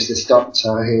see him as this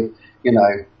doctor who,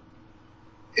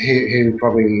 who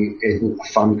probably isn't a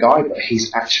fun guy, but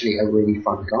he's actually a really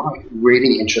fun guy.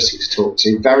 Really interesting to talk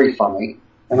to. Very funny.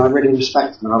 And I really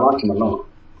respect him, and I like him a lot.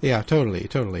 Yeah, totally.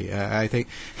 I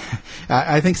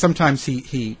think sometimes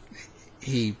he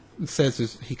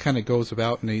says he kind of goes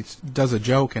about and he does a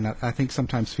joke, and I think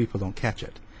sometimes people don't catch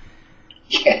it.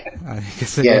 Yeah,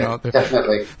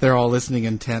 definitely. They're all listening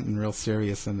intent and real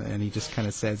serious, and he just kind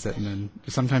of says it, and then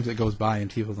sometimes it goes by and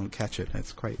people don't catch it.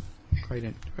 It's quite what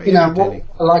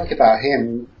I like about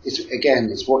him is, again,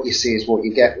 it's what you see is what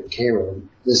you get with Kieran.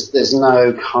 There's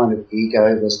no kind of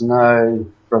ego. There's no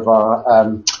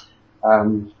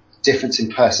difference in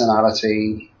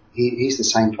personality. He's the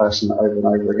same person over and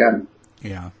over again.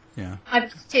 Yeah. I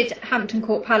visited Hampton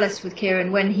Court Palace with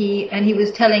Kieran when he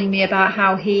was telling me about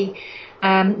how he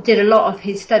did a lot of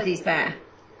his studies there,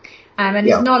 and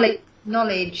his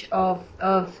knowledge of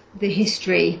the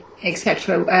history,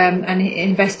 etc., and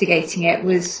investigating it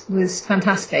was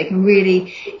fantastic and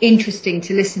really interesting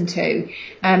to listen to.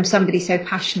 Somebody so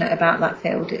passionate about that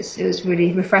field, it was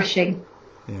really refreshing.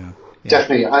 Yeah.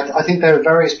 Definitely. I think there are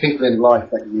various people in life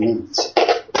that you meet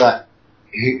that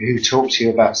who talk to you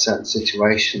about certain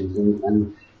situations,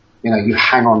 and you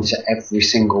hang on to every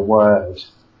single word,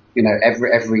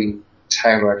 every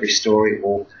tale or every story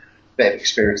or bit of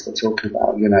experience they're talking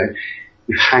about. You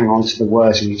hang on to the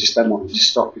words and you just don't want them to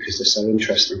stop because they're so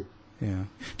interesting. Yeah.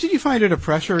 Did you find it a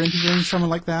pressure interviewing someone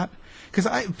like that? Because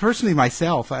I personally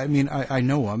myself, I mean, I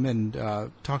know him and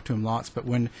talk to him lots, but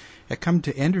when it come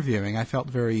to interviewing, I felt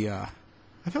I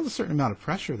felt a certain amount of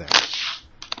pressure there.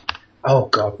 Oh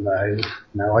God, no,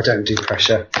 I don't do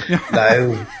pressure.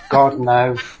 No, God,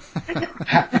 no.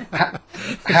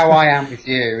 How I am with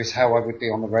you is how I would be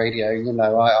on the radio.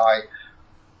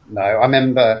 I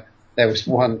remember there was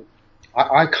one.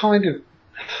 I kind of,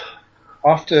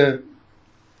 after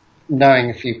knowing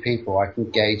a few people, I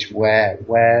can gauge where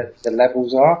the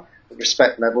levels are, the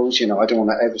respect levels. I don't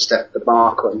want to overstep the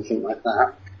mark or anything like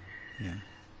that. Yeah.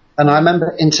 And I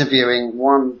remember interviewing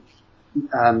one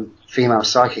female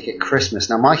psychic at Christmas.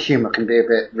 Now, my humour can be a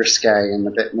bit risque and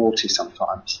a bit naughty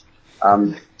sometimes.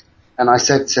 And I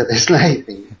said to this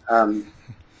lady,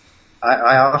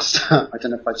 I asked her, I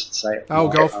don't know if I should say it. Oh,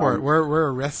 go for it. We're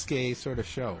a risque sort of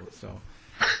show, so.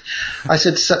 I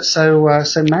said, so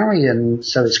Marion,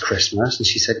 so it's Christmas? And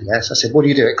she said, yes. I said, what do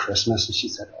you do at Christmas? And she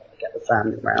said, I get the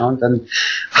family round. And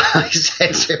I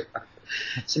said to her,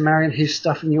 so Marion, who's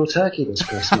stuffing your turkey this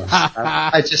Christmas?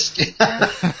 I just,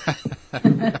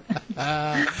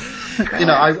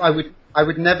 I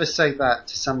would never say that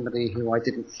to somebody who I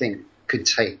didn't think could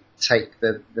take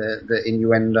the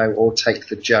innuendo or take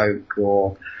the joke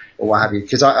or what have you,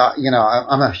 because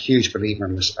I'm a huge believer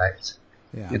in respect.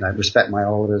 Yeah. Respect my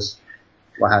elders,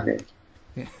 what have you.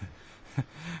 Yeah.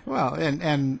 Well,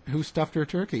 and who stuffed her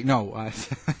turkey? No, I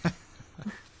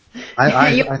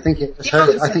think it was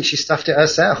her. I think she stuffed it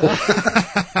herself.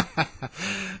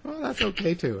 Well, that's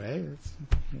okay too, eh?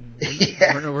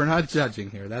 We're not judging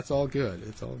here. That's all good.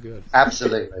 It's all good.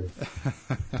 Absolutely.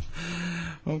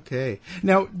 Okay.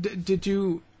 Now, did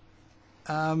you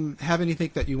have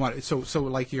anything that you wanted? So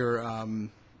like your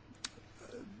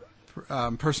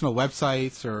personal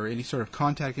websites or any sort of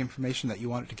contact information that you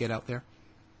wanted to get out there?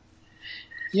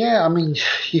 Yeah, I mean,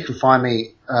 you can find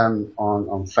me on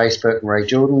Facebook, Ray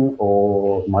Jordan,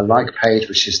 or my like page,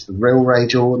 which is The Real Ray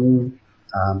Jordan.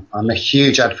 I'm a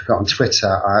huge advocate on Twitter.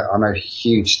 I'm a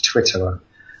huge Twitterer.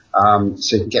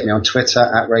 So you can get me on Twitter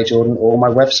at Ray Jordan, or my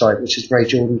website, which is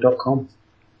rayjordan.com.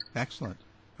 Excellent.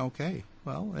 Okay.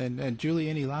 Well, and Julie,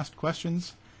 any last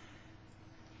questions?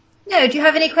 No. Do you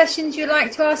have any questions you'd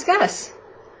like to ask us?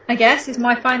 I guess is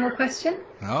my final question.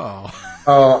 Oh,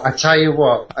 I tell you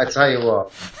what.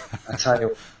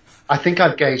 I think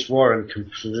I've gauged Warren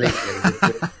completely.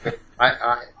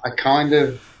 I kind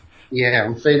of,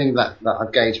 I'm feeling that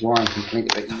I've gauged Warren completely.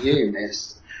 But you,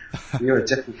 miss, you're a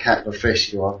different kettle of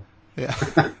fish, you are. Yeah.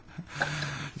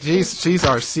 She's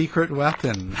our secret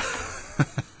weapon.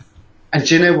 And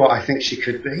do you know what I think she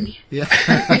could be? Yeah.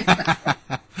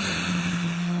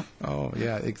 Oh,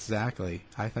 yeah, exactly.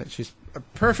 I thought she's a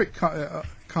perfect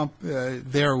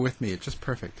there with me. It's just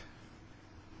perfect.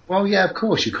 Well, yeah, of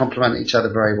course. You complement each other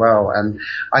very well. And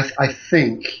I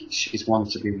think she's one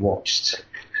to be watched.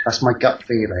 That's my gut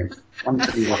feeling. One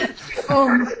to be watched.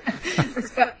 This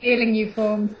gut feeling you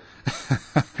formed.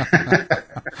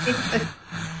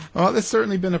 Well, it's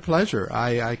certainly been a pleasure.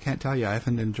 I can't tell you, I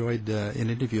haven't enjoyed an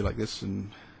interview like this, and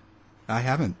I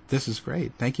haven't. This is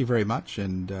great. Thank you very much,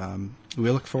 and we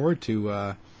look forward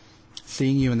to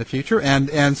seeing you in the future.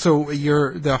 And so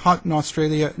the Hot in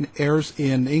Australia airs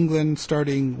in England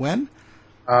starting when?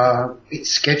 It's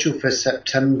scheduled for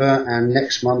September, and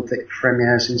next month it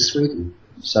premieres in Sweden.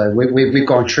 So we've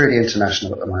gone truly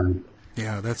international at the moment.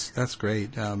 Yeah, that's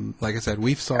great. Like I said,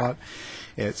 we've saw it.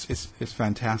 It's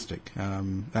fantastic.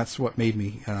 That's what made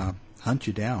me hunt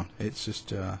you down. It's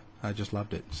just I just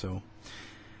loved it. So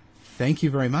thank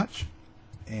you very much.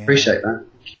 And appreciate that.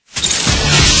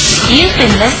 You've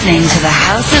been listening to the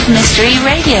House of Mystery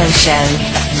radio show.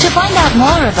 To find out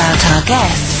more about our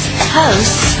guests,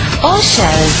 hosts, or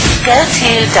shows, go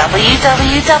to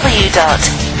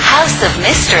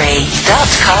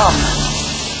www.houseofmystery.com.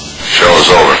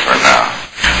 Show's over for now.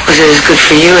 Was it as good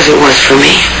for you as it was for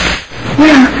me?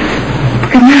 Well,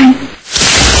 good night.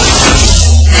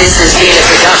 This has been a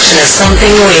production of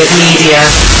Something Weird Media.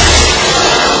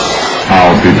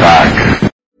 I'll be back.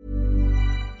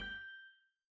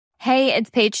 Hey, it's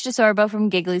Paige DeSorbo from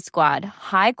Giggly Squad.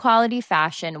 High quality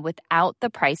fashion without the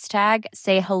price tag.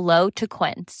 Say hello to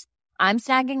Quince. I'm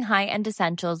snagging high-end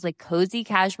essentials like cozy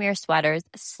cashmere sweaters,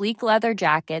 sleek leather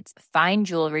jackets, fine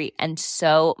jewelry, and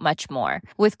so much more.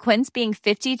 With Quince being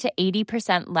 50 to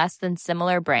 80% less than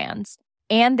similar brands.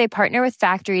 And they partner with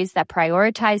factories that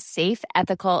prioritize safe,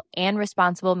 ethical, and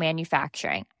responsible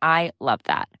manufacturing. I love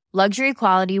that. Luxury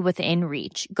quality within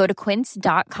reach. Go to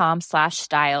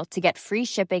quince.com/style to get free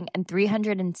shipping and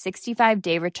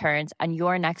 365-day returns on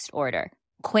your next order.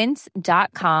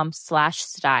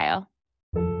 Quince.com/style.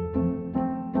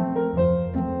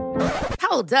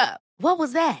 Hold up. What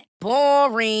was that?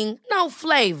 Boring. No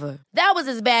flavor. That was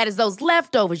as bad as those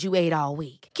leftovers you ate all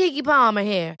week. Keke Palmer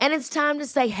here, and it's time to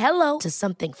say hello to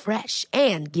something fresh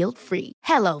and guilt-free.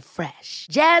 Hello Fresh.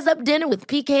 Jazz up dinner with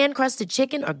pecan-crusted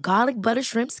chicken or garlic butter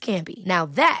shrimp scampi. Now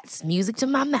that's music to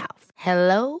my mouth.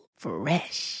 Hello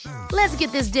Fresh. Let's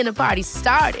get this dinner party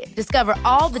started. Discover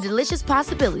all the delicious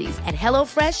possibilities at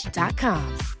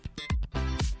HelloFresh.com.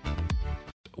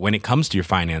 When it comes to your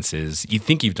finances, you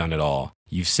think you've done it all.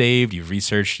 You've saved, you've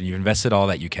researched, and you've invested all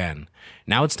that you can.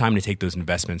 Now it's time to take those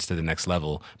investments to the next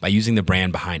level by using the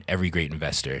brand behind every great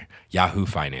investor, Yahoo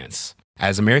Finance.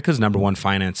 As America's #1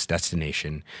 finance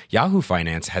destination, Yahoo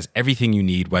Finance has everything you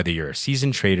need, whether you're a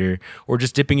seasoned trader or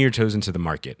just dipping your toes into the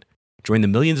market. Join the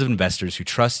millions of investors who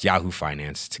trust Yahoo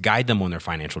Finance to guide them on their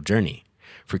financial journey.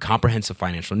 For comprehensive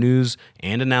financial news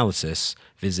and analysis,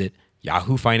 visit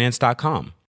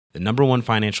yahoofinance.com, the #1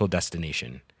 financial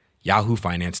destination,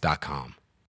 yahoofinance.com.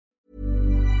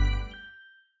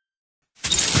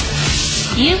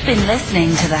 You've been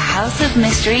listening to the House of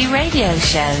Mystery radio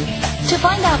show. To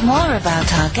find out more about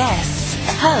our guests,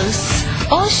 hosts,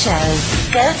 or shows,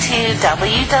 go to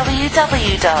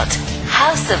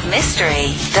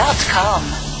www.houseofmystery.com.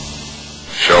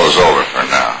 Show's over for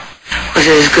now. Was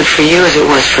it as good for you as it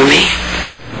was for me?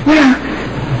 Well,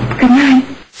 good night.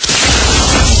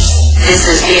 This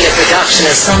has been a production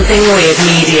of Something Weird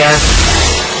Media.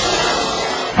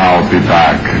 I'll be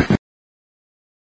back.